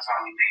 and y'all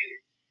finally made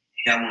it.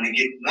 Y'all want to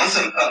get,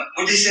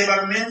 what they say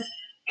about a man?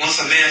 Once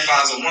a man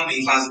finds a woman,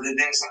 he finds a good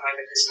thing, something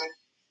like that they say.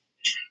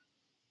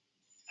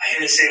 I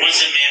hear they say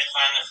once a man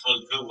finds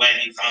a good wife,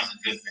 he finds a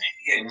good thing.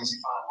 Yeah, once he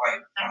finds a wife,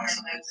 he finds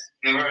a good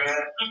thing. Never heard of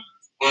that?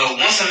 Well,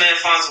 once a man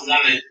finds a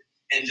woman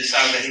and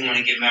decides that he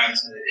want to get married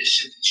to her, it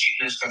should the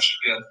cheating and stuff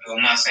should be up. I'm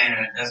not saying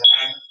that it doesn't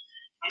happen.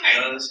 It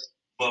does.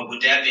 But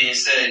with that being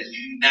said,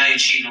 now you're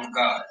cheating on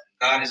God.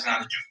 God is not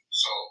a Jew.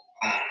 So,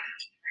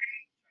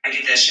 I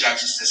get that shit out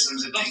your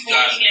systems. Before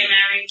you get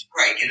married.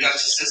 Right, get it out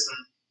your system.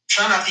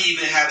 Try not to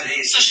even have it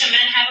in. So should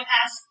men have a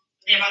past?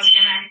 They're about to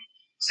get married.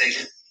 Say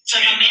again. So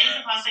if a man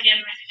is about to get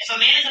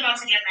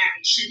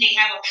married, should they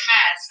have a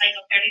pass, like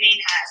a 30-day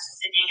pass, to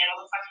sit there and get all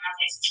the fucking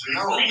outfits?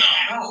 No,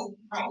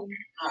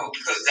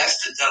 because that's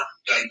the dumb.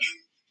 Like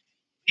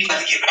you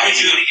got to get married.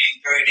 You only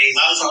get 30 days.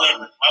 Why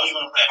would you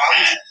want to play a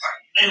pass?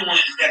 I don't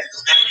want to do that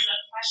because now you.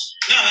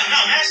 No,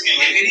 I'm asking.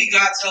 If any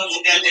God tells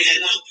you that they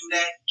want to do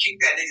that, kick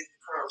that nigga to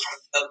the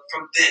curb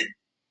from then.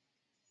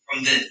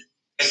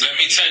 Let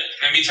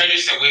me tell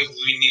you some ways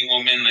we need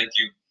more men like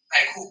you.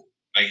 Like who?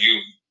 Like you.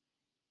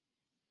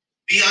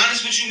 Be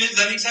honest with you, Miss.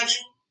 Let me touch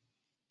you.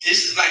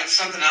 This is like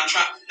something I'm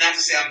trying, not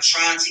to say I'm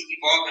trying to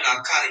evolve, and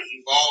I've kind of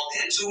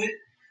evolved into it.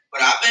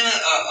 But I've been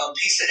a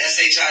piece of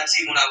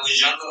SHIT when I was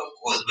younger, of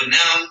course. But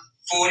now I'm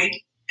 40,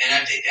 and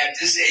at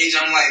this age,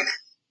 I'm like,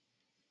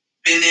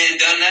 been there and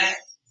done that.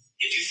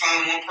 If you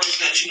find one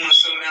person that you want to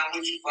settle down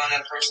with, you find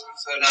that person and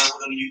settle down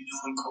with them, you do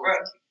them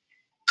correctly.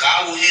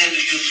 God will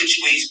handle you and put you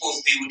where you're supposed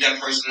to be with that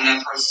person and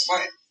that person's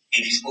wife,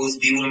 if you're supposed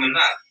to be with them or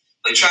not.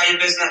 But try your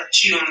best not to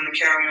cheat on them and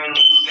carry on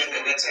that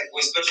type of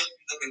way, especially if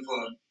you're looking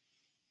for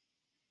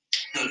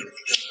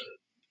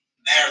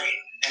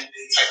married, that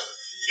type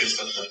of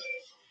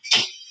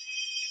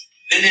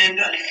Been there and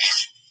done it.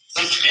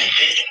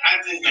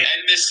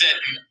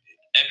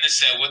 Edna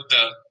said, "What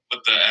the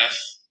f?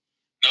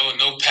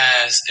 No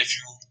past. If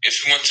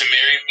you want to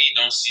marry me,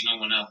 don't see no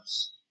one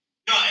else."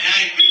 No, and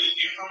I agree with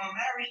you. If I'm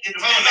married, you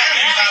and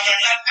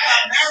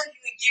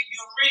give you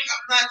a ring,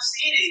 I'm not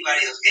seeing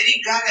anybody else. Any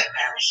guy that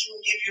marries you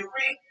and give you a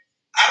ring,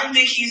 I don't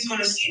think he's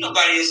going to see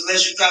nobody else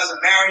unless you guys are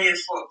marrying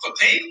for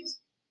payments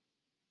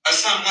or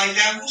something like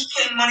that. Who's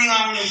putting money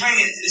on the ring?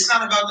 It's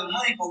not about the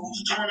money, but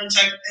who's doing them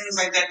type of things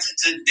like that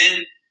to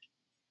then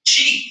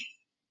cheat?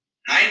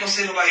 Now, I ain't going to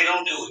say nobody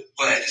don't do it,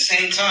 but at the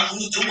same time,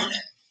 who's doing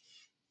that?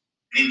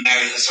 Me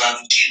married so I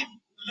can cheat.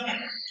 Who's doing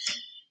that?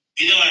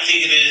 You know what I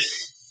think it is?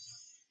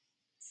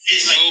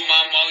 It's like,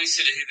 Mom always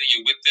said either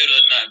you're with it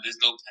or not. There's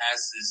no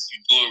passes. You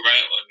do it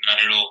right or not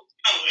at all.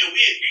 No, and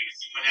we agree with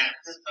you on that.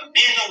 A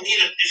man don't need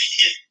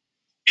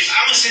if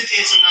I'm going to sit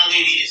there to my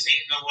lady and say,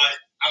 you know what,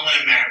 I want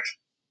to marry you.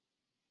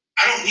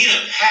 I don't need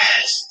a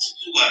pass to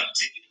do what?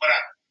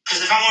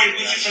 Because if I'm already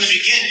with you from the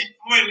beginning,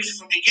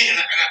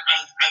 and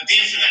I'm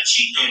damn sure not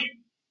cheating on you.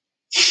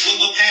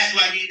 What pass do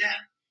I need now?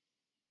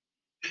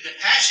 The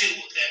pass shit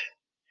that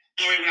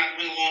already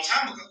went a long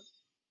time ago.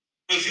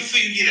 But if you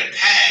feel you get a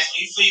pass,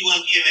 or you feel you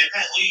want to give him a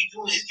pass, all you're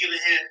doing is giving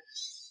him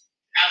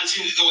the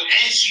opportunity to go and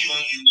cheat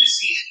on you to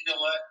see, you know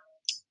what?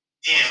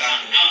 Damn,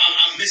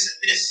 I'm missing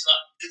this.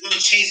 It's going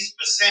to change his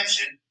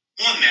perception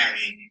on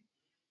marrying you.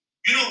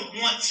 You don't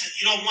want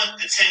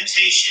the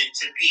temptation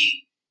to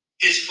be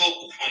his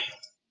focal point.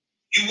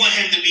 You want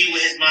him to be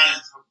where his mind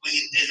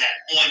is at,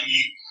 on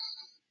you.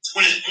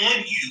 So when it's on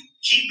you,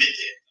 keep it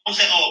there. Don't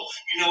say, oh,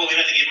 you know what, we're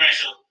about to get married,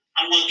 so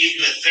I'm going to give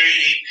you a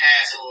 30-day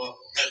pass or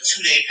a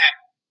 2-day pass.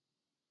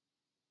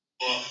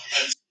 Or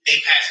a 2-day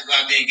pass to go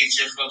out there and get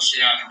your fuck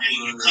shit out, and then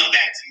you come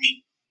back to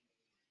me.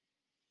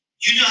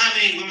 You know how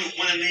many women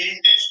want a man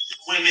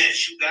that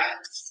you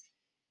got?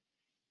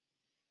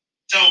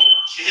 So,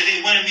 because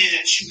they want a man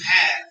that you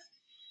have,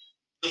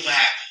 look what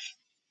happens.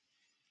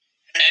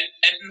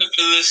 And the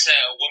village said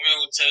a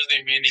woman who tells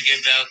their man to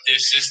get out their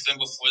system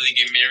before they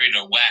get married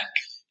are whack.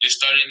 You're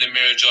starting the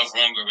marriage off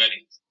wrong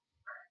already.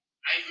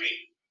 I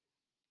agree.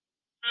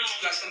 But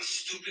you got some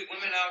stupid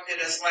women out there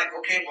that's like,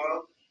 okay,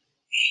 well,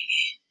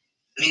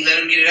 let me let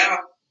him get it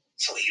out.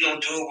 So he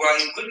don't do it while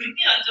he's with me.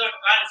 He don't do it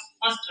regardless. He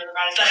wants to do it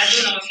regardless. But I do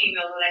know a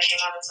female who that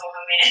came out and told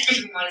her man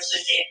he wanted to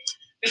sit there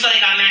before they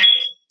got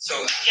married. So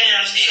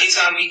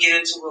anytime we get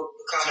into a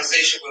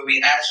conversation where we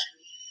ask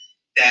you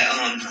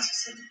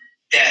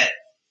that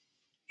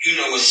you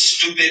know a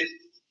stupid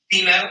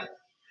female,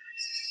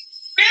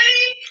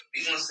 really?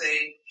 We're gonna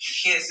say you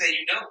can't say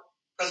you don't.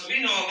 Because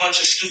we know a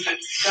bunch of stupid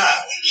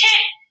guys. You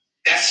can't.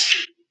 That's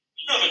stupid.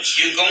 No,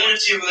 you're going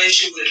into your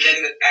relationship with a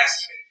negative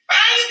aspect.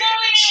 How are you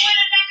going in with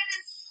a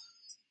negative?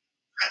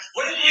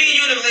 What if me and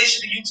you in a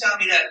relationship and you tell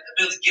me that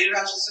ability to get it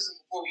out your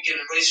system before we get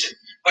in a relationship,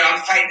 but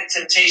I'm fighting the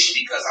temptation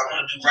because I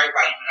want to do right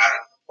by you and I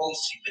don't propose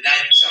to you, but now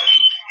you tell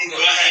me, hey, go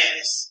ahead.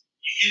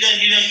 You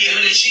done get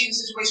in a cheating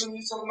situation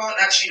we talking about?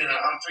 Not cheating,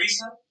 I'm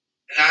threesome.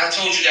 And I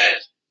told you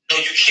that, no,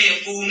 you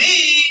can't fool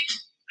me.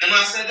 Remember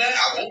I said that?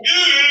 I won't do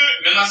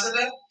it. Remember I said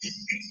that?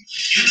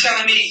 You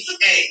telling me,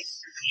 hey,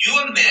 you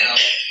a male,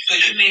 so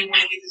you may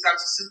want to get this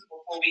out your system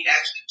before we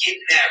actually get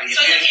married.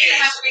 So you can't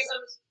have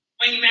threesomes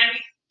when you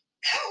marry?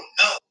 Hell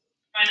no.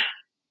 Why not?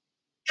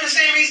 For the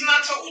same reason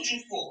I told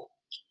you for.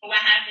 But what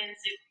happens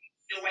if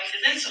your wife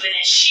is into it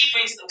and she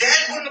brings the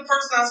that wasn't the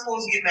person I'm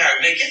supposed to get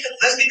married. Man,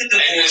 let's get the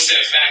divorce.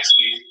 Facts,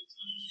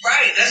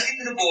 right, let's get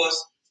the divorce.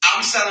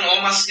 I'm selling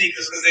all my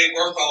sneakers because they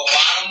worth a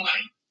lot of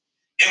money.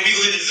 And we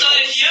go to the divorce. So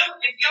if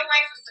your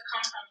wife was to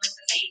come home with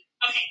the baby,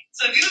 okay,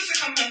 so if you was to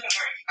come home from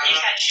work, you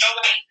had your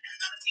wife and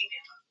another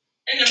female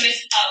in the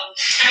midst of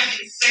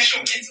having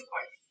sexual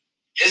intercourse.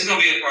 It's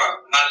going to be a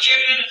problem.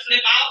 You're going to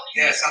flip out?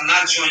 Yes, I'm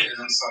not joining it.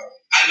 I'm sorry.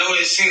 I know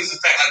it seems the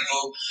fact I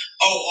go,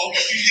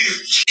 you did a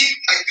cheat,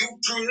 like you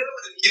drew him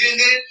and get in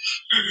there.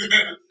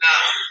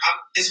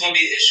 It's going to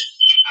be an issue.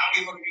 I don't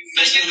give a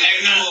fuck if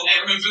you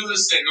Edmund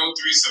Village said no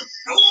threesome.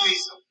 No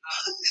threesome.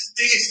 This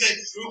nigga said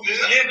true.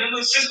 Yeah,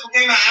 remember Cisco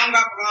came out, I don't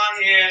got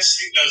blonde hair.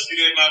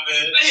 Sleeping in my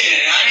bed.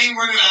 Yeah, I ain't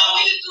working out.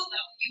 What do you do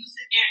though? You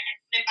sit there and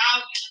flip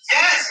out?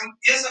 Yes,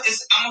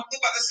 I'm going to flip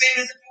out the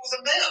same as if it was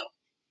a male.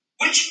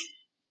 Which,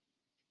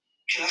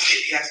 can I say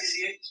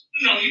PICCH?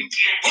 No, you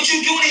can't. What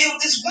you doing here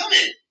with this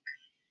woman?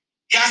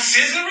 Y'all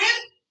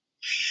scissoring?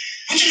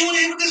 What you doing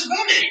here with this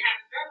woman? They have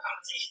girl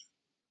conversations.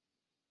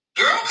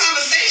 Girl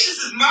conversations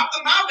is mouth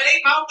to mouth. It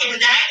ain't mouth to mouth.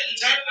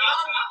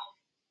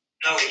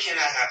 No, it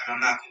cannot happen.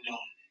 I'm not condoning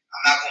it.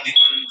 I'm not going to be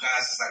one of them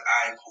guys that's like,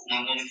 all right, cool,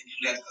 my woman can do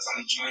that because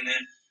I'm enjoying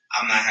it.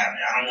 I'm not having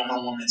it. I don't want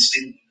my woman to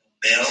sleep with no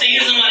bell. So you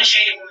don't want to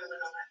share your woman with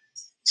no man?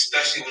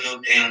 Especially with no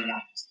damn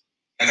woman.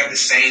 I got the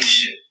same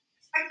shit.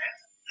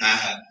 Not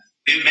having it.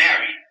 We're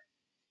married.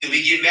 Did we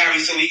get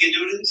married so we can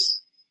do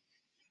this?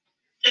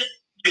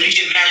 Did we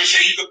get married so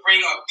you could bring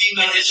a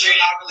female into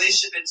our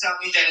relationship and tell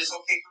me that it's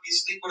okay for me to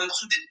sleep with her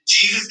too? Did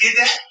Jesus get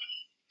that?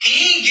 He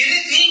ain't get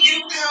it. He ain't get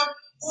it. What the hell?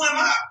 Who am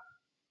I?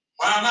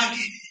 Why am I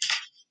getting it?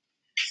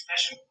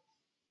 Special.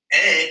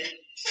 Ed,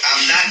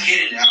 I'm not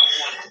getting it. I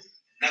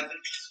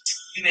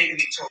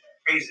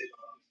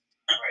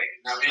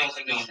We don't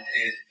condone that.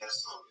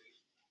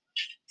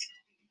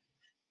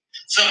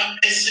 So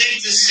it's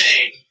safe to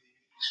say,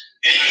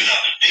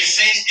 it's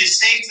safe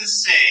to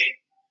say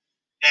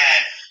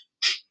that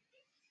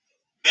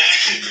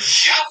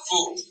y'all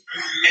fool.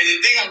 And the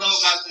thing I love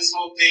about this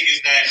whole thing is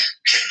that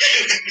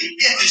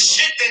the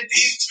shit that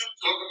these two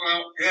talk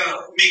about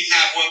make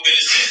not one bit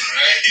of sense,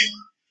 right?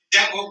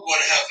 That both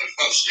want to help and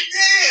function.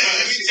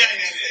 Let me tell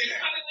you that.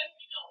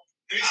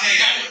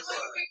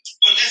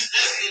 But let's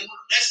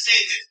say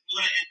this.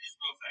 We're gonna end this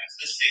real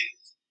fast. Let's say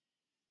this.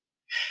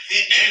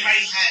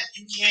 Everybody has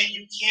you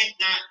can't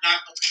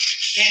knock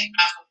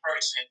a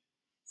person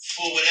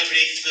for whatever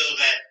they feel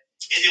that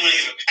if they want to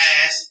give a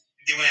pass,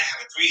 if they want to have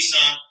a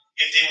threesome,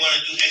 if they want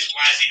to do X,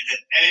 Y, Z,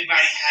 because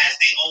everybody has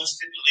their own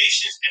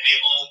stipulations and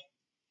their own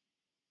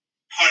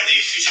part of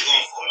their future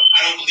going forward.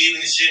 I don't believe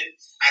in this shit.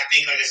 I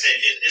think, like I said,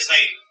 it's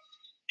like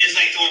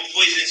throwing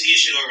poison into your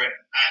shit already.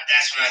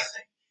 That's what I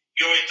think.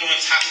 You're already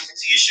throwing toxins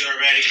into your shit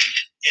already.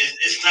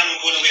 It's not going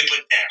to go nowhere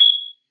but down.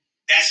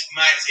 That's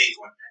my take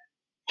on that.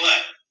 But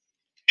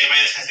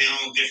everybody else has their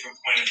own different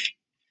point of view.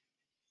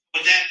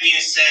 With that being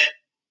said,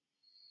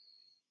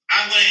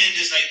 I'm going to end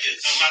this like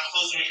this. So my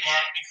closing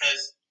remark,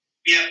 because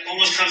we have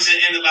almost come to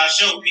the end of our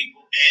show,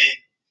 people,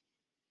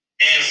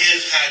 and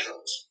here's how it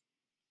goes.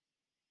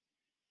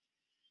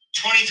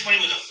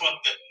 2020 was a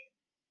fucked up year.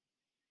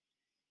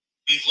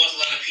 We've lost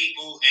a lot of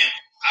people, and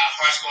our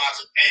hearts go out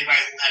to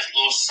anybody who has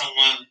lost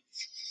someone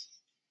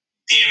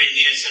dear and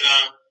near to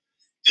them.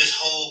 This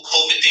whole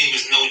COVID thing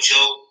was no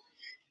joke.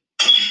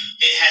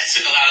 It has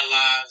took a lot of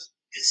lives.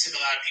 It took a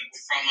lot of people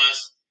from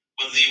us,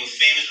 whether you were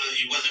famous, whether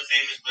you wasn't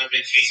famous, whatever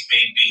the case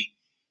may be.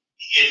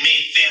 It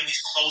made families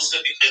closer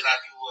because a lot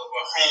of people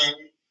were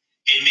home.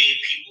 It made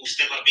people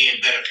step up being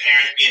better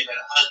parents, being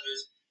better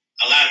husbands.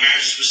 A lot of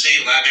marriages were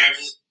saved. A lot of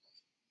marriages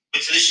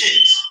went to the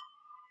shits.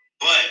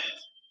 But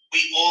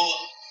we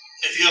all,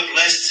 if you're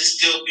blessed to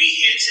still be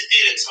here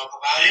today to talk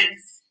about it,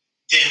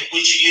 then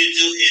what you need to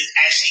do is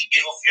actually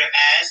get off your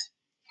ass,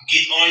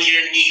 get on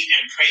your knees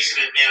and pray to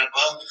the man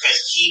above, because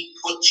he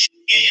put you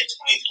here in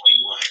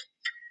 2021.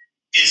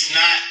 It's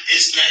not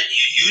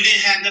you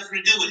didn't have nothing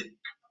to do with it.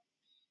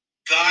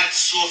 God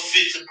saw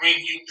fit to bring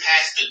you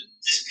past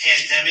this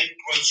pandemic,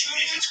 brought you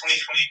into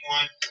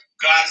 2021.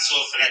 God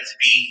saw for that to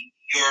be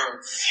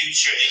your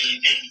future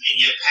and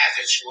your path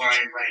that you are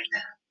in right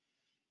now.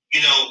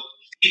 You know,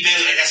 be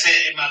better, like I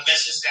said in my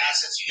message that I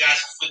sent to you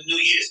guys for New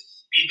Year's,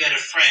 be better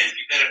friends,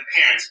 be better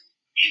parents,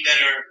 be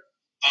better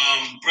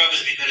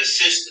brothers, be better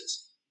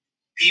sisters.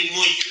 Be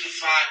more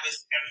unified with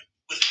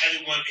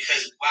everyone,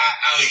 because while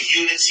our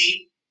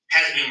unity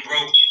has been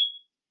broken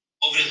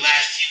over the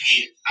last few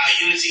years, our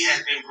unity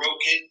has been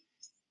broken.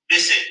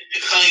 Listen,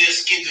 the color of your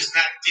skin does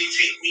not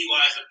dictate who you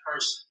are as a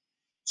person.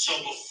 So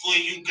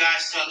before you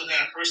guys start looking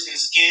at a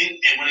person's skin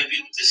and want to be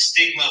with the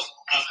stigma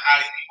of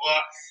how these people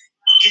are,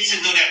 get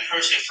to know that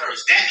person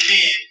first. That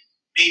man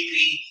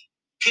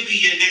could be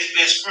your next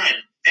best friend.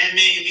 That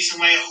man could be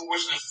somebody who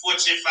works in a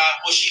Fortune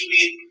 5, or she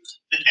be,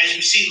 as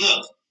you see,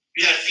 look,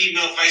 you got a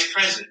female vice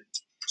president.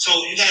 So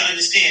you got to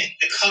understand,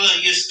 the color of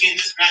your skin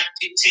does not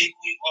dictate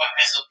who you are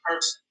as a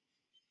person.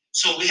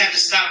 So we have to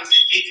stop with the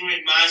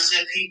ignorant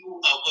mindset, people,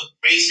 of what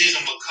race is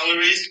and what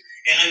color is,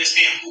 and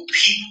understand who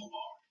people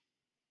are.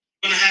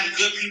 You're going to have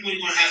good people,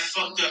 you're going to have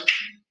fucked up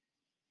people.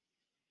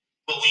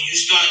 But when you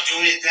start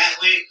doing it that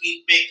way,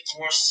 it makes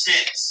more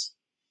sense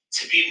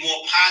to be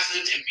more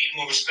positive and be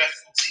more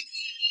respectful to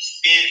each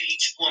man and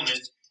each woman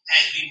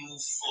as we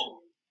move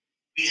forward.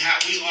 We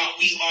are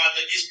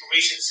the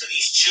inspiration to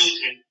these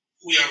children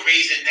who we are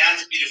raising now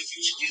to be the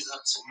future leaders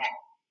of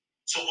tomorrow.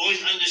 So always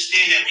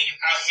understand that when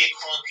you're out here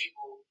calling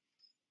people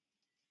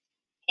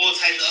all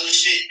types of other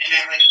shit and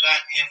act like a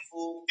goddamn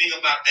fool, think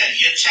about that.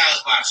 Your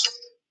child's watching.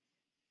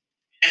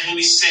 That's what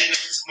we setting up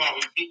for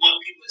tomorrow. We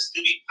want people to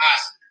still be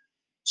positive.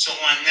 So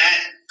on that,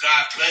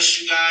 God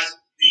bless you guys.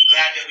 We're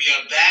glad that we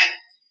are back.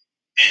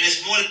 And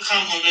there's more to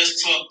come on Let's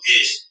Talk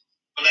Ish.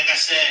 But like I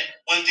said,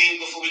 one thing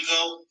before we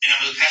go, and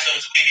I'm going to pass it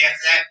over to Lady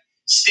after that.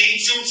 Stay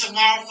tuned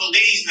tomorrow for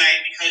Ladies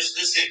Night, because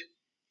listen,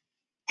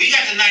 we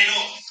got the night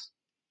off.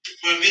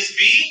 But Miss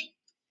B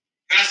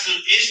got some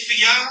ish for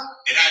y'all,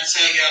 and I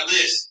tell y'all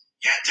this,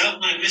 y'all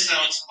don't want to miss out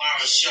on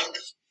tomorrow's show.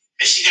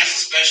 And she got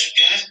some special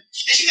guests,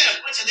 and she got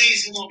a bunch of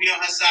ladies who won't be on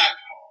her side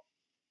tomorrow.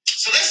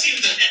 So let's see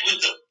what the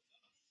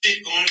shit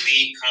going to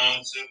be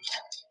come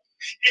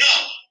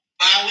tomorrow.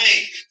 By the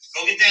way,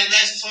 go get that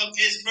Let's Talk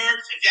Ish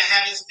merch. If y'all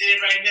haven't did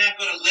it right now,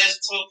 go to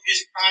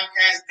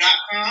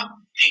letstalkishpodcast.com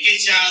and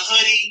get y'all a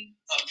hoodie,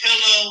 a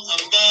pillow, a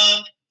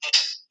mug,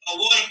 a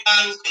water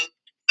bottle,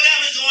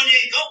 whatever's on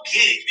there. Go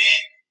get it,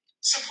 man.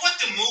 Support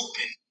the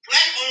movement.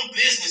 Black-owned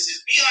businesses.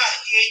 We are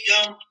here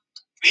young.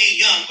 We ain't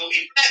young, but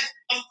we black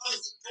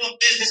doing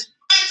business.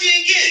 Out there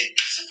and get it.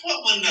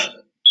 Support one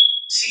another.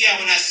 See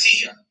y'all when I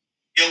see y'all.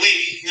 Yo, wait,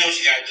 you know what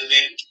you gotta do,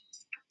 baby.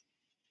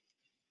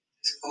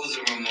 This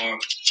closing remark.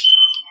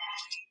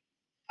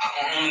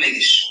 I want to make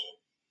it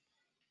short.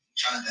 I'm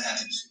trying to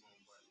have it too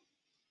long,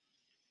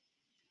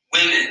 but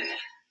women,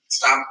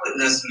 stop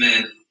putting us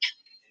men in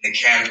the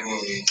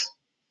category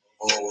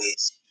of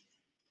always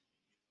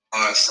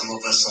some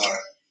of us are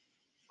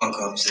fuck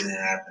ups and it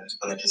happens,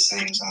 but at the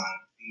same time,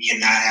 we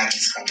cannot have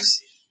these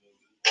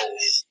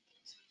conversations.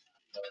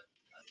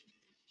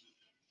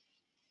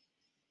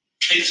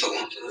 You so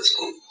long to the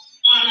school.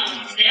 Oh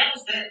no, that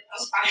was good. That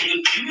was fine.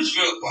 You was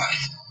real quiet.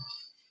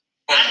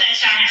 I let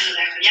y'all handle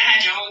that. Y'all had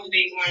your own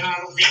debate going on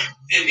over there.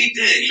 Yeah, we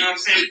did. You know what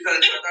I'm saying?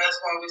 Because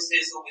that's why I always say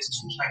it's always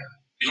two types.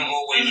 We don't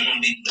always want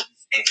to be the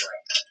same way. You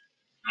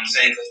know what I'm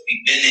saying? Because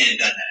we've been there and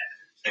done that.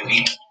 So we,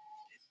 you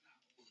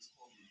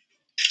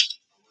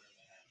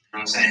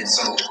know what I'm saying?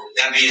 So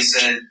that being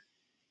said,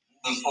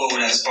 moving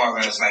forward as far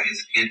as like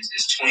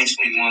it's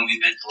 2021,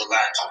 we've been through a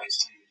lot in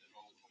 2020.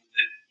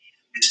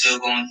 We're still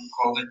going through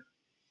COVID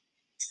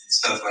and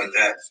stuff like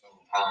that. So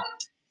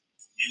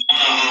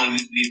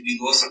we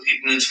lost some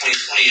people in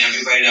 2020.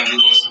 Everybody that we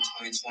lost in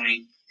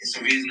 2020, it's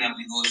the reason that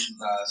we lost you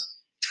guys.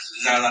 Because we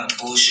got a lot of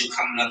bullshit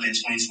coming up in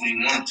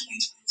 2021,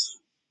 2022.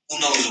 Who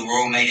knows, the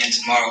world may end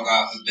tomorrow,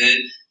 God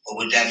forbid. But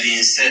with that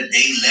being said,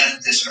 they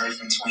left this earth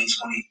in 2020.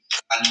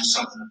 I knew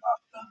something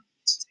about them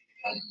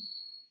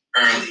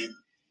early.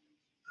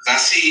 I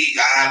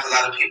have a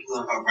lot of people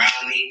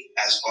around me,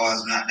 as far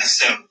as not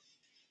necessarily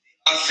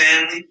a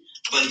family,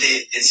 but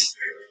they're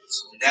spiritual.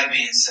 So with that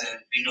being said,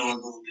 we know a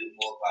little bit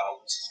more about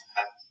what's going to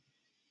happen.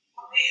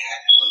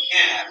 What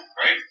can happen,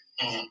 right?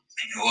 Mm-hmm.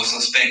 And you're also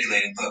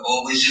speculating, but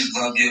always just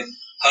hug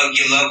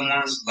your loved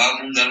ones, love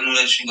them, let them know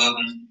that you love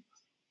them,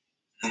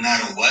 no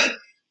matter what.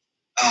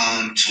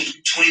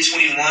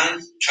 2021,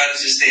 try to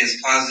just stay as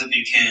positive as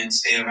you can.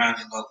 Stay around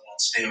your loved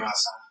ones, stay around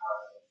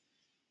somebody,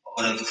 or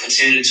whatever.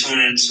 Continue to tune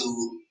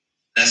into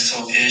Let's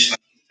Talk Ish, like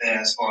you said,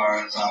 as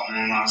far as our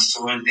online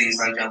store and things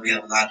like that. We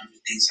have a lot of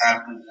different things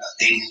happening.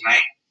 Ladies'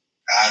 night,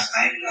 guys'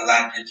 night, a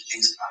lot of different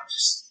things.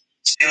 Just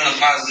stay on a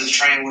positive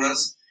train with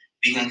us.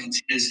 We're gonna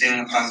continue to stay on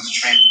a positive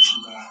train with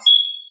you guys.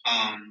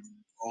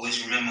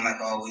 Always remember,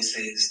 like I always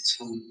say, it's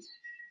always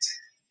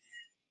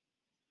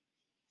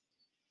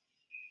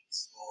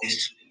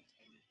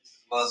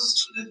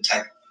two different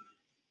type.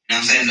 You know what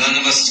I'm saying? None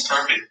of us is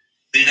perfect.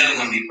 We're never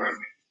gonna be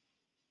perfect.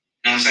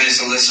 You know what I'm saying?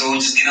 So let's all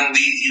just each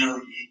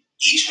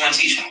one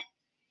teach one.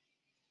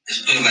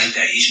 Let's put it like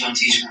that. Each one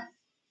teach one.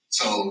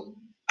 So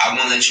I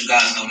want to let you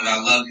guys know that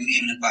I love you,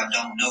 even if I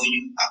don't know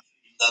you.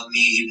 You love me,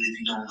 even if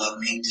you don't love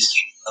me. Just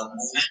keep the love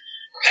moving.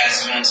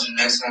 Pass it on to the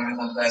next one. We're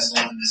gonna pass it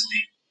on to this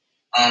week.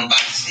 Buy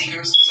the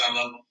sneakers because I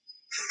love them.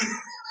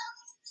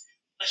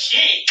 But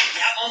shit,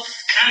 y'all both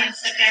kind of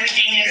took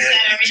everything and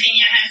said everything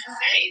you had to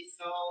say.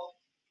 So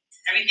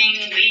everything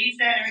ladies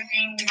said,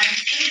 everything my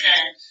team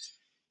said.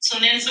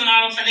 Tune in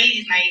tomorrow for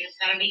ladies' night. It's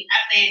gonna be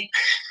epic.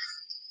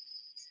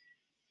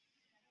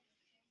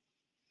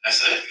 That's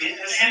it. Yeah,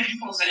 that's it. You're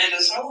supposed to end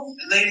us off,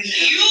 ladies.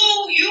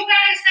 You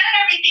guys said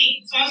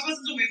everything, so I'm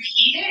supposed to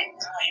repeat it.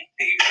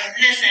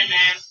 Listen,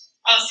 man.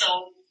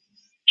 Also,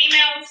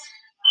 females,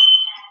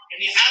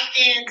 if you're out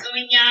there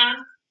doing y'all,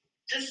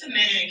 just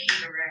submit it and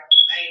keep it real.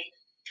 Like,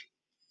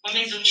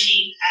 women do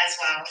cheat as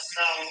well,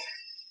 so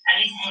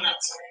at least own up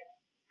to it.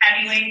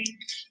 Heavyweight?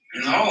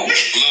 No.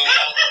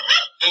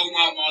 Lil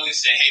Mom Marley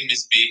said, "Hey,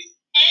 Miss B."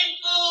 Hey,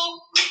 boo.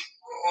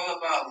 We're all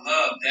about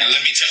love. And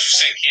let me tell you,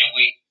 said, "Can't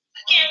wait."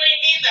 I can't wait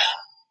either.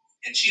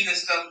 And cheating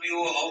stuff, we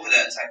all over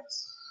that type of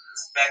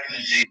stuff. Back in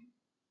the day.